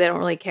 but they don't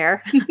really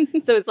care.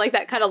 So it's like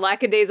that kind of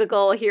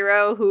lackadaisical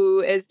hero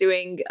who is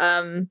doing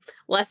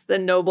less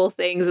than noble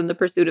things in the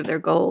pursuit of their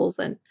goals.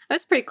 And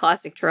that's a pretty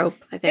classic trope,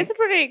 I think. It's a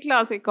pretty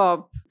classic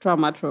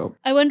drama trope.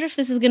 I wonder if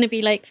this is going to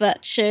be like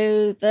that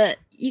show that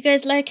you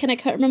guys like, and I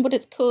can't remember what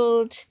it's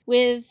called,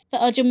 with the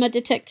Ajumma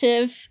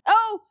detective.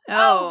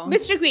 Oh,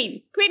 Mystery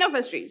Queen. Queen of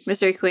Mysteries.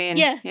 Mystery Queen.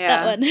 Yeah,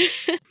 that one.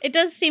 It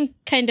does seem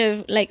kind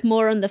of like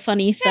more on the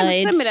funny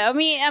side. Similar. I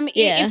mean,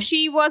 if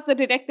she was the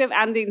detective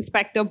and the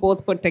inspector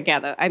both put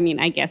together, I mean,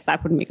 I guess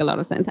that would make a lot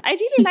of sense. I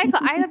really like her.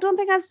 I don't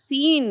think I've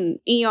seen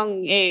Lee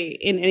Young-hae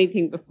in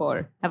anything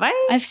before. Have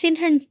I? I've seen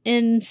her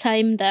in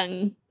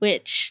Saimdang,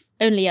 which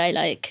only I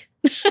like.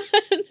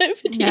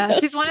 Nobody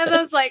else she's one does. of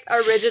those like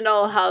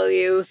original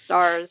Hallyu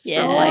stars.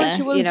 Yeah. From, like,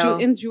 she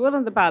was in Jewel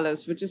in the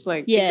Palace, which is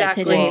like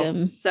exactly.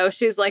 Exactly. So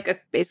she's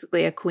like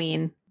basically a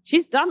queen.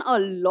 She's done a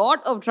lot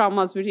of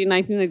dramas between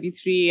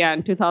 1993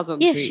 and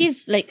 2003. Yeah,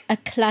 she's like a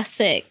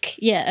classic,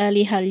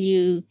 early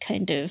Hallyu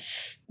kind of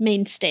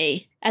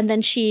mainstay. And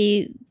then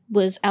she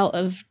was out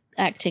of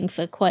acting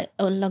for quite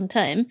a long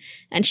time,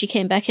 and she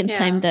came back in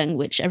Saimdang,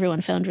 which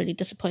everyone found really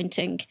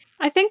disappointing.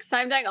 I think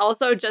Saimdang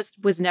also just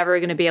was never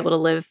going to be able to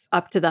live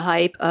up to the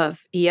hype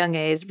of Lee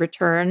Young-hae's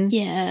return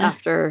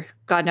after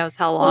God knows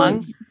how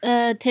long.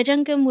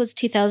 Daejanggeum was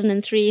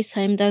 2003,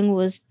 Saimdang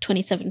was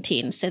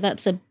 2017, so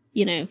that's a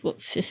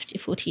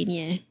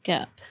 14-year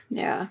gap.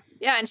 Yeah,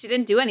 and she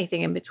didn't do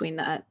anything in between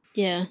that.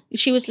 Yeah,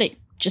 she was like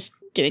just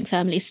doing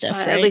family stuff,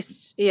 right? At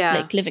least,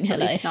 like living her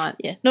life.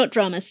 Not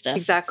drama stuff.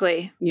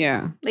 Exactly.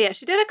 Yeah.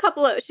 She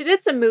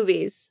did some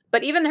movies,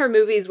 but even her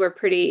movies were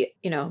pretty,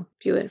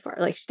 few and far.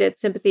 Like she did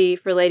Sympathy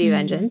for Lady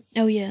Vengeance.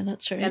 Oh yeah,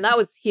 that's right. And that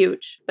was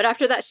huge. But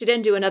after that, she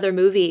didn't do another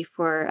movie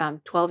for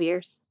 12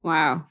 years.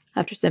 Wow.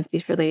 After Sympathy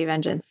for Lady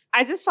Vengeance.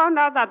 I just found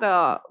out that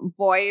the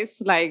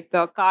voice, like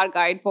the car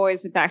guide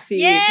voice, the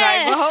taxi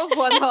driver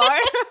was her.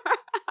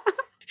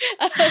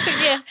 Oh,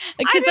 yeah,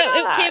 because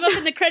it came up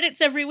in the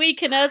credits every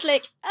week, and I was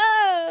like,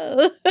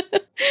 oh,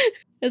 it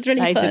was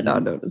really fun. I did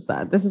not notice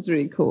that. This is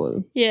really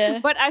cool. Yeah,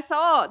 but I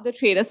saw the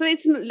trailer, so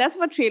it's less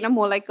of a trailer,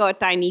 more like a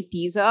tiny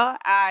teaser,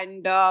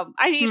 and I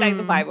really like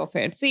the vibe of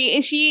it.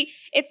 See,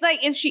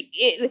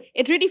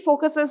 it really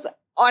focuses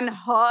on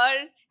her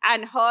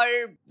and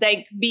her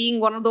like being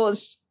one of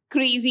those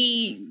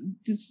crazy,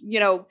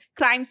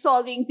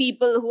 crime-solving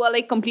people who are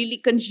like completely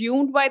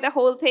consumed by the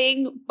whole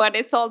thing, but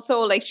it's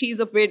also like she's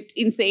a bit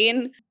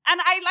insane.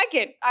 And I like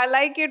it. I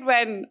like it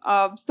when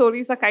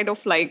stories are kind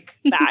of like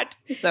that.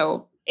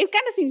 So it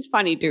kind of seems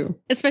funny too.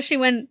 Especially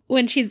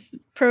when she's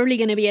probably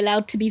going to be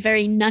allowed to be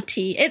very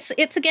nutty.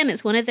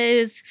 It's one of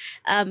those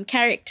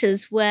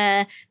characters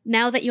where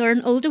now that you're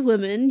an older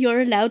woman, you're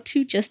allowed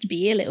to just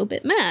be a little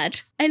bit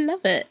mad. I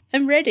love it.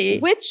 I'm ready.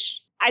 Which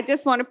I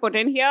just want to put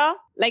in here,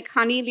 like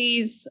Honey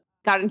Lee's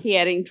currently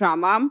airing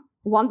drama,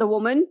 Wonder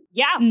Woman.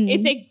 Yeah,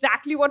 It's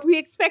exactly what we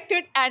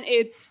expected, and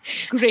it's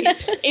great.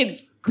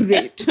 It's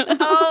great.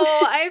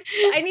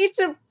 I need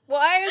to.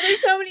 Why are there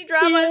so many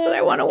dramas that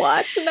I want to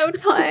watch? No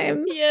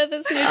time. Yeah,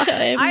 there's no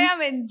time. I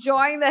am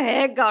enjoying the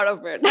heck out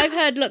of it. I've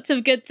heard lots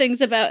of good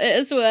things about it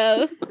as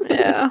well.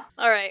 Yeah.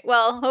 All right.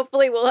 Well,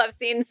 hopefully we'll have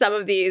seen some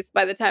of these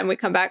by the time we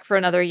come back for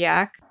another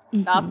yak.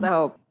 That's the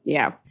hope.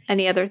 Yeah.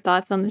 Any other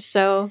thoughts on the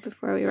show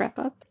before we wrap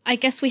up? I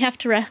guess we have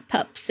to wrap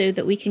up so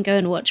that we can go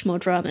and watch more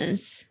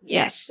dramas.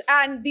 Yes.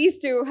 And these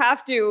two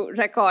have to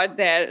record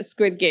their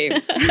Squid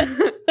Game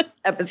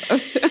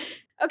episode.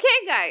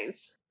 Okay,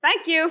 guys.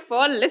 Thank you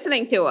for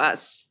listening to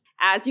us.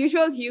 As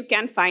usual, you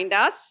can find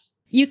us.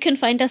 You can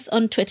find us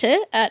on Twitter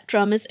at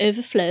Dramas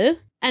Overflow.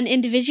 And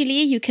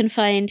individually, you can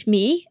find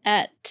me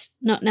at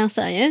Not Now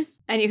Saya.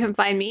 And you can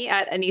find me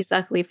at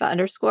Anisa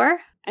Khalifa_.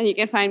 And you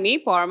can find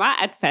me, Porma,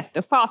 at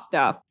Festa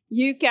Foster.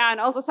 You can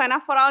also sign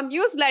up for our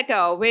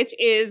newsletter, which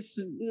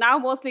is now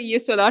mostly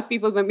used to alert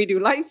people when we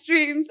do live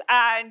streams.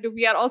 And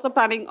we are also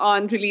planning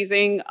on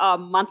releasing a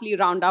monthly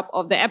roundup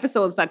of the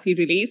episodes that we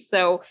release.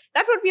 So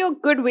that would be a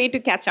good way to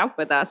catch up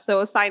with us.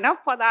 So sign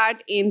up for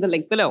that in the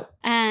link below.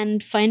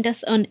 And find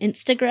us on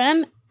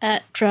Instagram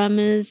at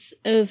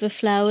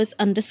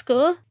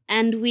dramasoverflowers_.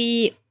 And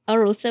we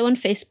are also on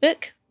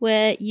Facebook,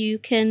 where you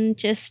can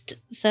just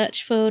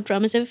search for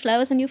Dramas Over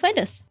Flowers and you'll find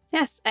us.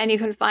 Yes, and you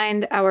can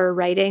find our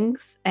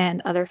writings and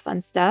other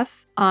fun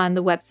stuff on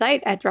the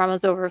website at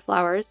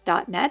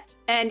dramasoverflowers.net.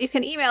 And you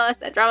can email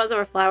us at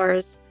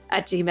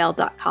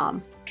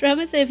dramasoverflowers@gmail.com.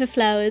 Dramas Over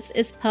Flowers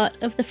is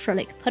part of the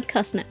Frolic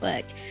Podcast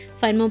Network.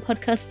 Find more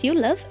podcasts you'll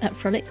love at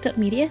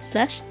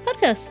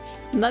frolic.media/podcasts.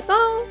 And that's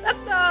all.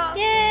 That's all.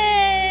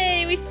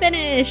 Yay! We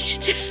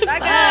finished! Bye,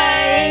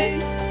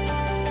 guys.